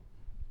 Yeah.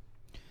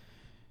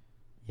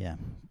 Yeah.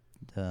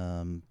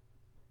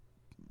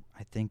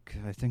 I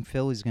think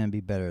Philly's going to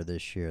be better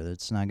this year.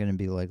 It's not going to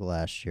be like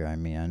last year. I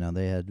mean, I know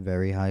they had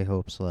very high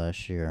hopes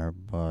last year,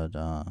 but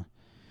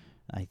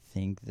I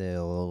think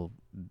they'll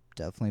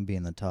definitely be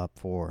in the top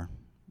 4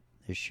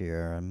 this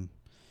year. I'm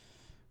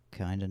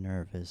kind of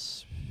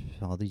nervous.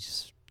 All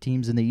these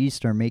teams in the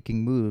East are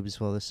making moves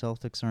while the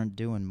Celtics aren't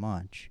doing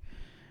much.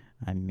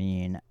 I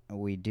mean,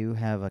 we do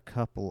have a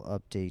couple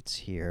updates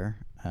here.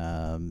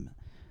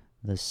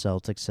 The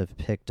Celtics have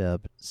picked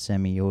up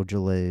Semi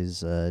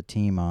Ojeley's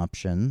team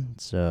option,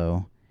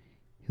 so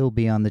he'll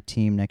be on the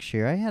team next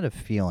year. I had a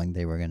feeling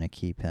they were going to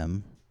keep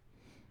him.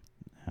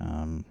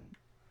 We'll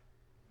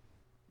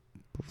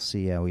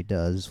see how he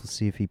does. We'll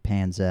see if he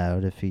pans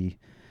out, if he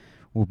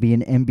will be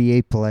an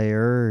NBA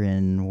player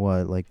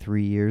in,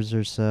 3 years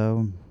or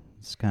so.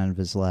 It's kind of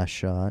his last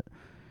shot.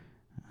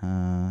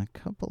 A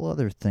couple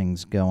other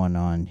things going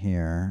on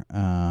here.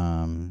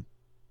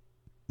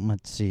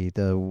 Let's see.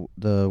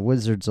 The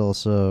Wizards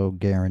also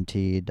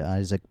guaranteed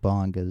Isaac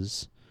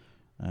Bonga's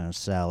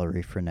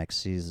salary for next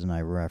season.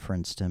 I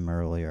referenced him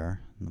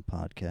earlier in the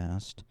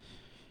podcast.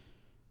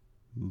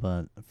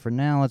 But for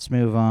now, let's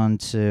move on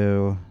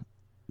to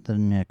the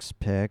next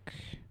pick.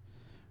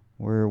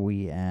 Where are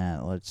we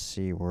at? Let's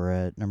see. We're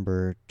at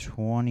number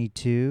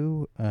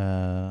 22.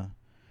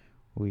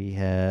 We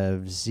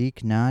have Zeke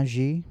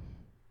Naji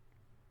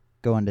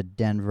going to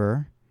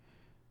Denver.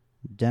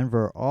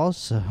 Denver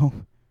also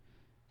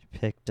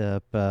picked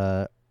up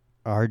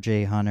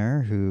R.J.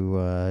 Hunter, who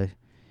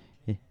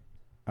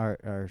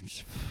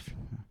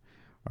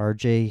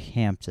R.J.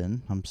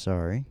 Hampton, I'm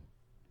sorry,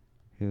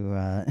 who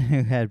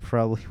had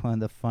probably one of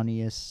the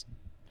funniest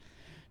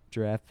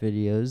draft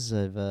videos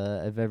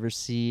I've ever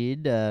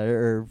seen,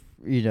 the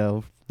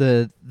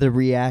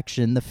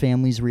reaction, the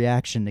family's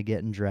reaction to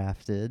getting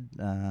drafted.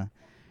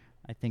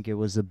 I think it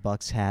was a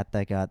Bucks hat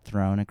that got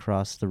thrown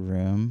across the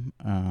room.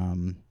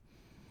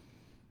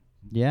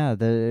 Yeah,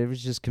 it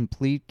was just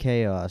complete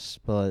chaos.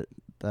 But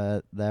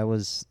that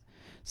was,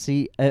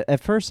 see, at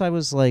first I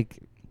was like,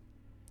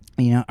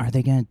 are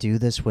they gonna do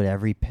this with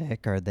every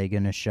pick? Are they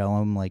gonna show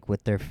them like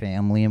with their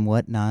family and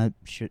whatnot?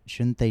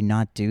 Shouldn't they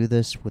not do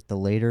this with the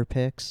later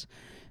picks?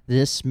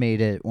 This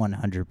made it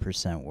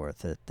 100%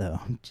 worth it, though.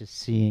 Just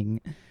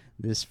seeing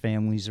this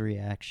family's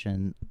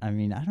reaction. I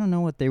mean, I don't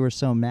know what they were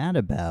so mad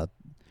about.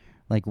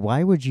 Like,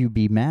 why would you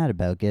be mad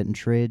about getting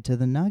traded to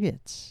the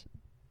Nuggets?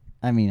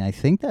 I mean, I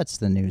think that's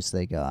the news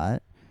they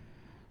got.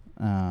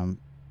 But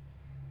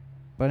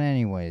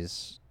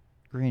anyways,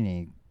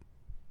 Greeny,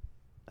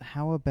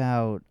 how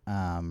about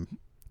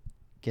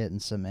getting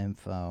some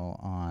info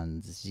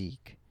on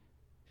Zeke?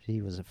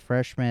 He was a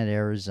freshman at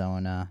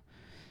Arizona.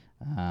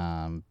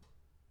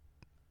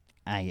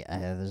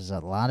 There's a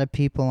lot of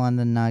people on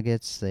the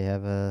Nuggets. They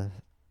have a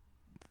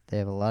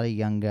lot of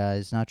young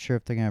guys. Not sure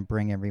if they're gonna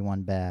bring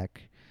everyone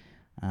back.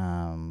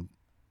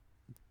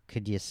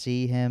 Could you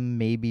see him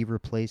maybe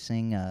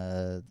replacing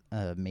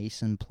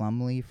Mason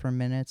Plumlee for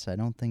minutes? I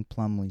don't think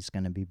Plumlee's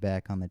going to be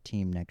back on the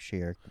team next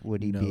year.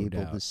 Would he be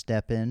able to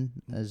step in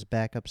as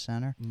backup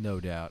center?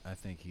 No doubt. I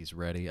think he's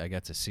ready. I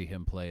got to see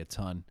him play a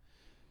ton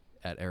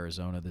at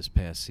Arizona this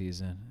past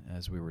season,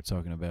 as we were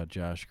talking about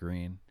Josh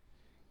Green.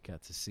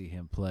 Got to see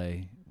him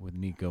play with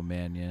Nico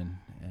Mannion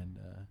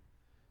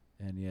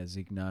and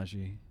Zeke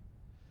Naji.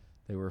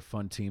 They were a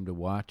fun team to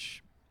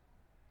watch.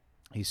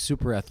 He's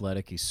super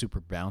athletic. He's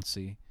super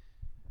bouncy.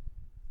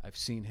 I've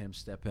seen him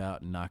step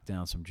out and knock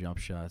down some jump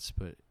shots.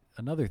 But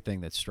another thing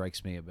that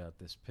strikes me about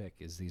this pick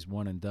is these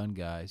one-and-done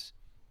guys.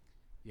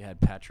 You had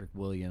Patrick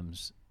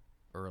Williams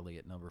early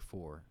at number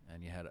 4,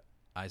 and you had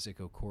Isaac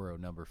Okoro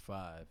number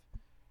 5.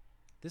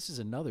 This is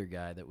another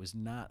guy that was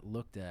not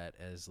looked at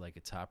as like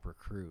a top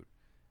recruit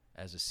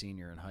as a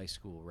senior in high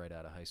school, right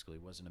out of high school. He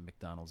wasn't a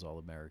McDonald's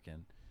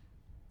All-American.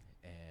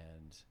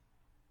 And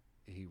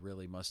he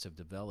really must have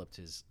developed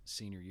his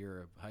senior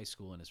year of high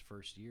school and his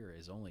first year,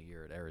 his only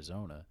year at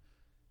Arizona.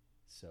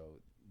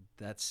 So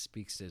that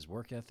speaks to his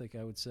work ethic,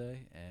 I would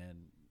say,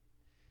 and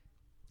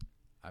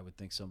I would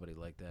think somebody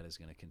like that is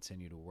going to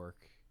continue to work.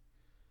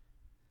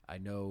 I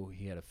know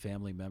he had a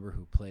family member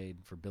who played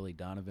for Billy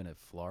Donovan at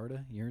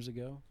Florida years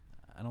ago.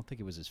 I don't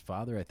think it was his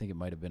father. I think it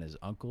might have been his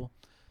uncle.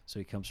 So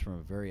he comes from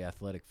a very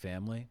athletic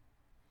family.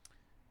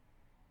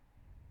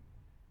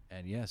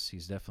 And yes,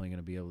 he's definitely going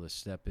to be able to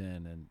step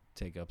in and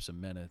take up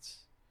some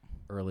minutes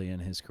early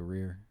in his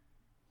career.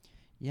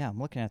 Yeah, I'm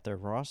looking at their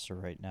roster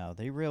right now.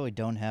 They really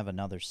don't have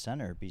another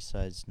center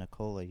besides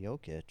Nikola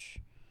Jokic.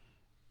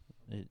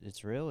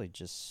 It's really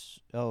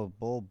just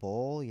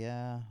Bull.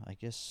 Yeah, I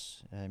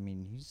guess. I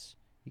mean,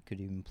 he could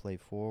even play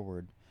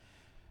forward.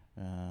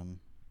 Got an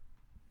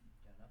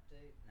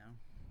update?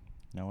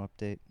 No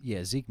update.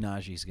 Yeah, Zeke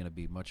Naji is going to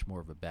be much more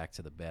of a back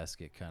to the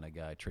basket kind of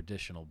guy,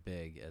 traditional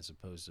big, as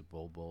opposed to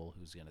Bull,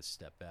 who's going to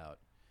step out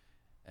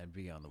and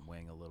be on the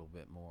wing a little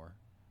bit more.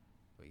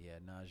 But yeah,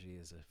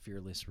 Naji is a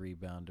fearless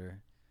rebounder.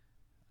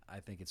 I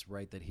think it's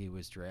right that he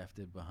was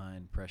drafted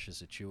behind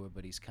Precious Achiuwa,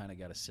 but he's kind of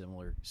got a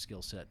similar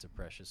skill set to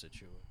Precious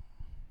Achiuwa.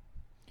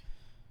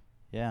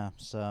 Yeah,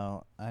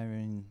 so I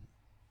mean,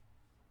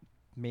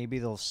 maybe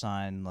they'll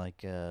sign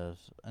like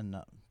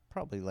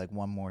probably like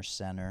one more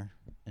center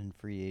in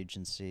free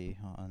agency.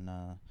 I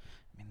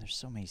mean, there's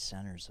so many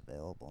centers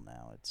available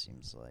now. It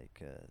seems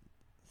like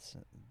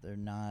they're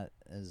not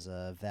as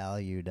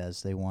valued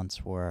as they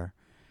once were.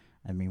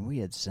 I mean, we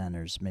had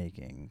centers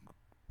making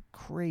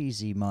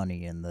crazy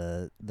money in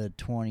the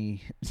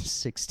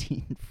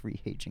 2016 free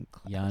agent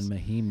class.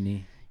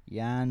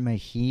 Jan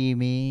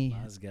Mahimi.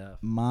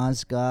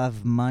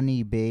 Mozgov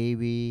money,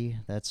 baby.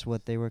 That's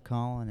what they were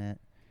calling it.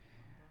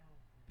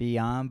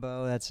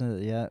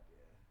 Biyombo,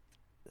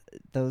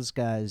 those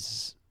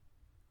guys,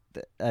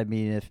 I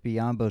mean, if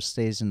Biyombo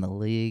stays in the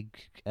league,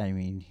 I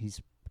mean,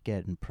 he's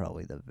getting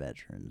probably the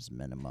veterans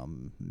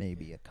minimum,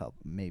 maybe a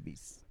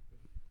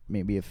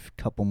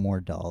couple more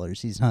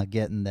dollars. He's not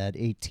getting that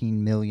 $18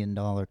 million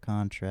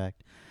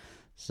contract.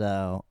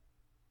 So,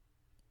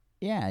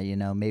 yeah,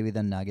 maybe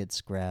the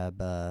Nuggets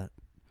grab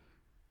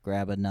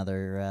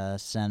another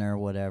center,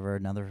 whatever,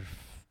 another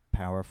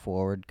power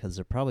forward, because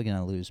they're probably going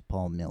to lose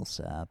Paul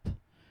Millsap.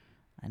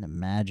 I'd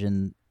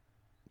imagine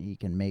he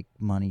can make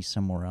money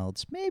somewhere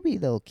else. Maybe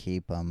they'll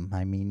keep him.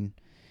 I mean,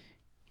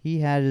 he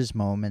had his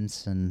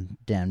moments in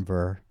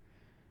Denver.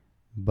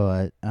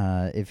 But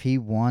if he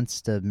wants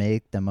to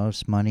make the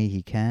most money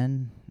he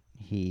can,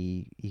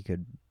 he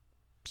could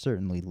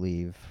certainly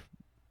leave.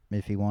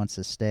 If he wants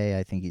to stay,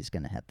 I think he's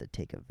going to have to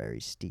take a very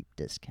steep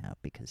discount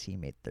because he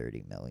made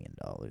 $30 million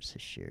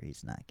this year.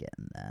 He's not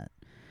getting that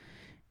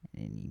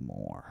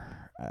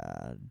anymore.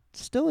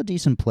 Still a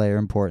decent player,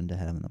 important to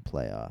have in the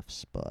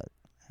playoffs, but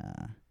 $30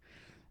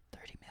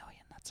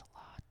 million, that's a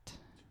lot.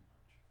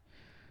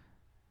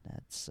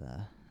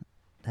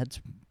 That's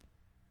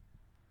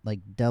like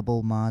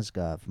double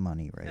Mozgov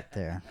money right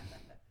there.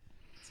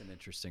 It's an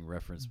interesting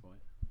reference point.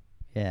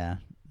 Yeah.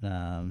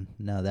 No,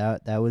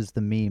 that was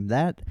the meme.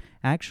 That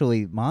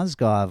actually,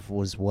 Mozgov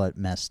was what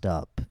messed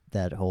up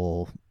that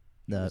whole,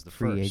 was the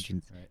free first,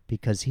 agents, right?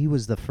 because he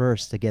was the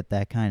first to get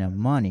that kind of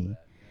money.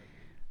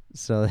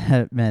 So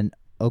that meant,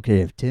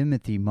 okay, if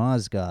Timothy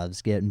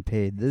Mozgov's getting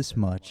paid this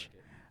much,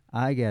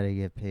 I got to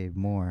get paid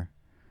more.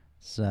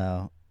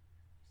 So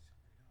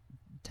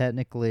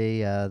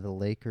technically, the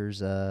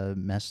Lakers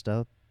messed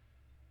up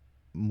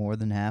more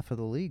than half of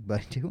the league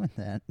by doing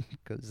that,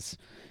 because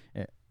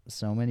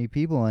so many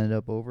people ended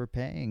up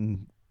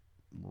overpaying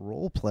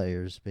role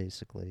players,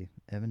 basically.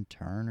 Evan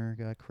Turner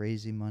got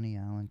crazy money,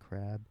 Alan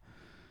Crabb.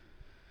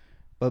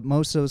 But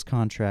most of those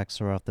contracts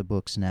are off the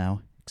books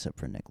now, except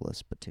for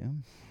Nicholas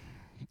Batum,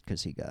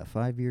 because he got a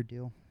 5-year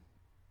deal.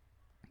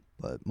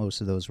 But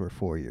most of those were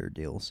 4-year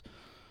deals.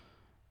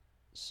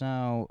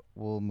 So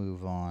we'll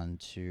move on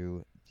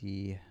to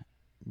the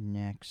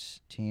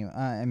next team.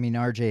 I mean,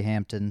 R.J.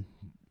 Hampton,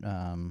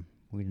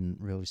 we didn't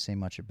really say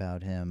much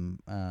about him.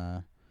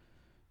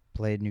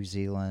 Played New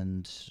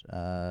Zealand.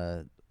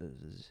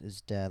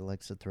 His dad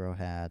likes to throw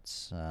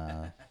hats.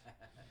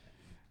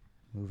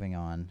 Moving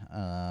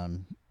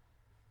on.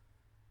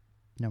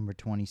 Number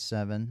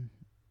 27,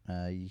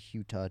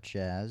 Utah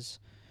Jazz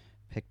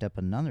picked up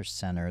another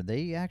center.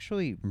 They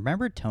actually,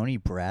 remember Tony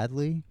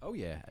Bradley? Oh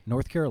yeah,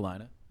 North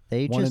Carolina.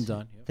 They One just and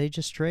done. Yep. they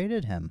just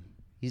traded him.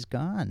 He's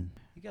gone.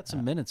 He got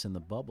some minutes in the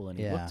bubble, and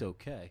he yeah. looked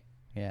okay.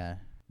 Yeah.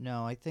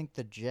 No, I think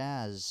the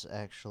Jazz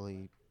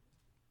actually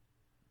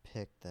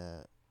picked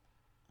the,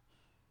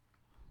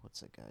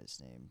 what's that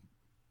guy's name?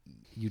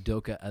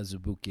 Udoka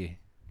Azubuike.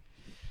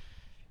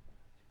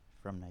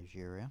 From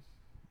Nigeria.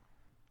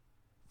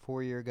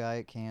 4-year guy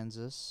at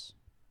Kansas.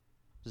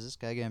 Is this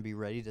guy going to be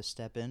ready to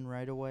step in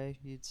right away,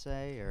 you'd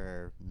say,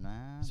 or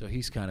nah? So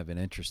he's kind of an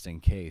interesting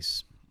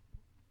case.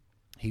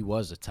 He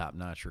was a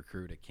top-notch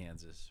recruit at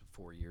Kansas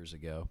 4 years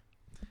ago.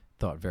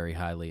 Thought very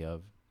highly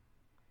of.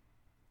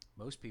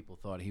 Most people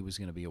thought he was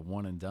going to be a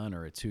one-and-done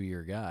or a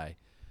 2-year guy,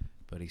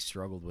 but he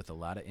struggled with a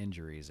lot of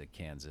injuries at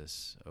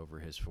Kansas over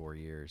his 4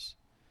 years.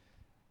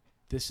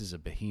 This is a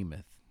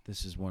behemoth.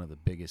 This is one of the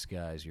biggest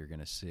guys you're going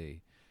to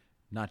see.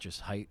 Not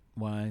just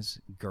height-wise,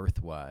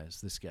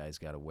 girth-wise. This guy's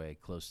got to weigh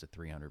close to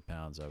 300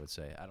 pounds, I would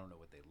say. I don't know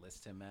what they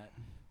list him at,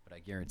 but I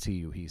guarantee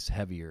you he's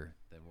heavier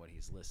than what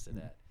he's listed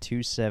at.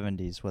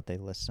 270 is what they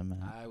list him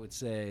at. I would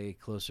say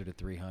closer to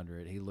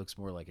 300. He looks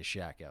more like a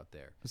Shaq out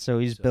there. So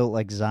he's built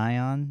like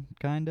Zion,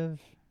 kind of?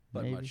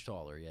 But maybe? much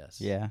taller, yes.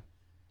 Yeah.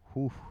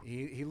 Whew.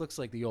 He looks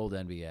like the old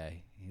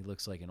NBA. He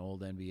looks like an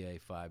old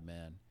NBA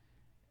 5-man,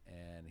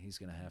 and he's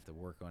going to have to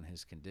work on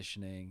his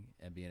conditioning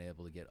and being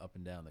able to get up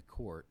and down the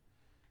court.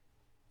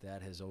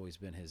 That has always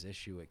been his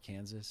issue at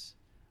Kansas.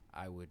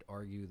 I would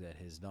argue that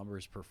his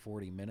numbers per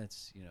 40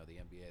 minutes, the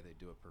NBA, they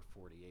do it per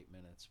 48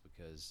 minutes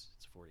because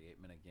it's a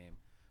 48-minute game,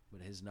 but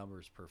his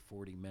numbers per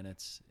 40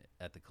 minutes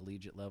at the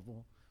collegiate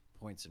level,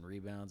 points and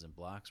rebounds and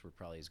blocks, were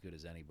probably as good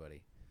as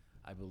anybody.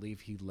 I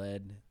believe he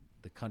led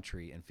the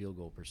country in field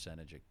goal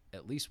percentage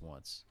at least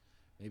once,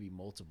 maybe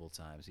multiple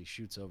times. He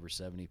shoots over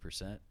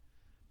 70%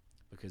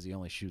 because he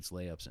only shoots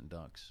layups and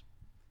dunks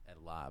and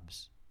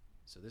lobs.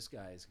 So this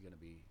guy is going to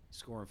be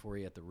scoring for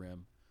you at the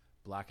rim,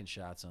 blocking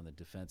shots on the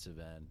defensive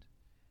end,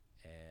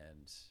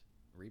 and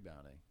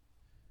rebounding.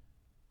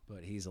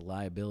 But he's a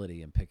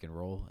liability in pick and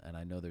roll, and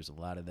I know there's a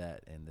lot of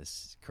that in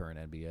this current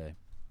NBA.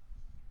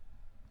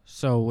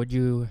 So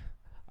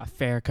a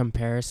fair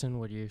comparison,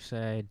 would you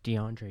say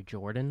DeAndre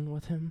Jordan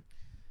with him?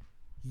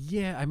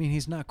 Yeah, I mean,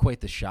 he's not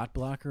quite the shot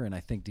blocker, and I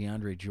think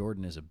DeAndre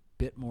Jordan is a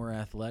bit more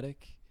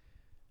athletic.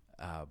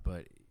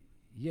 But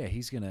yeah,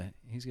 he's gonna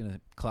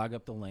clog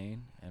up the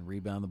lane and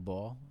rebound the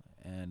ball,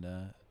 and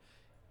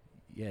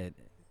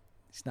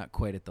he's not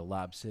quite at the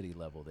Lob City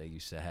level they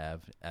used to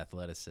have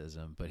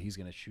athleticism, but he's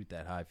gonna shoot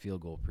that high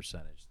field goal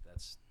percentage.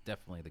 That's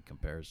definitely the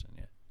comparison.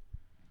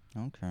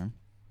 Yeah. Okay.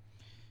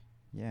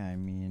 Yeah, I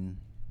mean,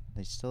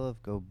 they still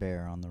have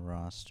Gobert on the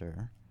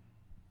roster.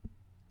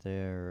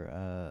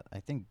 I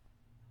think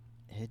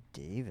Ed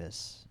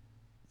Davis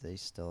they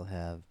still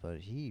have, but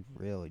he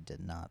really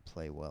did not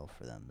play well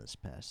for them this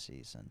past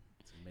season.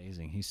 It's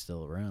amazing he's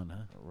still around,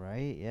 huh?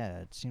 Right? Yeah,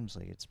 it seems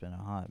like it's been a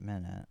hot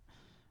minute.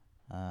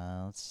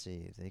 Let's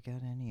see. They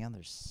got any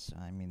others?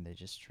 I mean, they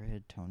just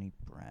traded Tony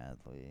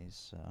Bradley,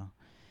 so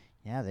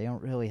yeah, they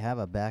don't really have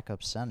a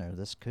backup center.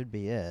 This could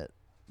be it.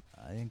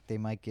 I think they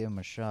might give him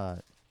a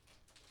shot.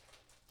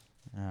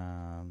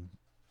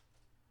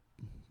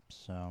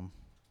 So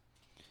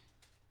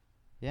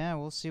yeah,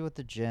 we'll see what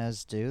the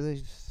Jazz do.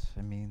 They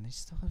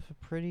still have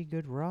a pretty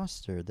good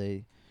roster.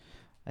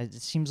 It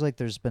seems like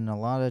there's been a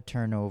lot of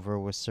turnover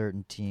with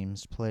certain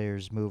teams,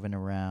 players moving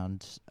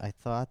around. I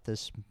thought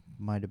this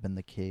might have been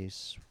the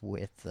case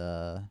with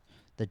the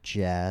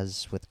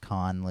Jazz with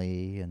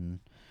Conley and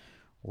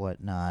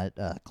whatnot.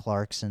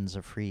 Clarkson's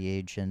a free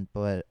agent,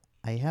 but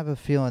I have a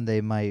feeling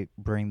they might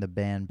bring the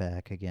band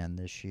back again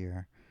this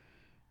year.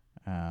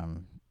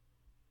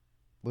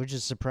 Which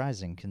is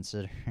surprising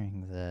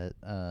considering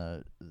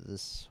that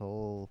this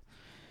whole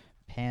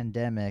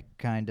pandemic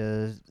kind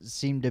of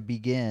seemed to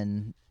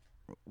begin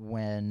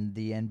when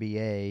the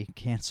NBA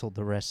canceled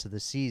the rest of the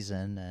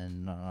season,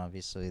 and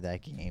obviously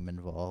that game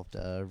involved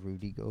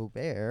Rudy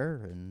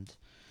Gobert, and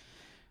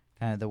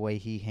kind of the way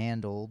he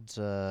handled.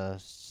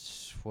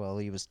 Well,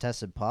 he was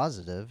tested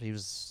positive.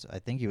 I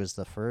think he was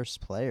the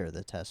first player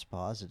that tested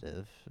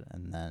positive,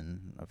 and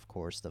then of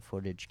course the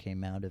footage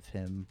came out of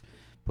him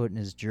putting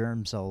his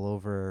germs all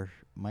over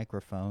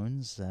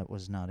microphones. That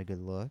was not a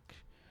good look.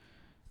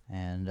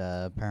 And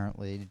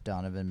apparently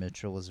Donovan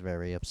Mitchell was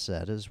very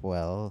upset as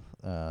well,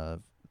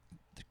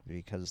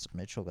 because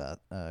Mitchell got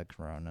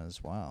corona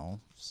as well.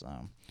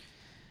 So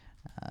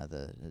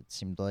it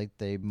seemed like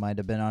they might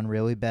have been on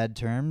really bad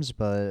terms,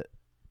 but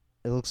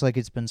it looks like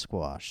it's been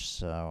squashed.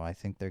 So I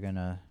think they're going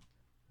to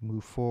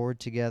move forward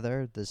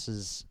together. This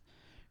is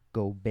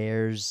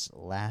Gobert's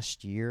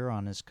last year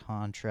on his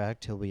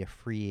contract. He'll be a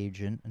free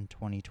agent in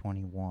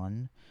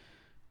 2021.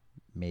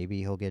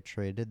 Maybe he'll get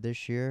traded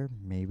this year.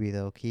 Maybe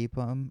they'll keep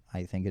him.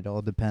 I think it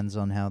all depends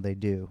on how they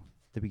do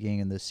at the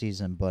beginning of the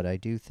season. But I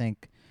do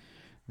think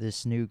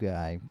this new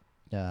guy,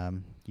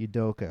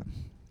 Udoka,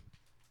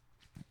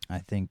 I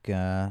think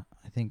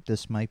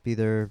this might be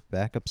their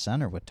backup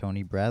center with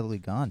Tony Bradley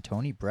gone.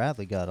 Tony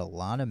Bradley got a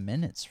lot of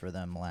minutes for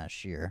them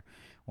last year.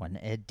 When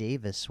Ed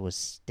Davis was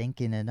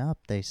stinking it up,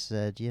 they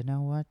said, you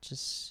know what,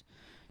 just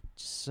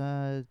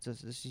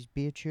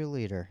be a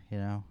cheerleader, you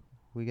know.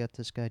 We got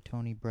this guy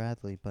Tony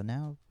Bradley, but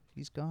now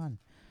he's gone.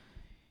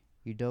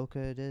 Udoka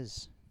it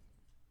is.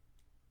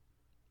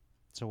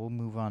 So we'll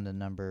move on to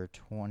number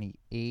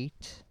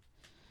 28.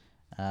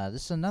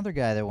 This is another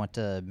guy that went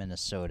to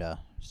Minnesota.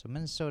 So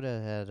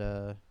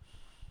Minnesota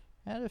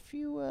had a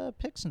few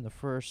picks in the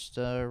first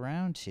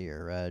round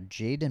here.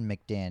 Jaden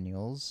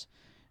McDaniels.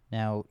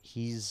 Now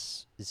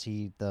is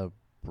he the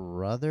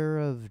brother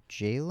of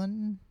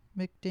Jalen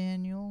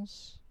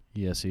McDaniels?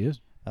 Yes, he is.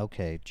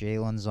 Okay,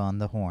 Jalen's on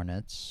the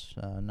Hornets.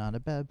 Not a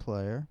bad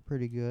player.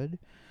 Pretty good.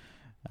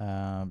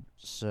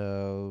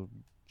 So,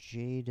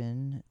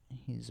 Jaden,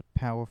 he's a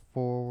power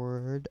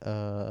forward.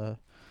 Yeah,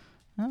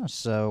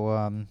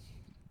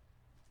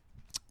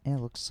 it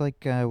looks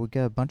like we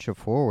got a bunch of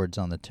forwards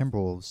on the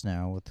Timberwolves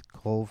now with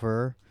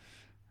Culver.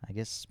 I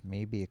guess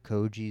maybe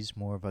Okoji's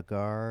more of a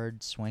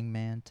guard,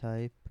 swingman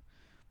type.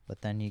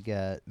 But then you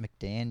got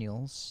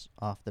McDaniels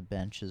off the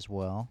bench as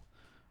well.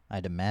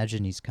 I'd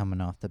imagine he's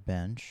coming off the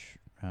bench.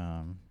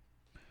 I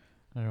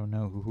don't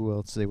know who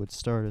else they would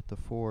start at the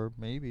 4.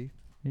 Maybe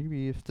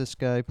if this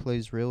guy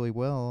plays really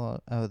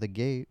well out of the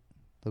gate,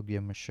 they'll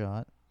give him a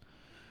shot.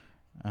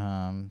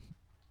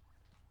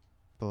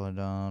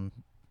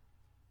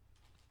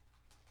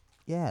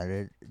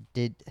 Yeah,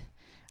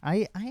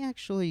 I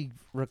actually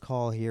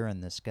recall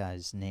hearing this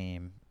guy's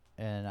name,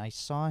 and I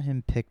saw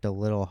him picked a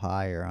little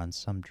higher on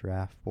some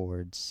draft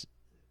boards.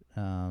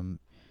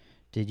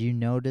 Did you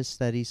notice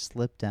that he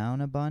slipped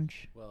down a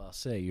bunch? Well, I'll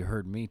say you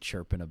heard me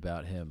chirping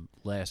about him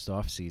last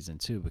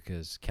offseason, too,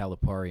 because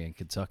Calipari in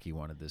Kentucky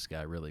wanted this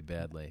guy really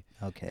badly.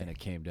 Okay. And it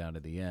came down to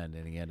the end,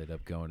 and he ended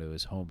up going to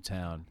his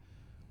hometown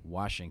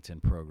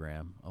Washington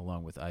program,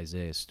 along with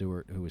Isaiah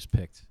Stewart, who was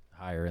picked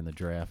higher in the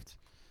draft.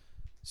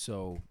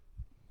 So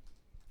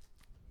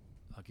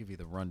I'll give you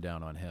the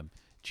rundown on him.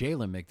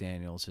 Jalen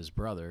McDaniels, his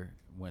brother,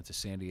 went to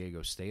San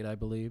Diego State, I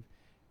believe.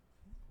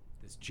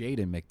 This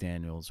Jaden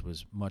McDaniels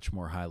was much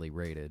more highly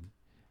rated,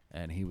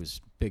 and he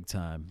was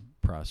big-time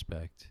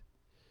prospect.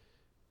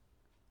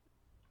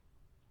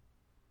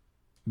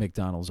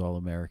 McDonald's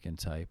All-American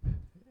type,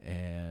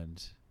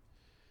 and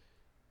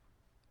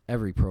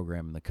every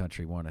program in the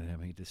country wanted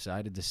him. He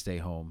decided to stay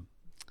home.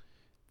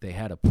 They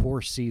had a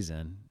poor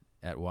season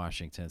at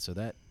Washington, so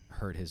that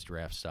hurt his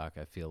draft stock,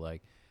 I feel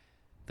like.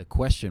 The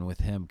question with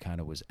him kind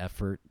of was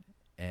effort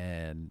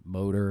and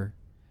motor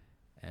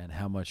and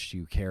how much do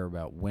you care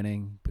about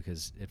winning,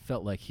 because it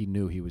felt like he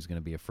knew he was going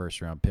to be a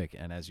first-round pick,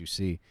 and as you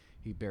see,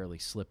 he barely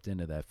slipped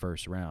into that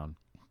first round.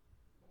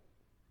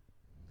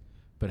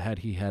 But had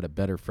he had a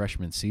better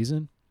freshman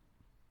season,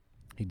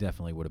 he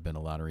definitely would have been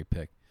a lottery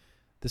pick.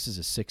 This is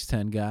a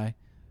 6'10 guy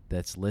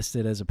that's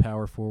listed as a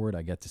power forward.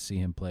 I got to see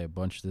him play a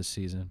bunch this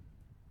season.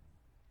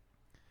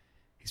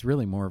 He's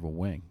really more of a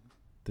wing.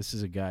 This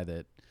is a guy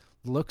that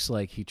looks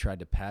like he tried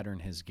to pattern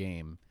his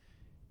game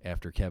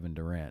after Kevin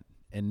Durant.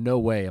 In no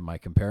way am I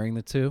comparing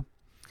the two,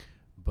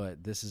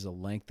 but this is a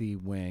lengthy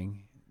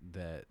wing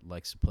that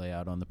likes to play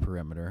out on the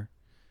perimeter.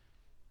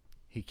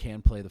 He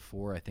can play the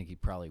 4. I think he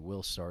probably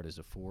will start as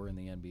a 4 in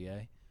the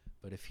NBA.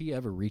 But if he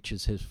ever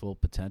reaches his full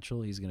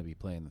potential, he's going to be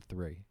playing the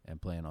 3 and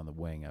playing on the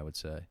wing, I would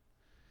say.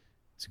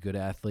 He's a good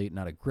athlete,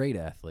 not a great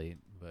athlete,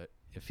 but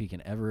if he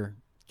can ever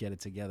get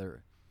it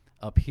together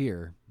up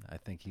here, I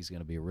think he's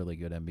going to be a really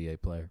good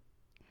NBA player.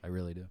 I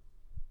really do.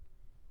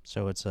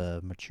 So it's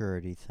a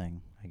maturity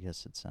thing, I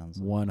guess it sounds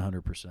like.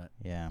 100%.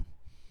 Yeah.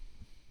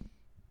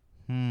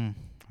 All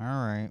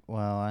right.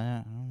 Well,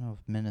 I don't know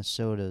if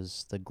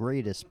Minnesota's the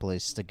greatest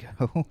place to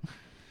go.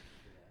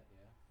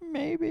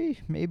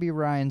 Maybe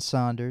Ryan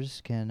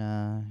Saunders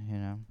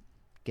can,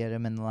 get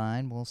him in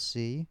line. We'll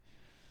see.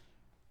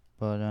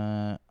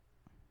 But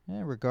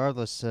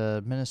regardless,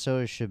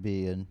 Minnesota should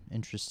be an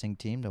interesting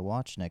team to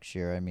watch next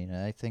year. I mean,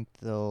 I think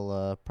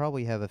they'll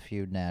probably have a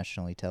few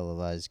nationally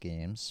televised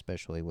games,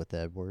 especially with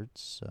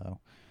Edwards. So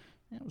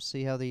we'll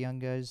see how the young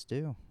guys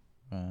do.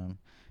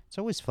 It's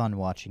always fun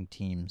watching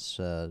teams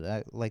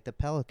like the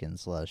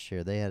Pelicans last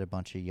year. They had a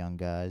bunch of young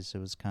guys. It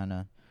was kind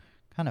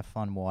of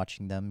fun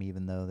watching them,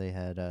 even though they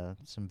had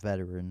some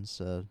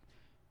veterans,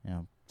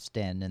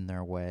 standing in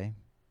their way.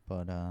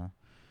 But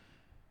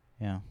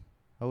yeah,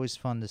 always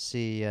fun to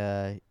see,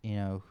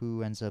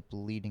 who ends up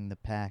leading the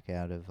pack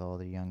out of all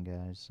the young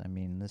guys. I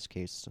mean, in this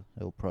case,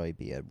 it'll probably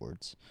be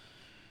Edwards.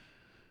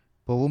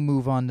 But we'll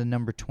move on to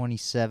number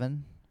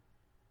 27,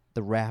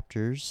 the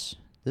Raptors.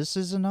 This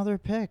is another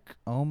pick.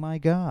 Oh my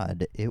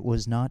God, it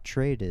was not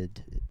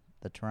traded.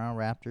 The Toronto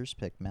Raptors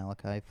picked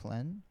Malachi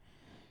Flynn,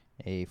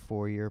 a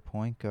 4-year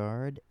point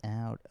guard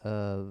out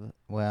of,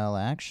 well,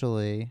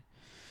 actually,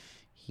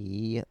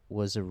 he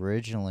was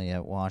originally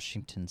at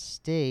Washington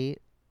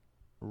State,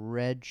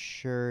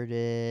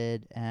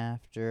 redshirted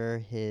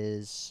after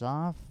his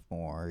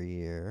sophomore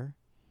year,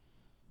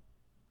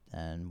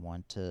 then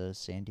went to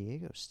San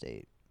Diego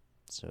State.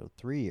 So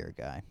 3-year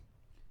guy.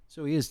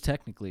 So he is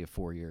technically a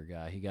 4-year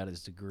guy. He got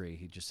his degree.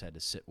 He just had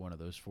to sit one of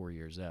those 4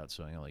 years out,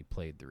 so he only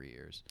played 3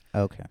 years.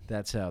 Okay.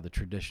 That's how the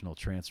traditional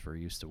transfer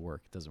used to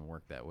work. It doesn't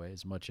work that way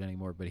as much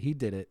anymore, but he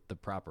did it the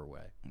proper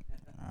way.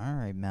 All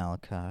right,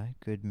 Malachi.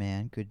 Good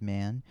man, good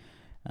man.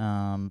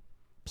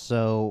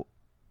 So,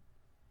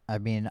 I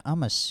mean,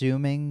 I'm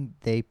assuming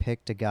they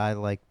picked a guy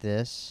like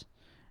this.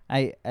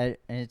 And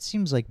it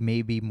seems like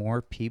maybe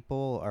more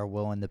people are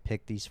willing to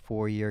pick these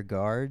 4-year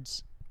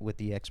guards with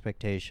the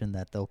expectation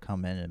that they'll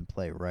come in and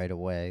play right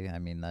away. I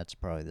mean, that's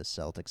probably the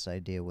Celtics'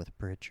 idea with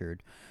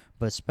Pritchard.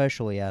 But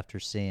especially after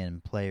seeing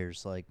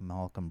players like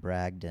Malcolm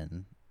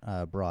Brogdon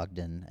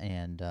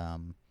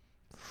and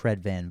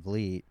Fred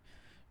VanVleet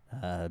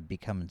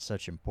becoming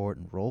such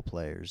important role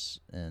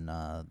players in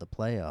the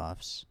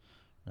playoffs,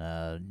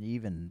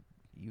 even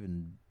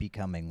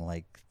becoming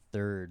like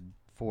third,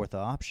 fourth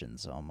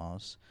options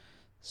almost.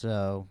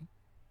 So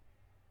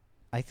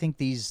I think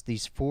these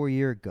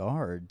 4-year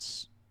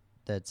guards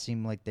that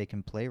seem like they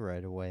can play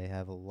right away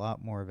have a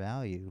lot more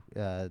value.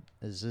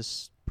 Is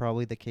this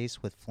probably the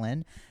case with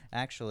Flynn?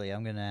 Actually,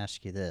 I'm going to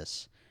ask you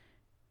this.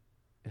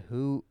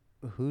 Who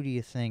do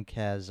you think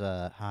has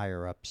a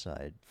higher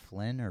upside,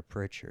 Flynn or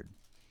Pritchard?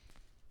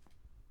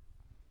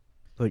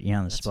 Put you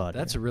on the spot.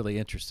 That's here. a really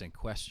interesting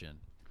question.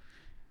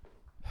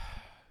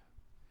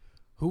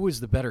 Who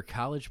was the better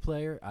college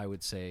player? I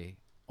would say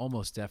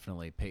almost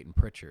definitely Peyton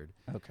Pritchard.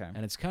 Okay.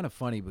 And it's kind of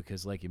funny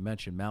because, like you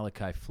mentioned,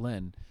 Malachi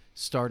Flynn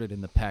started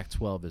in the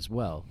Pac-12 as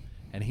well,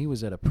 and he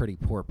was at a pretty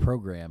poor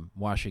program,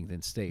 Washington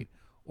State.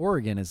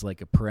 Oregon is like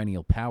a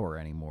perennial power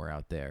anymore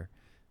out there.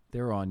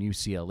 They're on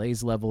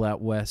UCLA's level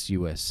out west,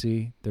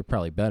 USC. They're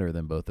probably better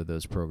than both of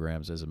those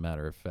programs, as a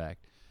matter of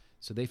fact.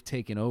 So they've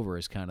taken over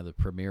as kind of the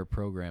premier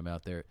program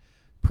out there.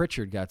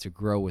 Pritchard got to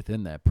grow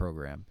within that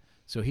program,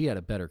 so he had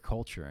a better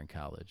culture in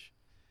college.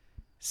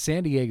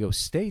 San Diego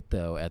State,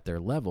 though, at their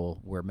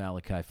level where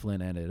Malachi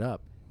Flynn ended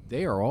up,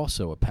 they are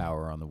also a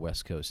power on the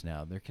West Coast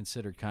now. They're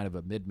considered kind of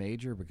a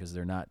mid-major because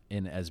they're not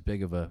in as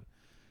big of a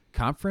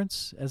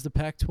conference as the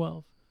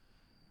Pac-12.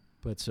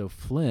 But so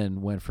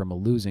Flynn went from a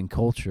losing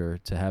culture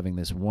to having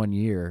this 1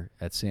 year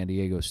at San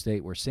Diego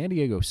State, where San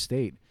Diego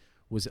State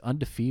was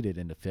undefeated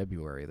into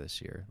February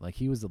this year. Like,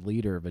 he was the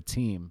leader of a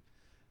team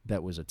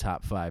that was a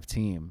top 5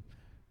 team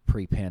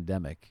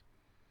pre-pandemic.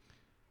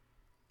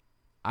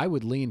 I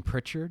would lean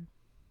Pritchard,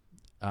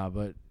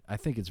 but I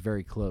think it's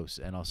very close.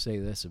 And I'll say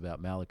this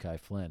about Malachi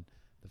Flynn.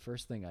 The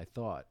first thing I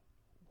thought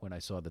when I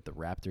saw that the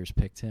Raptors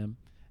picked him,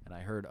 and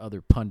I heard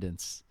other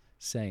pundits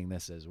saying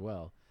this as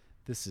well,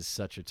 this is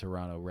such a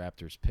Toronto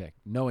Raptors pick.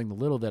 Knowing the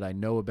little that I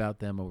know about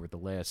them over the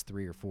last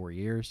 3 or 4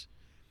 years,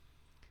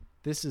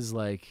 this is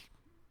like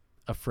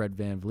a Fred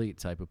VanVleet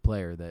type of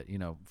player that,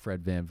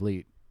 Fred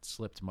VanVleet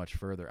slipped much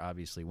further,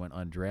 obviously went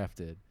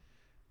undrafted,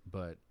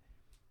 but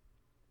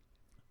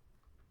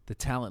the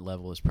talent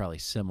level is probably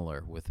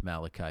similar with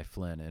Malachi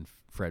Flynn and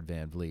Fred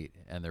VanVleet,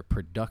 and their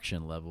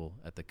production level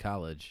at the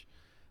college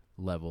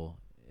level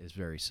is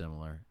very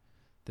similar.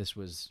 This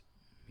was,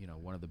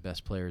 one of the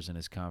best players in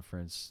his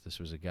conference. This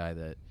was a guy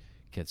that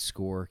can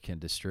score, can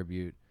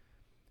distribute.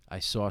 I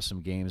saw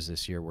some games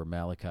this year where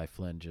Malachi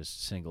Flynn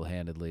just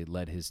single-handedly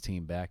led his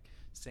team back.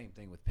 Same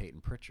thing with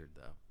Peyton Pritchard,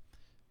 though.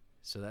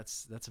 So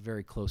that's a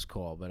very close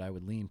call, but I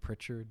would lean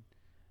Pritchard,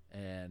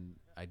 and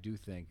I do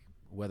think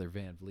whether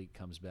VanVleet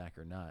comes back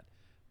or not,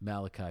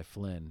 Malachi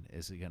Flynn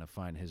is going to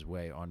find his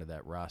way onto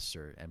that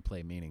roster and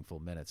play meaningful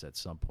minutes at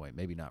some point.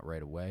 Maybe not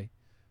right away,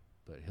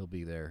 but he'll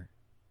be there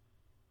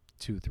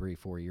 2, 3,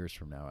 4 years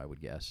from now, I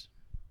would guess.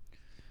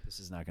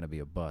 This is not going to be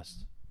a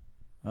bust.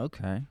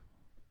 Okay.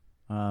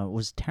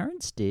 Was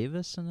Terrence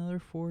Davis another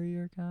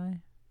 4-year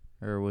guy?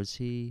 Or was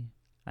he...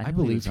 I know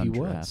believe he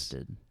was.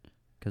 undrafted.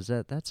 Because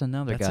that's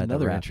another That's guy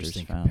another the Raptors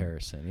interesting found.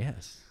 comparison,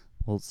 yes.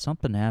 Well,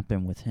 something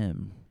happened with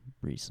him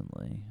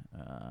recently.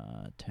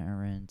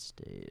 Terrence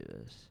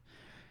Davis.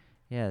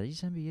 Yeah,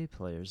 these NBA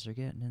players are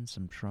getting in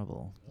some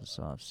trouble this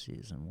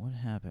offseason. What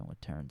happened with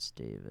Terrence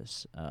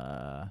Davis?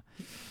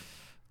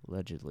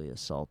 Allegedly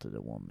assaulted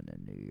a woman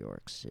in New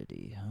York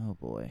City. Oh,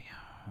 boy.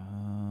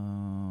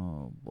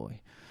 Oh, boy.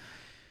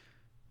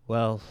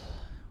 Well,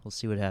 we'll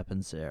see what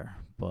happens there.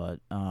 But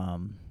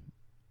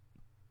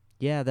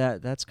yeah,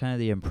 that's kind of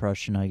the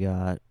impression I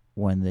got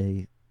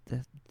when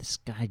this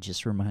guy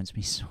just reminds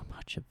me so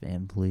much of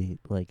Van Vliet.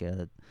 Like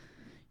he's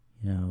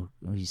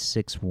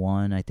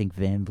 6'1". I think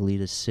Van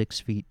Vliet is 6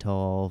 feet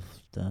tall.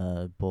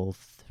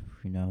 Both,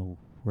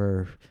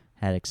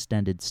 had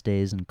extended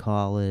stays in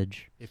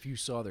college. If you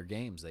saw their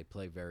games, they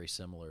play very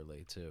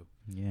similarly too.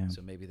 Yeah.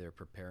 So maybe they're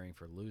preparing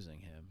for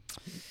losing him.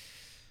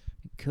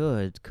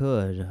 Could.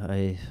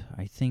 I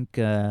think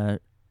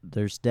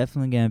there's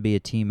definitely going to be a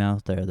team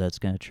out there that's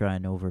going to try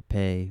and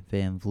overpay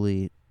Van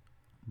Vliet.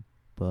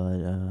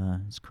 But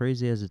as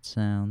crazy as it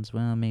sounds,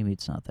 well, maybe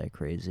it's not that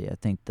crazy. I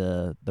think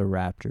the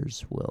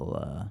Raptors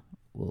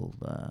will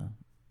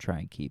try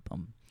and keep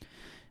him.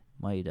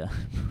 Might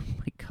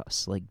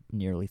cost like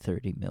nearly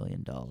 $30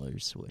 million,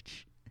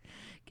 which,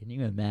 can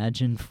you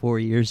imagine 4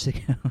 years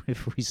ago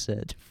if we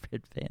said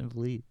Fred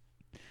VanVleet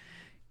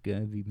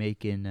gonna be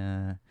making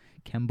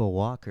Kemba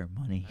Walker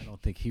money? I don't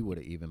think he would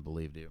have even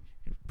believed you.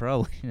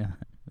 Probably not.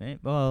 Right?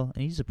 Well,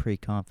 he's a pretty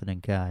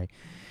confident guy.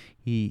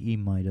 He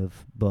might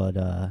have, but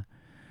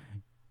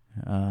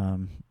I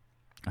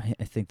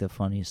think the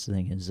funniest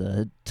thing is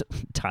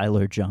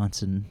Tyler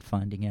Johnson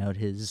finding out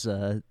his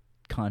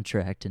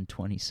contract in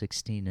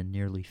 2016 and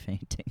nearly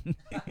fainting.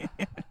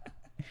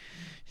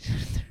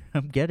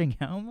 I'm getting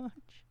how much?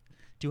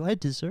 Do I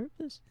deserve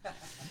this?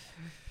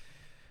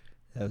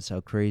 That was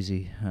how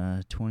crazy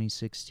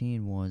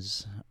 2016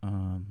 was.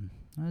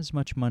 Not as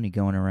much money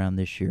going around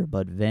this year,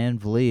 but Van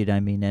Vliet, I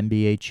mean,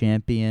 NBA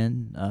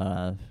champion,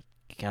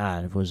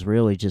 God, it was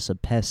really just a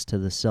pest to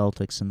the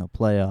Celtics in the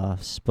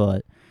playoffs.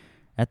 But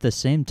at the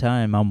same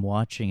time, I'm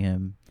watching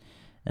him,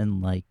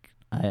 and like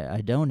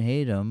I don't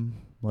hate him.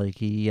 Like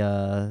he's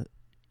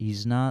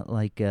not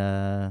like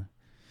one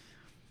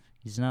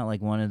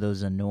of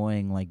those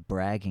annoying like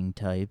bragging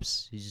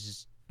types.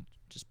 He's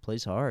just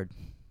plays hard.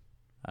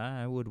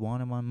 I would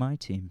want him on my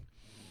team.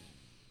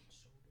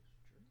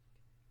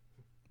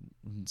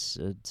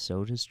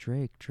 So does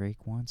Drake.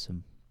 Drake wants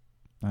him.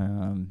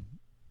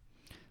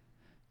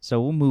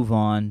 So we'll move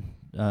on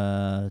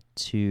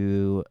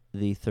to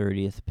the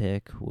 30th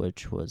pick,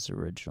 which was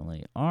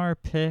originally our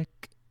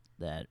pick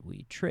that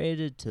we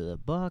traded to the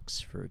Bucks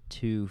for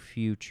 2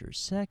 future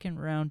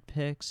second-round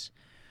picks.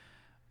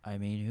 I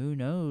mean, who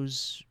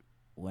knows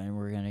when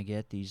we're going to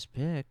get these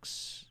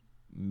picks?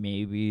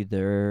 Maybe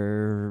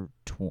they're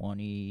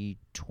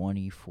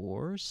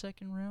 2024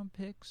 second-round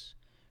picks.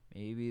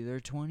 Maybe they're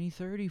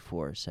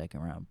 2034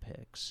 second-round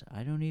picks.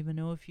 I don't even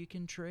know if you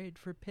can trade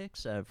for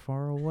picks that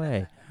far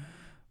away.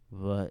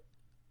 But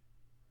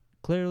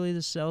clearly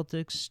the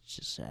Celtics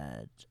just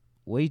had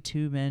way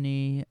too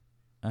many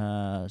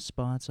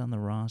spots on the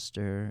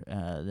roster.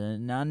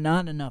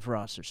 Not enough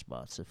roster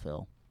spots to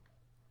fill.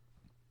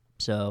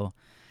 So,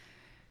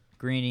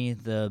 Greeny,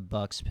 the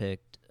Bucks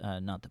picked,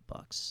 not the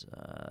Bucks,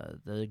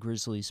 the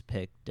Grizzlies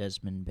picked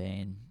Desmond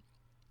Bane.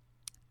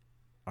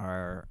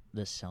 Are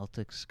the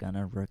Celtics going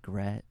to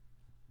regret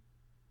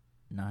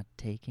not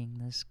taking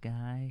this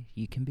guy?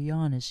 You can be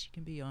honest.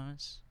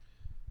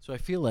 So I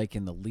feel like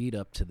in the lead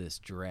up to this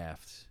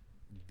draft,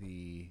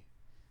 the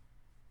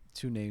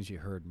 2 names you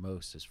heard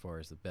most as far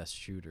as the best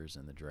shooters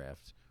in the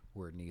draft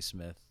were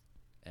Nesmith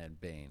and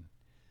Bane.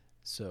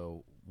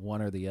 So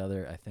one or the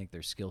other, I think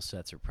their skill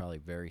sets are probably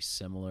very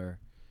similar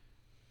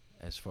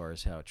as far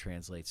as how it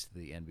translates to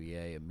the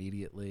NBA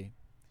immediately.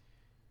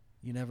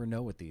 You never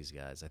know with these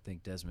guys. I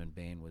think Desmond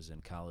Bane was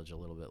in college a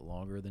little bit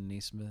longer than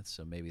Nesmith,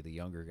 so maybe the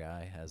younger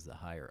guy has the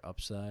higher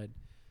upside.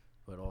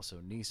 But also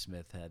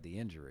Nesmith had the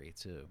injury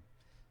too.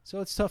 So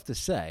it's tough to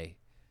say,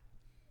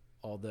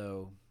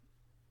 although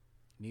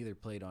neither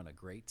played on a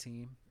great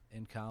team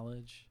in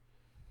college.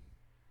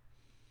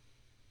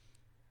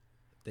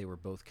 They were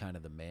both kind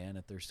of the man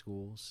at their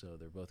schools, so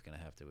they're both going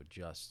to have to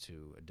adjust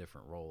to a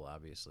different role,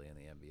 obviously, in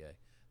the NBA.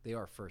 They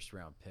are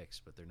first-round picks,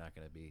 but they're not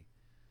going to be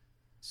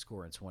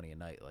scoring 20 a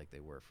night like they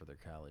were for their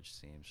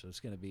college team. So it's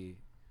going to be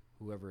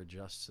whoever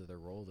adjusts to their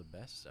role the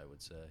best, I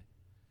would say.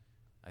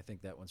 I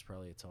think that one's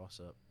probably a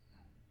toss-up.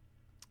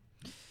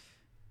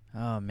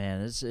 Oh,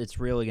 man, it's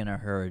really going to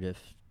hurt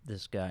if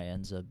this guy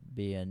ends up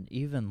being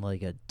even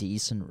like a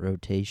decent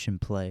rotation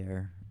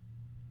player,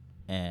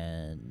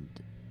 and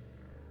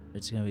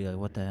it's going to be like,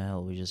 what the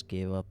hell? We just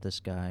gave up this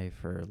guy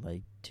for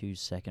like 2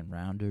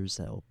 second-rounders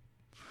that will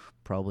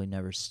probably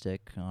never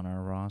stick on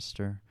our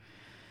roster.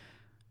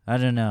 I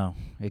don't know.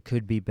 It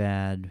could be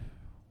bad.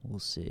 We'll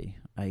see.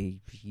 I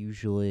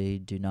usually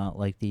do not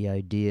like the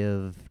idea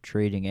of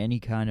trading any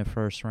kind of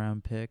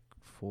first-round pick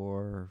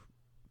for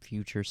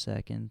future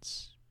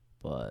seconds,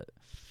 but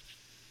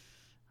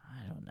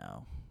I don't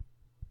know.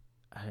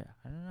 I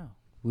don't know.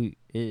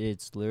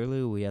 It's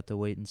literally we have to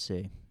wait and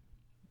see.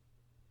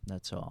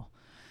 That's all.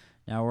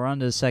 Now we're on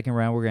to the second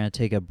round. We're going to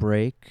take a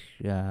break.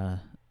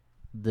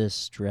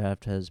 This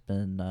draft has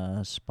been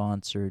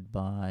sponsored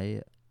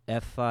by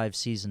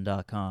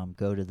F5season.com.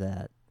 Go to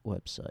that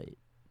website.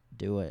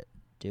 Do it.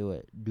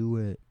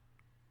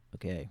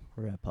 Okay,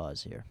 we're going to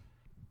pause here.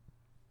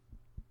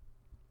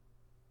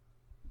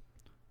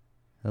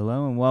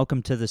 Hello and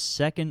welcome to the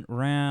second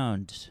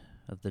round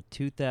of the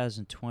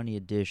 2020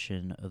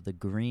 edition of the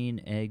Green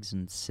Eggs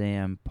and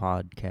Sam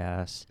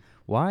podcast.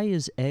 Why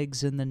is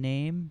eggs in the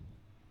name?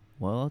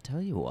 Well, I'll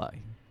tell you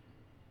why.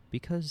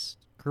 Because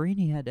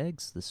Greeny had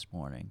eggs this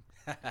morning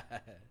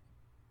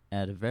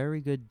at a very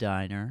good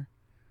diner,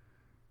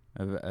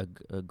 a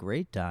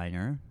great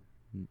diner.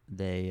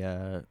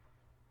 You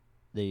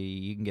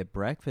can get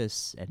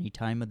breakfast any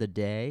time of the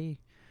day.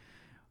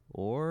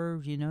 Or,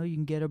 you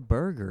can get a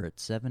burger at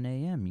 7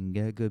 a.m. You can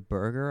get a good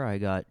burger. I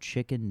got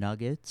chicken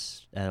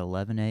nuggets at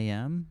 11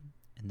 a.m.,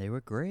 and they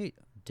were great.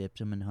 Dipped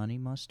them in honey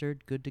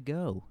mustard, good to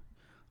go.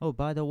 Oh,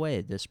 by the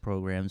way, this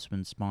program's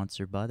been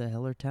sponsored by the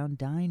Hellertown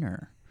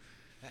Diner.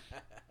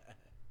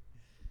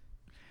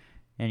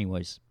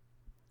 Anyways,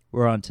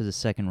 we're on to the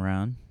second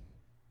round.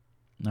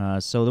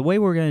 So the way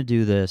we're going to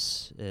do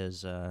this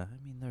is,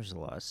 there's a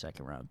lot of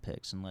second-round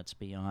picks, and let's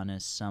be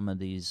honest, some of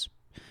these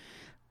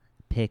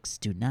picks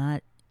do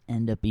not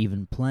end up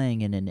even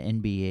playing in an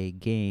NBA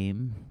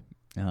game,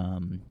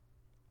 and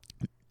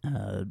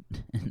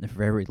they're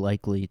very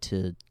likely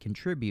to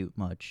contribute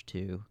much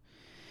to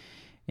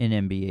an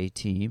NBA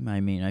team.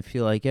 I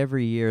feel like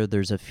every year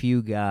there's a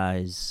few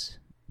guys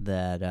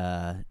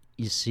that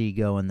you see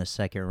go in the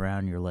second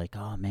round, you're like,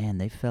 oh man,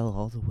 they fell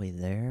all the way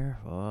there.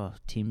 Oh,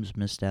 teams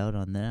missed out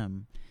on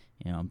them.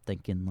 I'm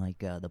thinking like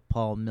the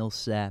Paul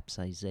Millsaps,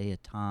 Isaiah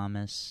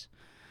Thomas,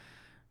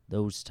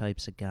 those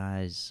types of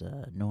guys.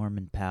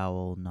 Norman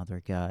Powell,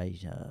 another guy,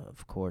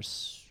 of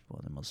course, one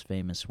of the most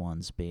famous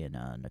ones being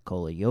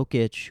Nikola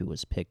Jokic, who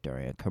was picked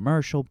during a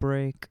commercial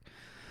break.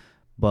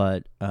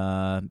 But,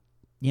 I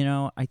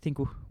think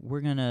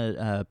we're going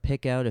to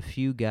pick out a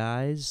few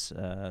guys.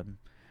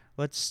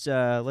 Let's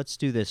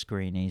do this,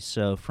 Greenie.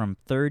 So from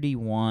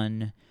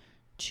 31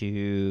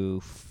 to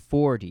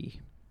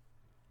 40,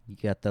 you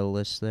got the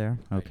list there?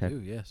 Okay. I do,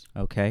 yes.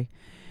 Okay.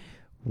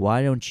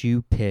 Why don't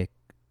you pick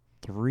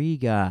 3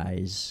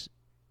 guys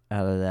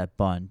out of that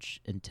bunch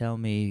and tell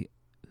me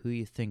who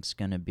you think's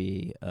going to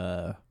be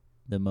the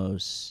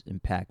most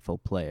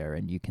impactful player,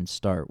 and you can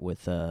start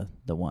with the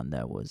one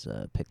that was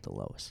picked the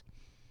lowest.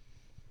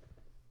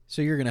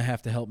 So you're going to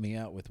have to help me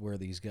out with where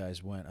these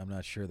guys went. I'm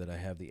not sure that I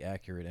have the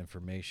accurate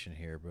information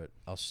here, but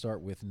I'll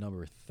start with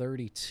number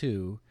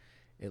 32.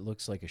 It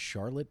looks like a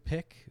Charlotte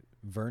pick,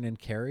 Vernon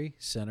Carey,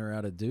 center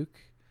out of Duke.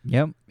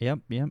 Yep.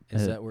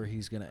 Is that where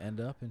he's going to end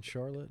up, in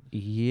Charlotte?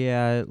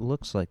 Yeah, it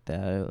looks like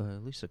that,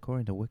 at least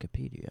according to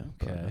Wikipedia.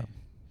 Okay.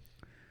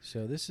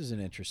 So this is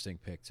an interesting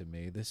pick to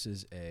me. This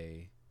is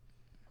a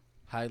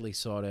highly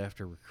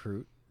sought-after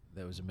recruit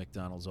that was a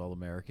McDonald's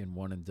All-American,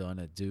 one and done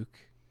at Duke.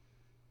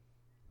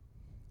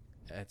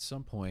 At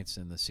some points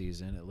in the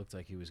season, it looked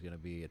like he was going to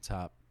be a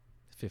top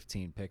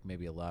 15 pick,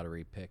 maybe a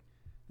lottery pick.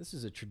 This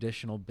is a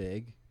traditional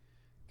big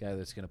guy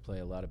that's going to play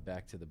a lot of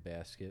back to the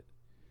basket.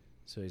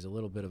 So he's a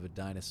little bit of a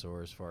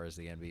dinosaur as far as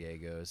the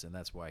NBA goes, and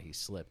that's why he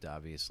slipped,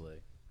 obviously.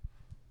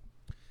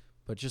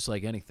 But just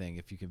like anything,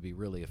 if you can be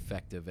really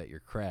effective at your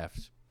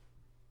craft,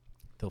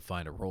 they'll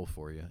find a role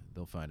for you.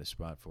 They'll find a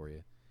spot for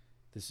you.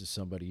 This is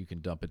somebody you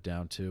can dump it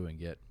down to and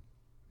get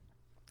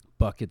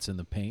buckets in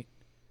the paint.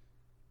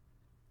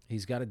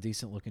 He's got a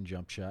decent-looking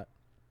jump shot.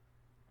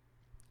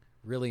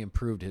 Really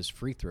improved his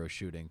free throw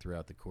shooting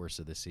throughout the course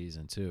of the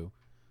season, too,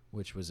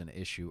 which was an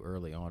issue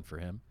early on for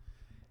him.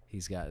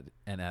 He's got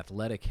an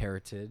athletic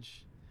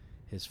heritage.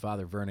 His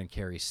father, Vernon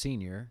Carey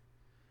Sr.,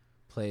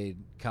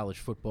 played college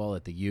football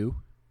at the U.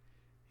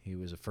 He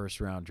was a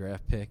first-round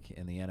draft pick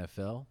in the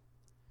NFL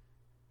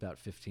about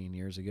 15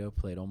 years ago,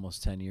 played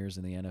almost 10 years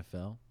in the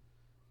NFL.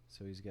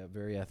 So he's got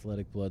very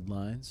athletic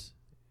bloodlines.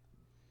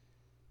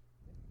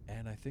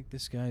 And I think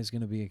this guy is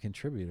going to be a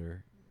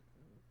contributor.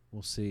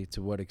 We'll see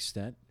to what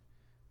extent,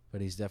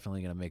 but he's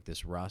definitely going to make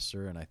this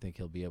roster, and I think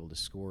he'll be able to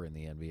score in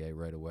the NBA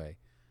right away.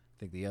 I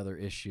think the other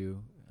issue,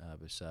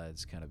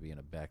 besides kind of being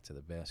a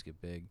back-to-the-basket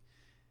big,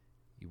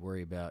 you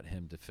worry about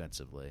him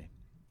defensively.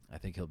 I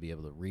think he'll be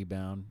able to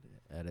rebound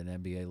at an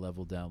NBA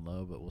level down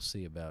low, but we'll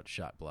see about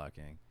shot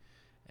blocking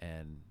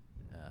and,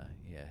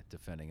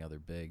 defending other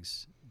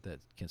bigs that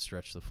can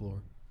stretch the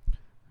floor.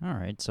 All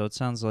right, so it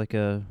sounds like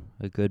a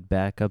good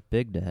backup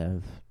big to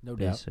have, No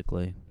doubt.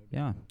 basically.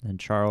 Yeah,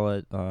 and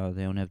Charlotte,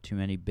 they don't have too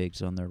many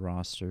bigs on their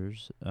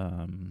rosters.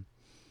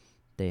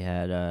 They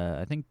had,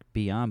 I think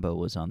Biyombo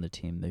was on the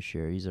team this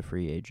year. He's a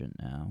free agent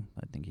now.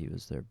 I think he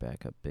was their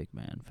backup big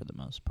man for the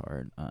most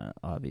part.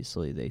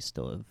 Obviously, they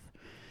still have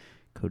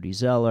Cody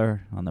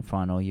Zeller on the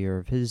final year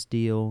of his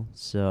deal.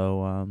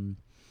 So,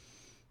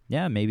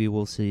 maybe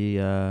we'll see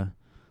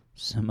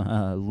some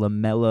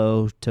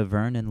LaMelo to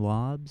Vernon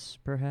lobs,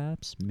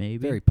 perhaps.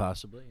 Maybe. Very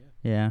possibly,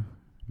 yeah. Yeah.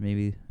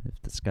 Maybe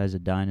if this guy's a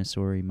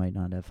dinosaur, he might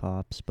not have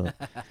hops, but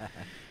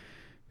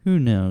who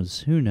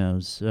knows?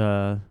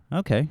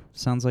 Okay,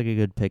 sounds like a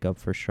good pickup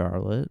for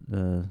Charlotte.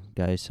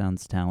 Guy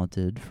sounds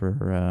talented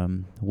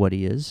for what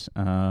he is.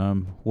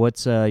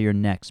 What's your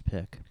next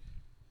pick?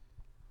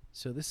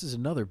 So this is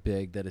another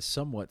big that is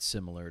somewhat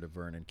similar to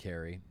Vernon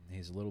Carey.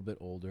 He's a little bit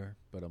older,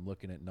 but I'm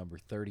looking at number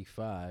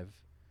 35,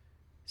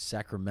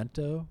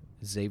 Sacramento,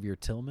 Xavier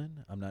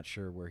Tillman. I'm not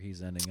sure where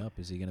he's ending up.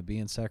 Is he going to be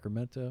in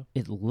Sacramento?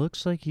 It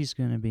looks like he's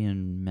going to be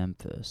in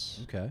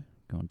Memphis, Okay.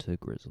 going to the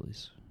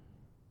Grizzlies.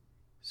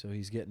 So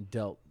he's getting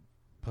dealt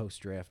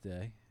post-draft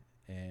day.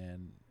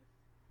 And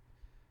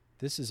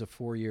this is a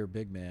 4-year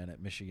big man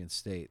at Michigan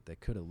State that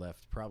could have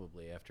left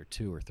probably after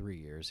 2 or 3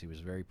 years. He was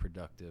very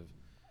productive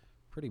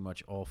pretty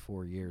much all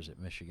 4 years at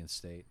Michigan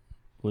State.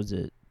 Was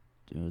it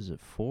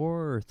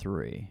 4 or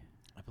 3?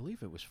 I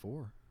believe it was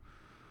 4.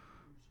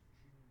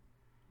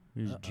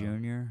 He was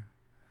junior.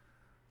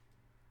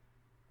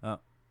 Oh,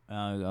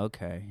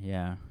 okay,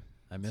 yeah.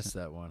 I missed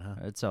that one, huh?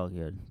 It's all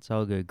good. It's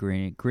all good,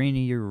 Greeny.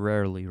 Greeny, you're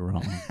rarely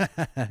wrong.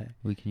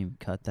 We can even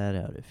cut that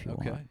out if you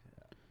want.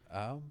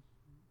 Okay.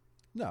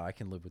 No, I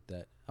can live with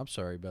that. I'm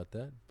sorry about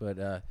that.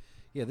 But,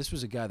 yeah, this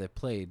was a guy that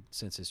played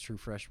since his true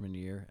freshman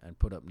year and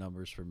put up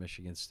numbers for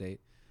Michigan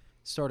State.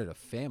 Started a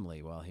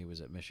family while he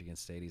was at Michigan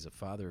State. He's a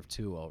father of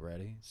 2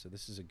 already. So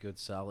this is a good,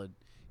 solid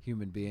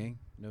human being,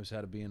 knows how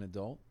to be an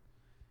adult.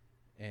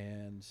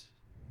 And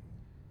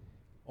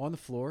on the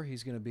floor,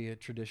 he's going to be a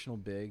traditional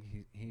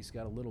big. He's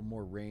got a little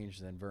more range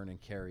than Vernon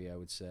Carey, I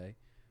would say.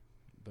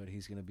 But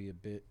he's going to be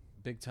a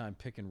big-time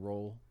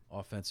pick-and-roll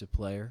offensive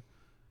player.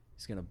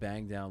 He's going to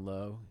bang down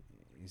low.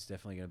 He's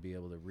definitely going to be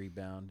able to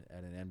rebound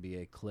at an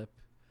NBA clip.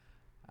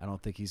 I don't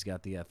think he's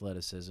got the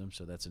athleticism,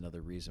 so that's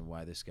another reason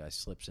why this guy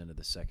slips into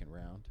the second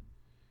round.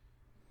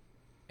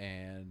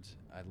 And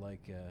I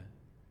like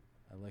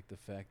the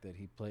fact that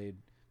he played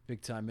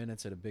big-time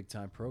minutes at a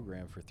big-time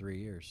program for 3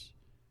 years.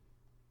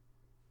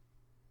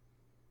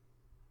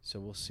 So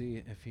we'll see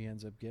if he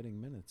ends up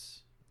getting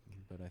minutes.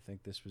 But I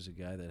think this was a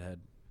guy that had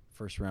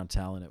first-round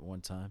talent at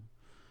one time.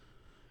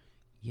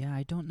 Yeah,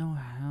 I don't know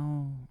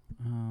how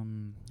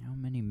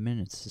many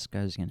minutes this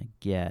guy's gonna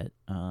get.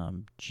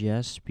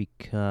 Just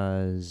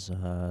because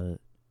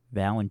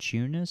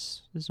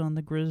Valanciunas is on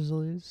the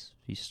Grizzlies,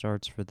 he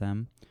starts for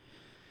them,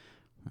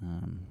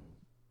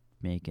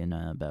 making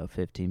about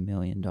 $15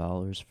 million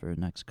for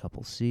the next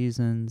couple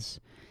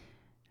seasons.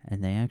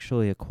 And they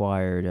actually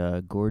acquired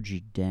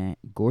Gorgie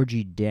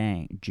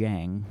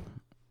Jang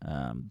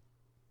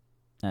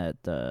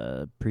at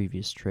the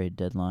previous trade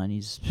deadline.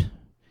 He's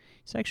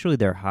actually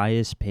their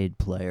highest paid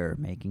player,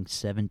 making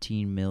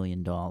 $17 million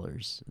in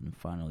the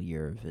final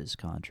year of his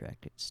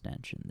contract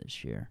extension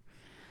this year.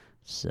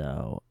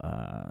 So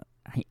I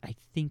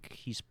think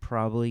he's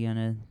probably going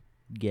to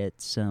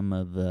get some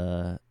of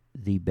the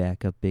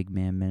backup big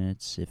man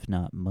minutes, if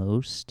not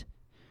most.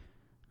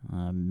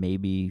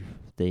 Maybe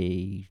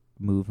they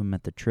move him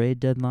at the trade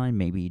deadline.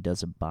 Maybe he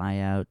does a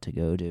buyout to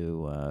go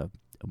to a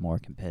more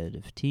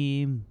competitive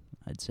team.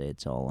 I'd say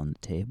it's all on the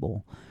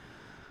table.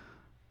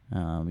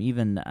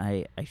 Even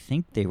I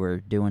think they were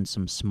doing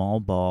some small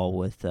ball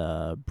with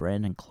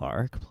Brandon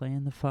Clark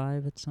playing the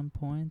 5 at some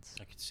points.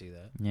 I could see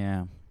that.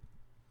 Yeah.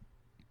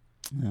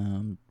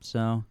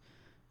 So,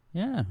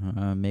 yeah,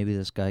 maybe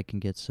this guy can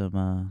get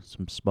some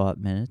spot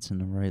minutes in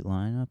the right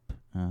lineup.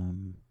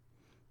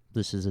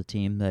 This is a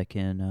team that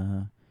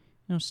can,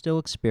 still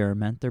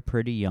experiment. They're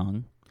pretty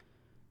young.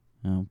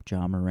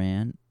 John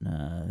Morant,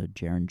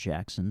 Jaren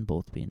Jackson,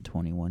 both being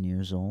 21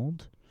 years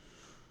old.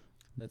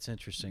 That's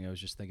interesting. I was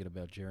just thinking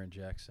about Jaren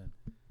Jackson.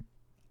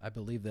 I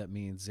believe that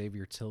means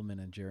Xavier Tillman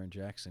and Jaren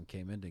Jackson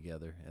came in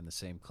together in the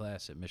same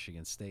class at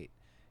Michigan State,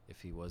 if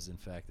he was, in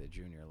fact, a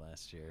junior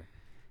last year.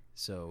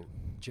 So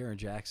Jaren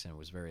Jackson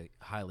was very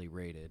highly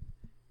rated,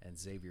 and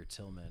Xavier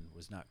Tillman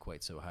was not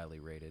quite so highly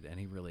rated, and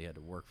he really had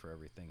to work for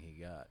everything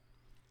he got.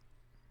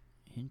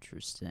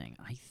 Interesting.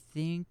 I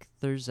think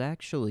there's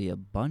actually a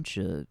bunch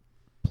of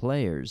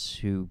players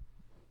who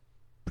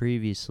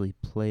previously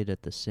played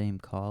at the same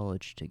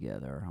college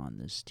together on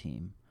this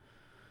team.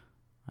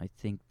 I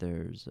think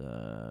there's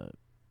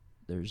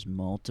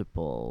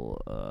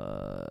multiple.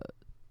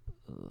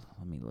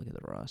 Let me look at the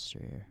roster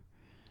here.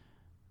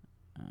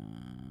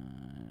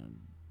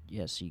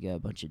 Yes, you got a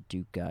bunch of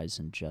Duke guys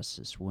in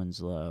Justice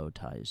Winslow,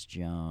 Tyus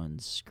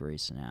Jones,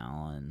 Grayson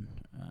Allen.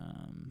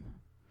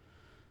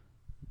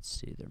 Let's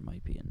see, there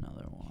might be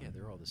another one. Yeah,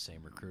 they're all the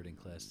same recruiting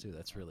class, too.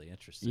 That's really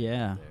interesting.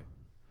 Yeah.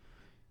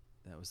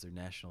 That was their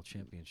national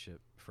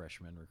championship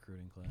freshman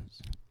recruiting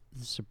class.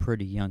 This is a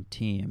pretty young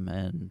team,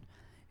 and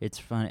it's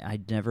funny. I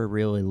never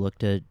really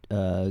looked at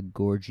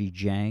Gorgie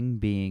Jang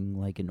being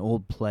like an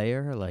old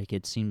player. Like,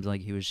 it seems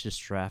like he was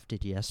just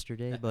drafted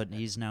yesterday, but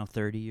he's now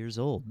 30 years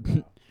old.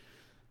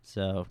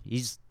 So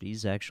he's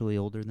actually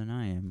older than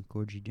I am,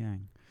 Gorgie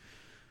Jang.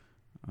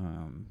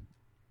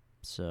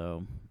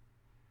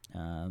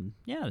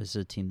 Yeah, this is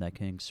a team that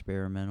can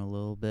experiment a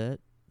little bit.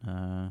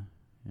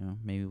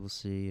 Maybe we'll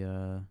see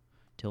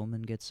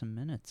Tillman get some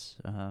minutes.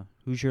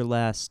 Who's your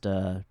last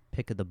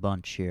pick of the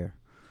bunch here?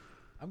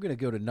 I'm going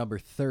to go to number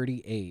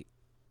 38,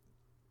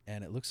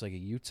 and it looks like a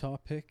Utah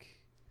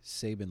pick,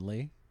 Saben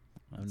Lee.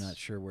 I'm not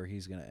sure where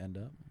he's going to end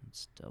up.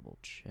 Let's double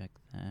check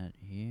that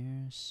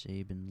here.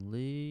 Saben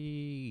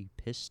Lee,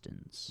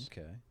 Pistons.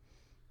 Okay.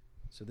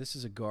 So this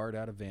is a guard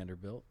out of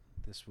Vanderbilt.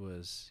 This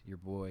was your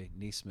boy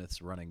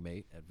Neesmith's running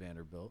mate at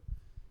Vanderbilt.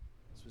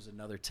 This was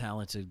another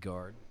talented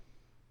guard.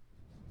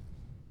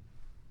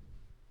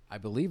 I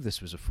believe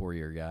this was a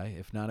 4-year guy.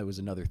 If not, it was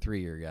another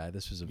 3-year guy.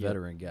 This was a Yep.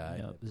 veteran guy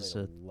Yep, that this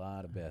played is a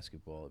lot of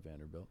basketball at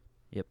Vanderbilt.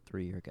 Yep,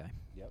 3-year guy.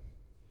 Yep.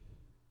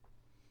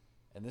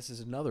 And this is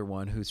another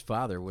one whose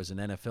father was an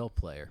NFL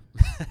player.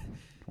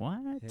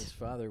 What? His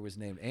father was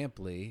named Amp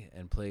Lee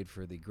and played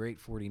for the great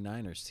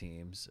 49ers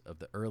teams of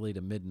the early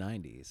to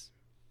mid-90s.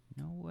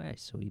 No way.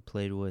 So he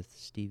played with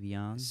Steve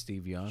Young,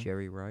 Steve Young.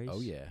 Jerry Rice.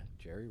 Oh, yeah.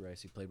 Jerry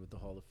Rice. He played with the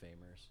Hall of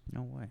Famers.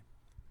 No way.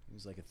 He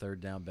was like a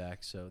third down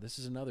back. So this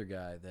is another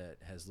guy that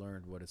has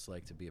learned what it's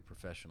like to be a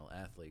professional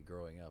athlete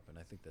growing up, and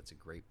I think that's a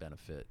great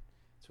benefit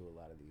to a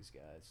lot of these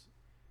guys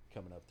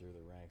coming up through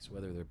the ranks,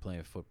 whether they're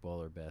playing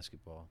football or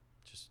basketball,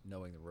 just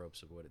knowing the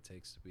ropes of what it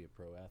takes to be a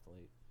pro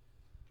athlete.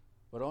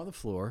 But on the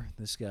floor,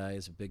 this guy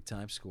is a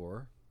big-time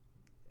scorer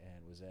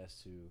and was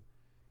asked to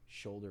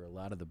shoulder a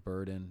lot of the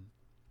burden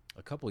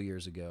a couple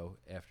years ago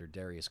after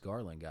Darius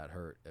Garland got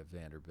hurt at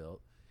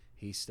Vanderbilt.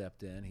 He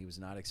stepped in. He was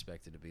not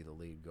expected to be the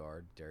lead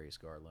guard. Darius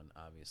Garland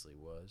obviously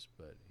was,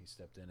 but he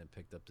stepped in and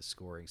picked up the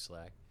scoring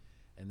slack.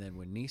 And then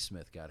when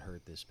Neesmith got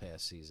hurt this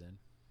past season,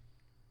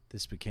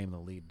 this became the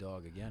lead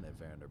dog again at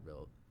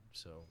Vanderbilt.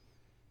 So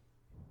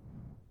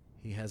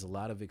he has a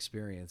lot of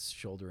experience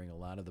shouldering a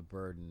lot of the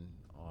burden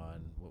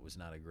on what was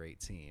not a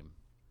great team.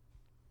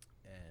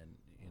 And,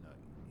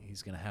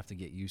 he's going to have to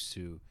get used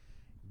to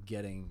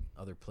getting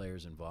other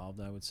players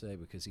involved, I would say,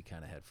 because he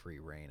kind of had free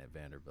reign at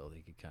Vanderbilt.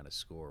 He could kind of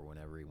score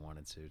whenever he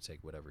wanted to,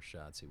 take whatever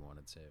shots he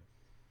wanted to.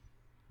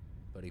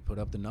 But he put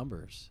up the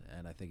numbers,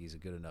 and I think he's a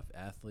good enough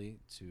athlete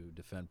to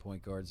defend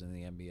point guards in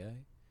the NBA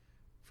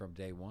from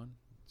day one.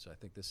 So I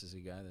think this is a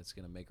guy that's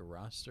going to make a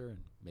roster and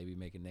maybe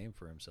make a name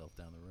for himself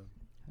down the road.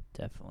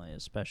 Definitely,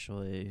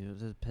 especially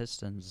the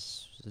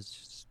Pistons.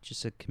 It's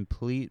just a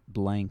complete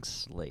blank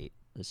slate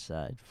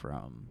aside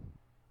from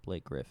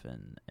Blake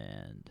Griffin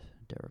and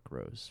Derrick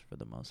Rose for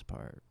the most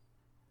part.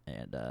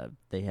 And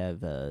they have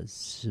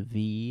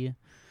Svi.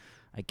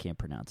 I can't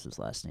pronounce his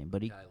last name,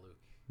 but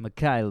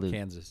Mikhailuk.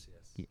 Kansas,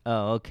 yes.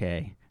 Oh,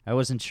 okay. I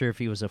wasn't sure if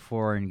he was a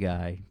foreign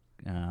guy.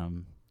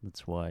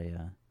 That's why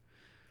I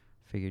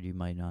figured you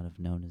might not have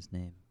known his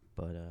name.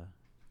 But it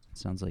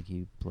sounds like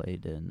you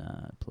played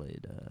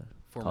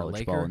Former college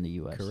Laker, ball in the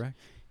U.S. correct?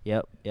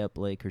 Yep.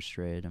 Lakers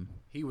traded him.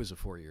 He was a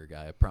 4-year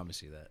guy. I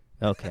promise you that.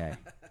 Okay.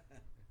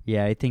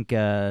 Yeah, I think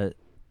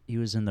he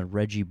was in the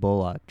Reggie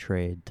Bullock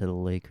trade to the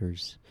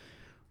Lakers.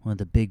 One of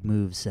the big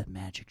moves that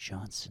Magic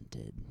Johnson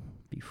did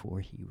before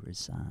he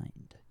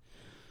resigned.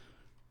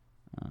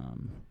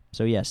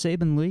 So, yeah,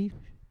 Saban Lee,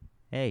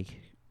 hey,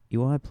 you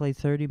want to play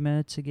 30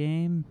 minutes a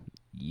game?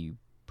 You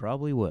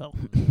probably will.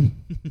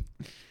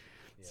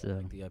 I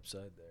like the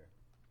upside there.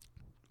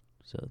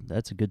 So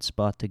that's a good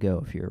spot to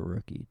go if you're a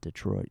rookie,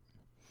 Detroit,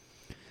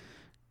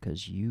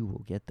 because you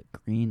will get the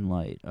green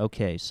light.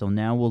 Okay, so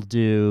now we'll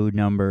do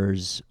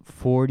numbers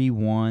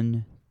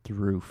 41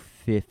 through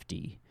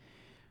 50.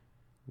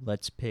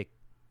 Let's pick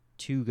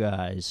two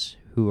guys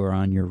who are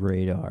on your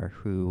radar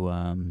who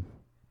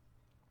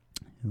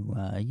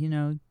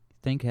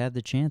think have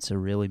the chance of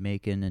really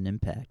making an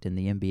impact in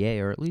the NBA,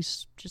 or at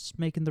least just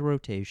making the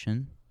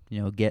rotation,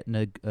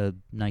 getting a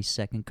nice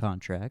second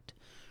contract.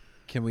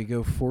 Can we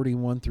go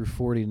 41 through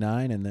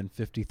 49 and then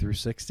 50 through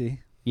 60?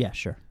 Yeah,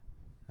 sure.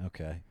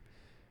 Okay.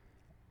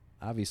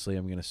 Obviously,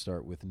 I'm going to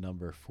start with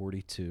number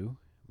 42,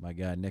 my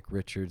guy Nick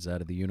Richards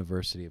out of the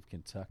University of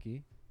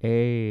Kentucky.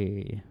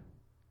 Hey.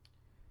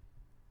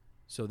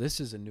 So this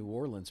is a New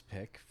Orleans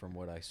pick from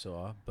what I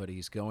saw, but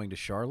he's going to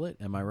Charlotte,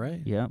 am I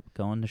right? Yep,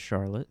 going to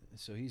Charlotte.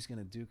 So he's going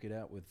to duke it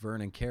out with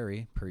Vernon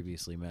Carey,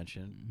 previously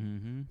mentioned,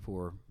 Mm-hmm.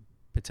 for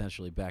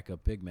potentially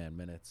backup big man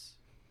minutes.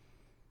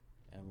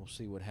 And we'll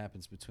see what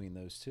happens between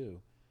those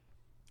two.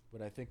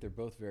 But I think they're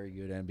both very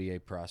good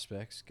NBA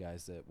prospects,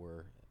 guys that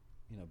were,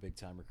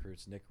 big-time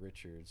recruits. Nick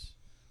Richards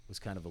was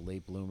kind of a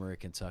late bloomer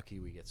at Kentucky.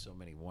 We get so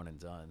many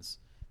one-and-dones.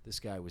 This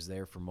guy was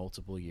there for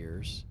multiple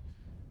years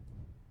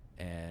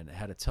and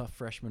had a tough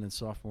freshman and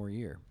sophomore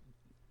year.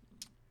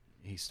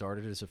 He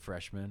started as a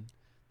freshman,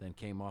 then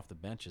came off the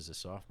bench as a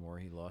sophomore.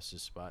 He lost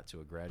his spot to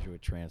a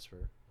graduate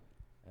transfer,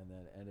 and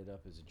then ended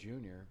up as a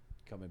junior,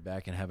 coming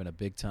back and having a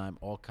big-time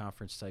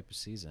all-conference type of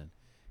season.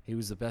 He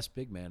was the best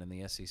big man in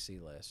the SEC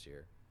last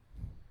year.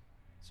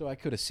 So I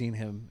could have seen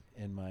him,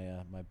 in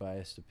my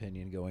biased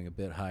opinion, going a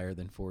bit higher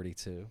than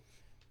 42.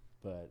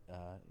 But,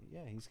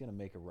 he's going to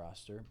make a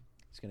roster.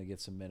 He's going to get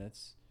some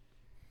minutes.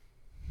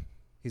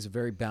 He's a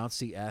very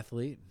bouncy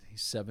athlete.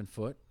 He's 7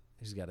 foot.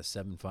 He's got a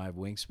 7'5"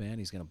 wingspan.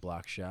 He's going to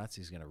block shots.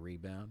 He's going to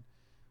rebound.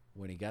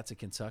 When he got to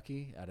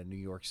Kentucky out of New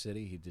York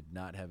City, he did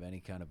not have any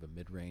kind of a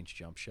mid-range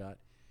jump shot.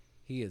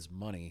 He is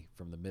money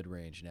from the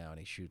mid-range now, and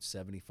he shoots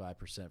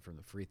 75% from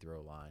the free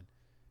throw line.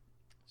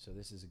 So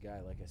this is a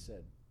guy, like I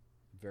said,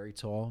 very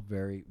tall,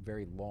 very,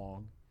 very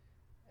long,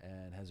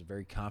 and has a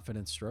very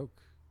confident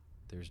stroke.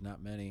 There's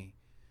not many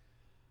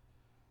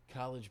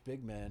college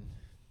big men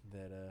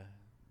that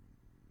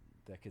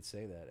could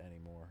say that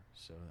anymore.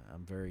 So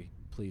I'm very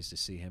pleased to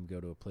see him go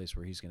to a place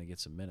where he's going to get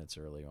some minutes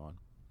early on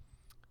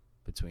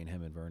between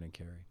him and Vernon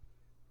Carey.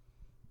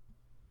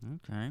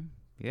 Okay.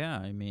 Yeah,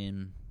 I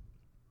mean,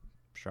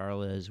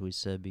 Charlotte, as we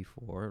said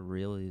before,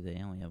 really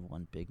they only have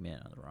one big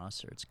man on the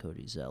roster. It's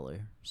Cody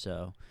Zeller.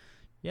 So,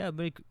 yeah,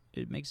 but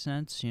it makes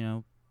sense,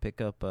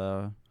 pick up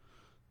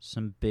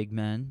some big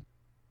men,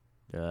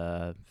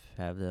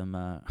 have them,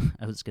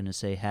 I was going to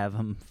say have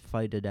them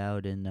fight it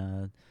out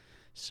in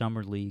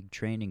summer league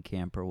training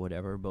camp or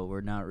whatever, but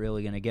we're not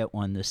really going to get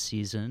one this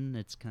season.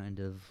 It's kind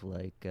of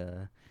like,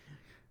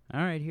 all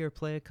right, here,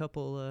 play a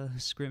couple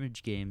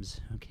scrimmage games.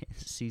 Okay,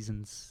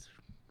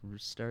 we're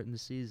starting the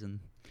season.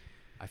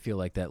 I feel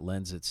like that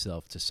lends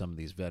itself to some of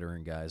these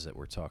veteran guys that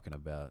we're talking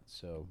about.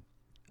 So,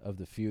 of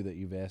the few that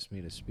you've asked me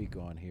to speak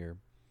on here,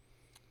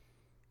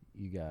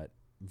 you got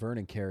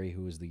Vernon Carey,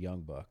 who is the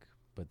young buck,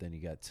 but then you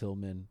got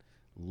Tillman,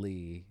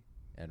 Lee,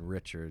 and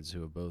Richards,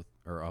 who have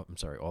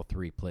all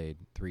three played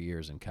 3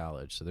 years in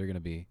college. So they're going to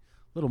be a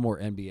little more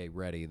NBA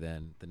ready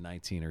than the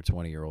 19 or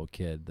 20-year-old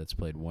kid that's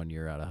played 1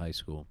 year out of high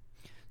school.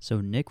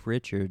 So Nick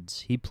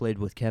Richards, he played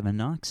with Kevin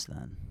Knox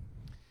then.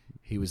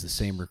 He was the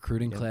same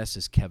recruiting class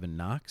as Kevin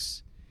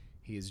Knox.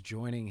 He is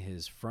joining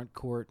his front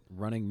court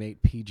running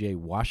mate P.J.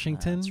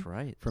 Washington. That's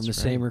right. From the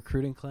same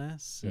recruiting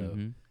class.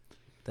 So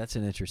that's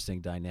an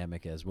interesting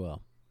dynamic as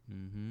well.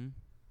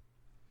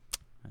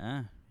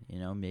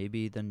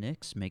 Maybe the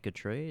Knicks make a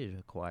trade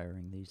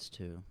acquiring these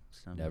two.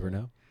 Someday. Never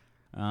know.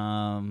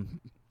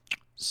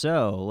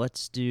 So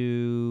let's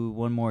do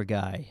one more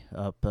guy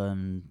up.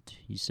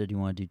 You said you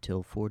want to do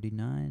till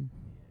 49.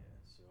 Yeah.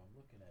 So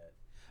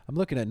I'm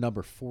looking at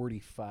number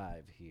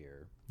 45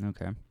 here.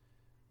 Okay.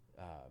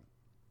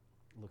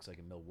 Looks like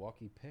a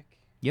Milwaukee pick.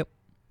 Yep.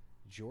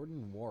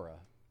 Jordan Nwora,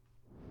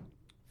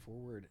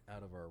 forward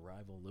out of our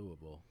rival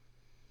Louisville.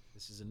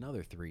 This is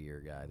another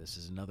 3-year guy. This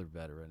is another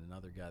veteran,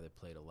 another guy that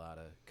played a lot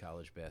of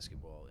college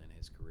basketball in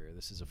his career.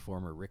 This is a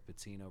former Rick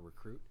Pitino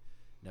recruit.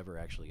 Never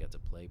actually got to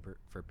play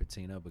for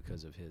Pitino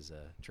because of his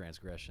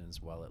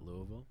transgressions while at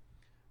Louisville.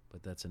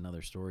 But that's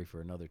another story for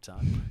another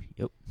time.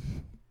 Yep.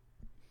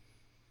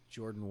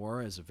 Jordan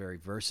Nwora is a very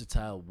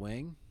versatile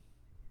wing.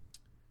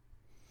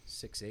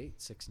 6'8",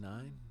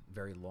 6'9",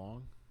 very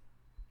long.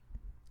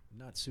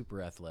 Not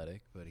super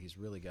athletic, but he's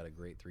really got a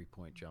great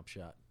three-point jump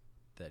shot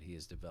that he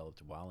has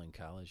developed while in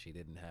college. He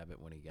didn't have it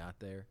when he got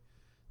there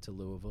to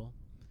Louisville.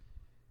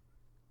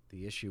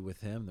 The issue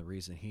with him, the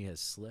reason he has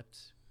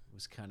slipped,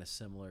 was kind of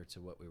similar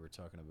to what we were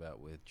talking about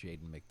with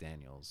Jaden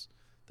McDaniels,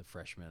 the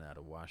freshman out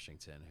of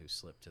Washington who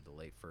slipped to the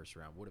late first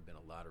round. Would have been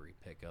a lottery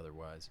pick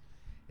otherwise.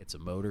 It's a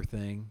motor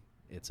thing.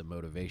 It's a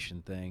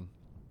motivation thing.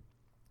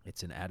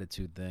 It's an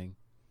attitude thing.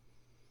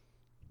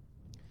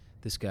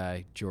 This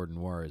guy, Jordan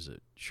Nwora, is a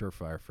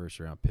surefire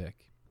first-round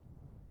pick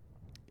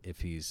if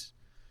he's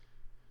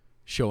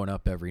showing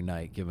up every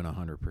night, giving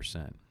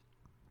 100%.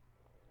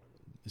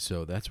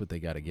 So that's what they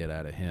got to get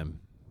out of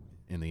him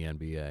in the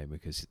NBA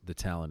because the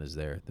talent is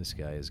there. This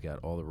guy has got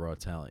all the raw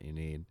talent you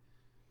need.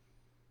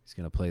 He's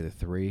going to play the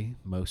three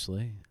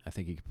mostly. I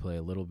think he could play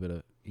a little bit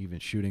of even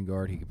shooting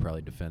guard. He could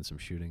probably defend some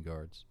shooting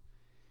guards.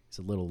 He's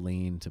a little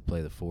lean to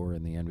play the four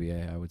in the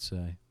NBA, I would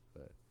say.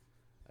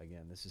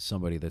 Again, this is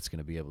somebody that's going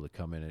to be able to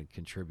come in and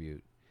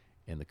contribute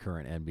in the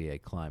current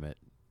NBA climate,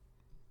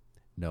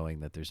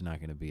 knowing that there's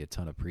not going to be a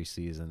ton of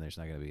preseason, there's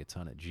not going to be a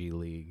ton of G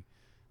League.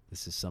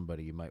 This is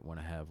somebody you might want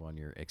to have on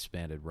your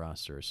expanded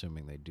roster,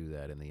 assuming they do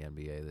that in the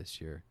NBA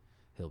this year.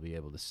 He'll be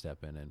able to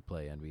step in and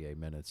play NBA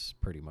minutes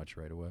pretty much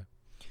right away.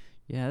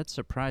 Yeah, that's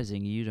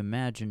surprising. You'd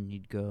imagine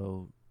he'd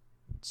go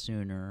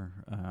sooner,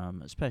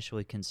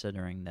 especially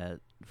considering that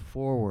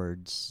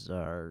forwards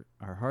are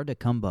hard to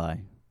come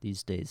by.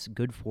 These days,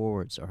 good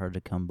forwards are hard to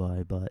come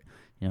by, but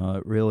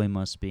it really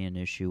must be an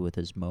issue with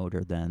his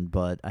motor then.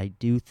 But I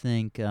do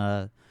think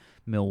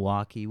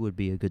Milwaukee would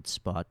be a good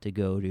spot to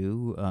go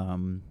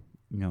to.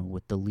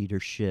 With the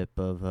leadership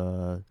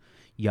of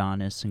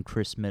Giannis and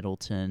Chris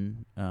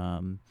Middleton,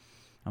 I'm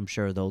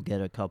sure they'll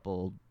get a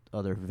couple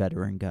other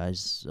veteran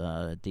guys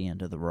at the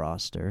end of the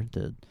roster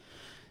to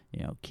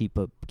keep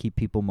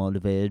people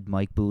motivated.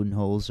 Mike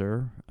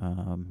Budenholzer,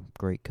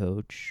 great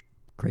coach.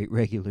 Great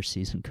regular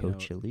season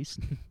coach, at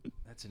least.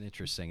 That's an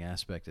interesting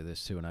aspect of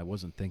this, too, and I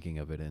wasn't thinking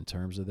of it in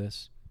terms of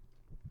this.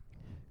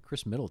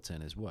 Chris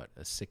Middleton is what?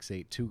 A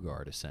 6'8"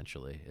 two-guard,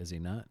 essentially, is he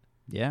not?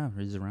 Yeah,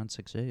 he's around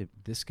 6'8".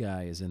 This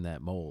guy is in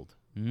that mold.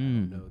 I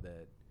don't know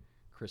that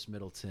Chris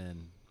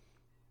Middleton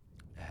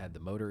had the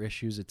motor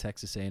issues at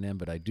Texas A&M,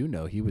 but I do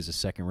know he was a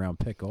second-round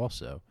pick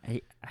also.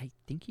 I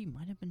think he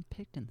might have been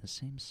picked in the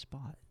same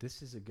spot.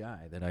 This is a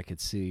guy that I could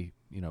see,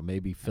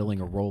 maybe filling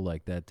a role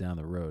like that down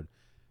the road.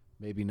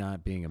 Maybe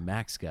not being a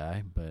max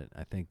guy, but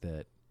I think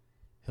that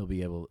he'll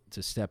be able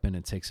to step in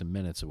and take some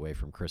minutes away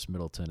from Chris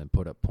Middleton and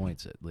put up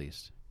points at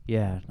least.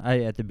 Yeah,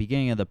 at the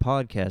beginning of the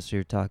podcast, we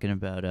were talking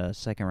about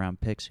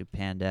second-round picks who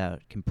panned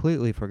out.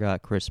 Completely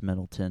forgot Chris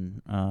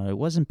Middleton. It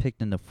wasn't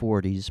picked in the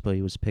 40s, but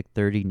he was picked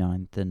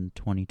 39th in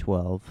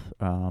 2012.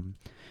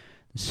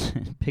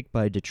 Picked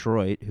by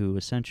Detroit, who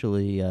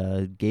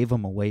essentially gave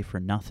him away for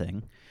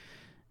nothing.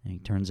 And he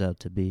turns out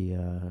to be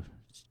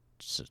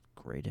just a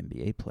great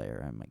NBA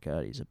player. Oh my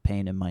God, he's a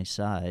pain in my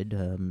side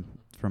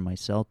from my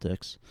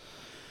Celtics.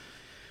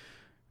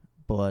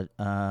 But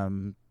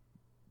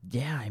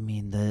Yeah, I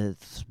mean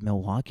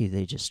Milwaukee.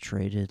 They just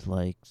traded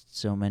like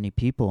so many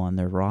people on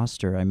their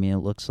roster. I mean, it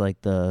looks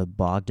like the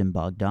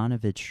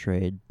Bogdanovich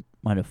trade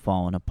might have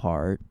fallen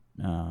apart.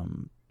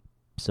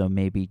 So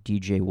maybe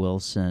DJ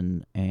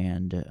Wilson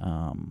and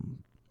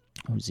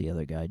who's the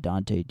other guy?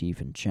 Dante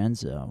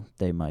DiVincenzo.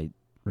 They might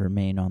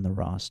remain on the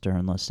roster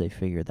unless they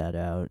figure that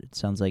out. It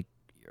sounds like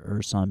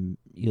Ersan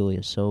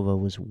Ilyasova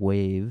was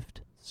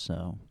waived,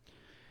 so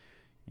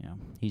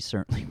he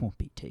certainly won't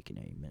be taking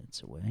any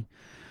minutes away.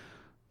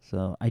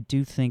 So I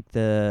do think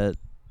the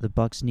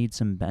Bucks need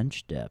some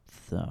bench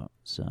depth, though.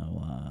 So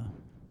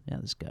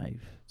this guy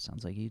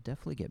sounds like he'd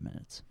definitely get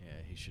minutes.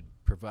 Yeah, he should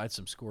provide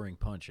some scoring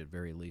punch at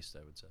very least,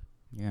 I would say.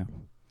 Yeah.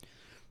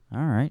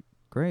 All right.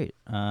 Great.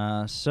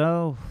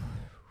 So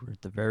we're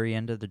at the very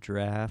end of the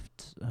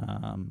draft.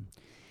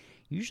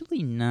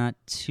 Usually not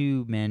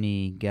too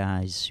many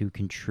guys who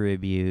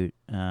contribute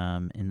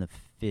in the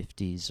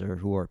 50s or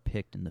who are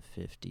picked in the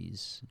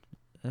 50s.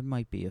 That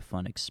might be a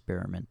fun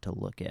experiment to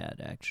look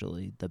at,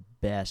 actually. The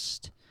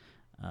best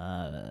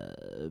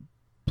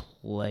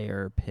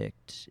player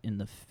picked in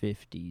the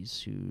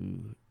 50s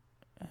who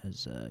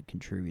has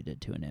contributed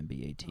to an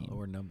NBA team.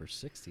 Or number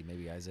 60,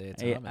 maybe Isaiah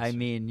Thomas. I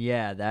mean,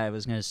 yeah, that I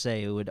was going to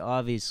say it would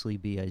obviously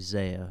be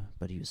Isaiah,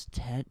 but he was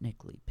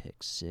technically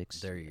picked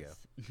 6th. There you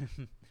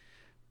go.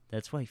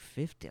 That's why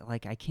 50,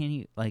 like, I can't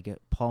even, like,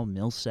 Paul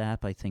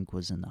Millsap, I think,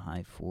 was in the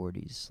high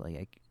 40s.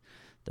 Like,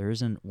 there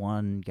isn't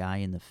one guy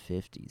in the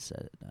 50s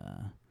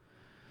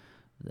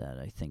that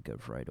I think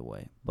of right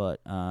away. But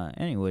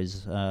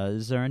anyways,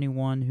 is there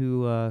anyone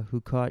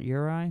who caught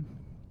your eye?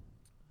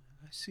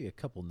 I see a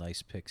couple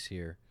nice picks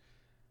here.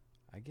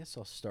 I guess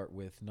I'll start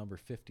with number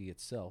 50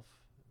 itself,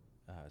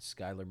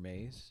 Skylar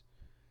Mays,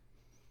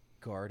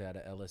 guard out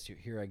of LSU.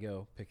 Here I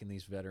go, picking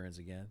these veterans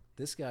again.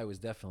 This guy was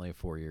definitely a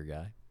 4-year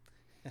guy.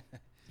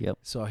 Yep.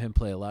 Saw him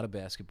play a lot of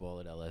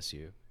basketball at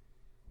LSU.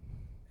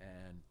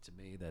 And to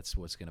me, that's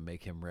what's going to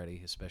make him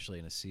ready, especially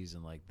in a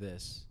season like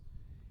this.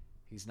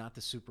 He's not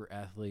the super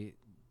athlete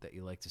that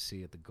you like to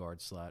see at the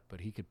guard slot,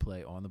 but he could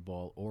play on the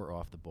ball or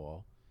off the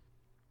ball.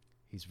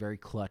 He's very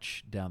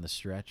clutch down the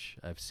stretch.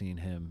 I've seen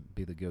him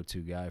be the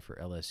go-to guy for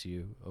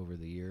LSU over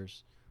the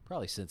years,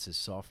 probably since his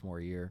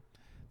sophomore year.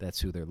 That's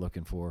who they're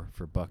looking for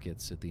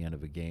buckets at the end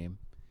of a game.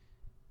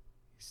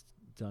 He's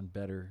done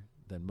better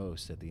than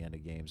most at the end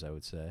of games, I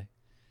would say.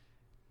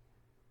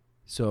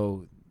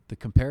 So the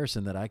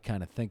comparison that I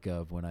kind of think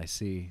of when I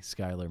see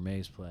Skylar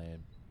Mays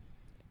playing,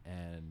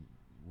 and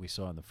we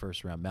saw in the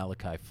first round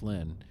Malachi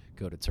Flynn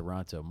go to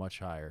Toronto much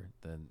higher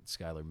than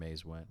Skylar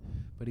Mays went,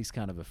 but he's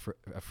kind of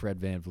a Fred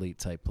VanVleet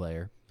type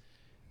player.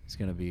 He's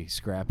going to be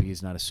scrappy.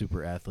 He's not a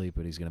super athlete,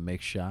 but he's going to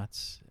make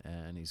shots,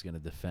 and he's going to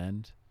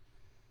defend.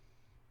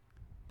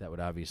 That would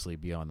obviously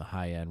be on the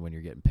high end when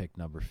you're getting picked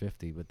number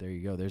 50, but there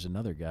you go. There's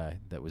another guy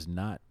that was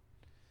not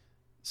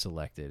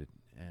selected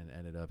and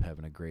ended up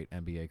having a great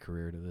NBA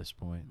career to this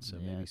point. So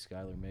maybe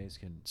Skylar Mays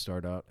can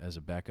start out as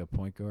a backup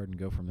point guard and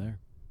go from there.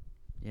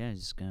 Yeah,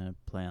 he's going to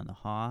play on the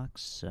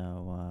Hawks,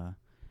 so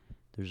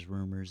there's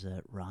rumors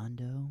that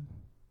Rondo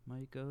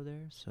might go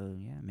there. So,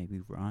 yeah, maybe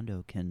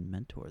Rondo can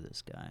mentor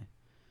this guy.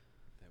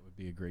 That would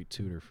be a great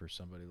tutor for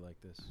somebody like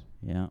this.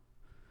 Yeah.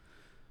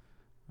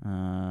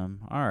 All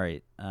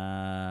right.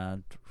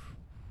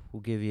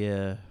 We'll give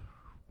you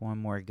one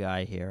more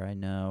guy here. I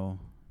know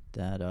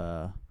that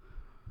a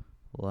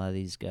lot of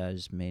these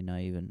guys may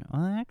not even...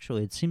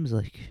 actually, it seems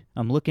like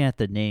I'm looking at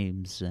the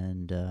names,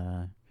 and,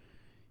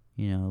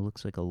 it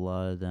looks like a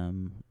lot of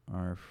them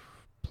are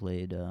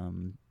played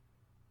in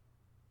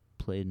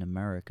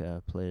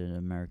America, played in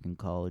American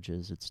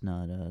colleges. It's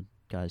not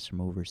guys from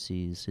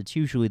overseas. It's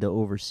usually the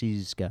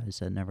overseas guys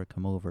that never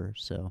come over,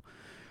 so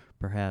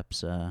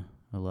perhaps... a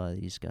lot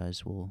of these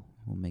guys will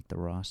make the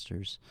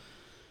rosters.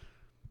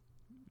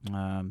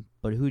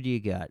 But who do you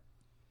got?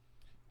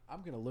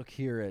 I'm going to look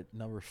here at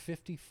number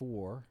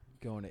 54,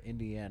 going to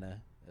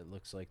Indiana, it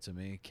looks like to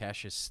me,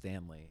 Cassius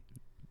Stanley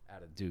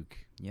out of Duke.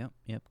 Yep,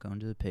 going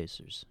to the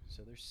Pacers.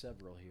 So there's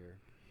several here.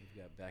 We've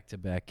got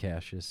back-to-back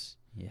Cassius.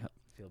 Yep.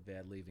 Feel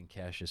bad leaving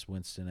Cassius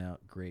Winston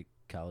out. Great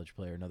college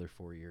player, another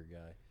 4-year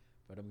guy.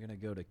 But I'm going to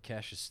go to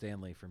Cassius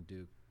Stanley from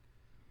Duke.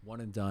 One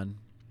and done.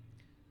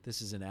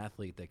 This is an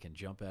athlete that can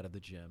jump out of the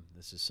gym.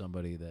 This is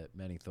somebody that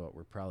many thought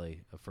were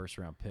probably a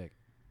first-round pick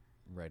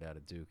right out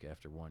of Duke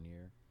after 1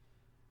 year.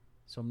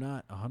 So I'm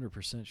not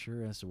 100%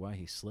 sure as to why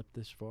he slipped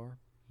this far.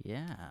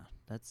 Yeah,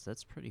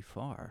 that's pretty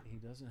far. He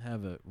doesn't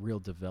have a real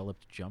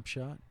developed jump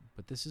shot,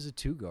 but this is a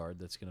two-guard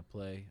that's going to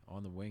play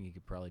on the wing. He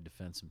could probably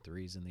defend some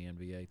threes in the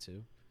NBA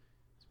too.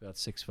 He's about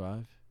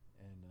 6'5",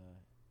 and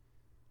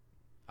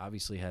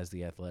obviously has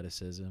the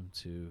athleticism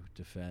to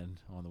defend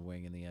on the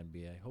wing in the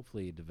NBA.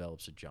 Hopefully he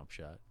develops a jump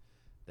shot.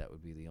 That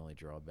would be the only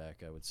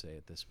drawback, I would say,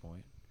 at this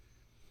point.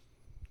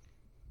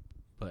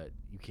 But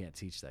you can't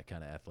teach that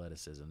kind of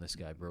athleticism. This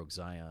guy broke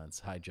Zion's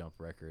high jump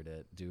record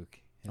at Duke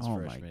his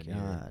freshman year.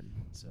 Oh, my God.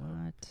 So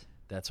what?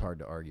 That's hard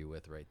to argue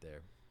with right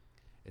there.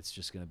 It's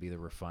just going to be the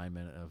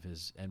refinement of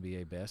his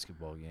NBA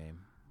basketball game,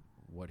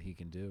 what he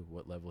can do,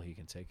 what level he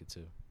can take it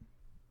to.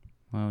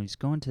 Well, he's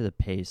going to the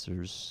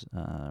Pacers.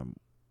 I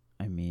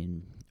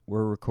mean,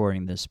 we're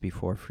recording this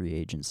before free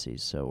agency,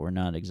 so we're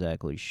not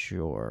exactly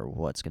sure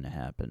what's going to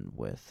happen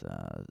with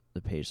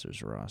the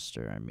Pacers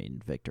roster. I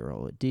mean, Victor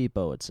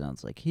Oladipo, it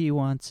sounds like he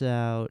wants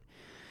out.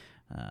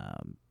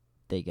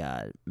 They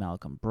got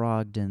Malcolm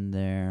Brogdon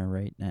there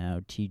right now.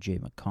 T.J.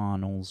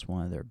 McConnell's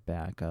one of their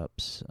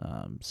backups.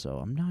 So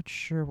I'm not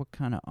sure what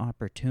kind of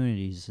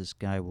opportunities this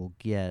guy will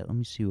get. Let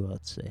me see what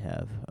else they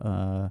have.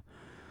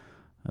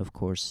 Of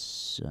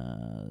course,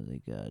 they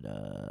got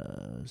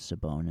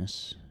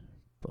Sabonis,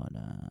 but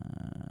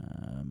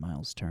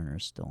Miles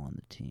Turner's still on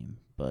the team.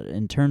 But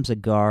in terms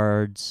of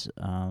guards,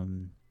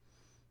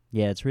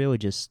 yeah, it's really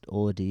just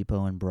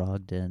Oladipo and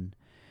Brogdon.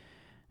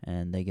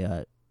 And they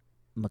got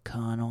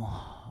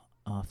McConnell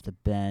off the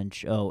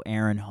bench. Oh,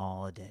 Aaron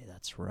Holiday,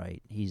 that's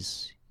right.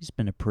 He's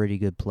been a pretty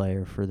good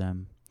player for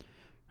them.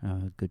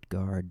 Good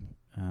guard.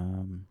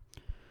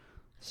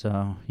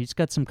 So he's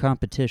got some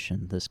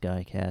competition, this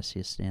guy,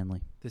 Cassius Stanley.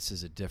 This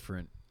is a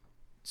different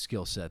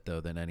skill set, though,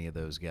 than any of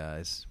those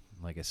guys.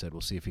 Like I said,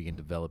 we'll see if he can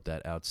develop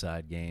that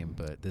outside game,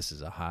 but this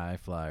is a high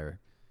flyer.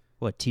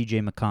 What,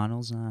 T.J.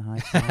 McConnell's a high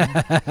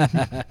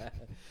flyer?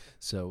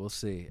 So we'll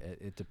see.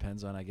 It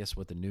depends on, I guess,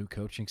 what the new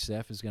coaching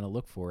staff is going to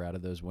look for out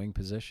of those wing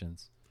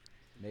positions.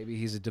 Maybe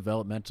he's a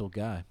developmental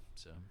guy,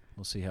 so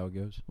we'll see how it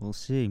goes. We'll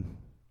see.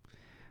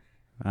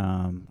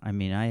 I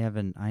mean, I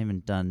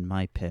haven't done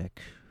my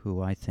pick,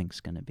 who I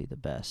think's going to be the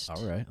best.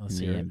 All right, let's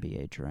in hear the it.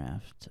 NBA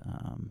draft.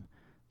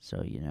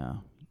 So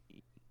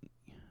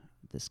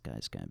this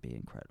guy's going to be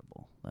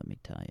incredible. Let me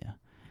tell you.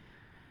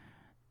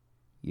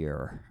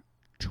 Your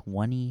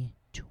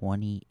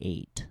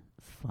 2028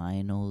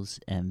 Finals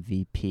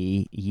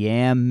MVP,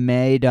 Yam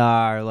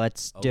Madar.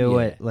 Let's do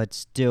it.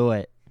 Let's do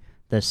it.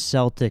 The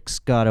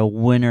Celtics got a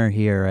winner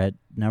here at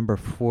number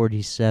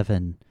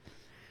 47.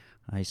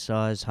 I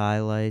saw his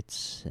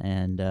highlights,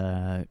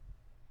 and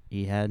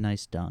he had a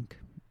nice dunk.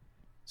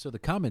 So the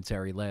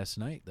commentary last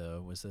night,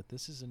 though, was that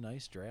this is a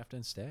nice draft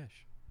and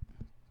stash.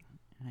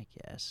 I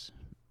guess.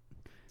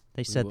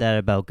 They said that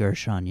about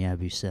Gershon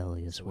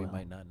Yabusele as well. We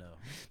might not know.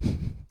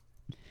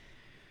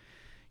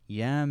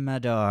 Yam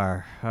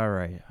Madar. All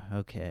right.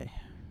 Okay.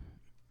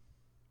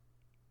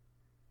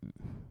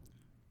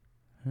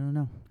 I don't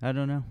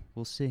know.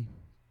 We'll see.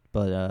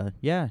 But,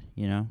 yeah,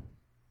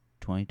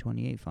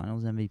 2028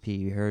 Finals MVP.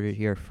 You heard it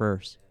here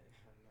first.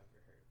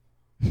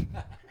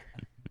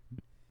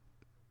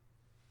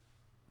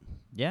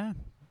 Yeah.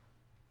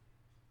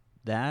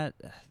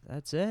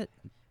 That's it.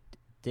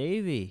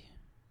 Davey,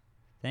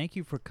 thank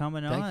you for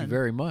coming on. Thank you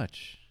very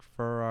much.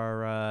 For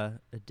our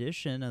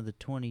edition of the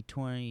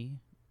 2020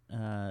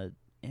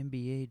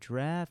 NBA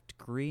Draft,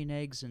 Green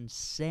Eggs and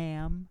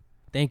Sam.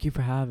 Thank you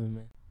for having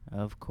me.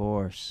 Of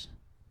course.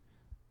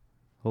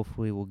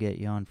 Hopefully we'll get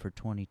you on for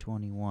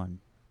 2021.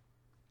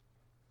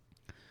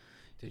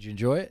 Did you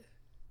enjoy it?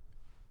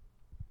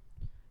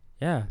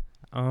 Yeah.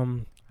 I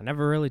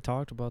never really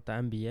talked about the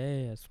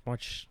NBA as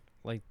much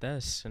like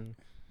this, and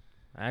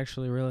I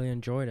actually really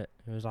enjoyed it.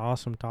 It was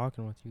awesome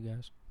talking with you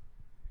guys.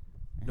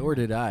 Nor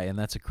did I, and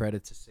that's a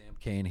credit to Sam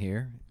Kane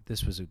here.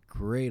 This was a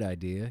great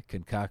idea,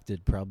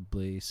 concocted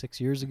probably 6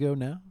 years ago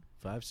now,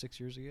 5-6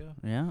 years ago.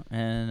 Yeah,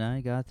 and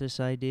I got this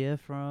idea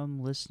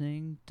from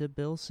listening to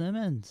Bill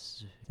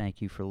Simmons.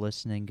 Thank you for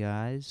listening,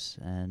 guys,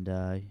 and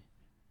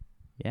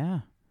yeah,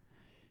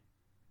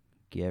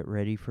 get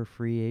ready for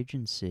free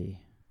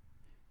agency.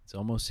 It's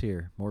almost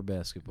here. More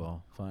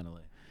basketball,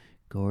 finally.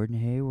 Gordon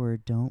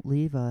Hayward, don't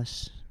leave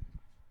us.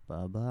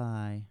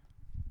 Bye-bye.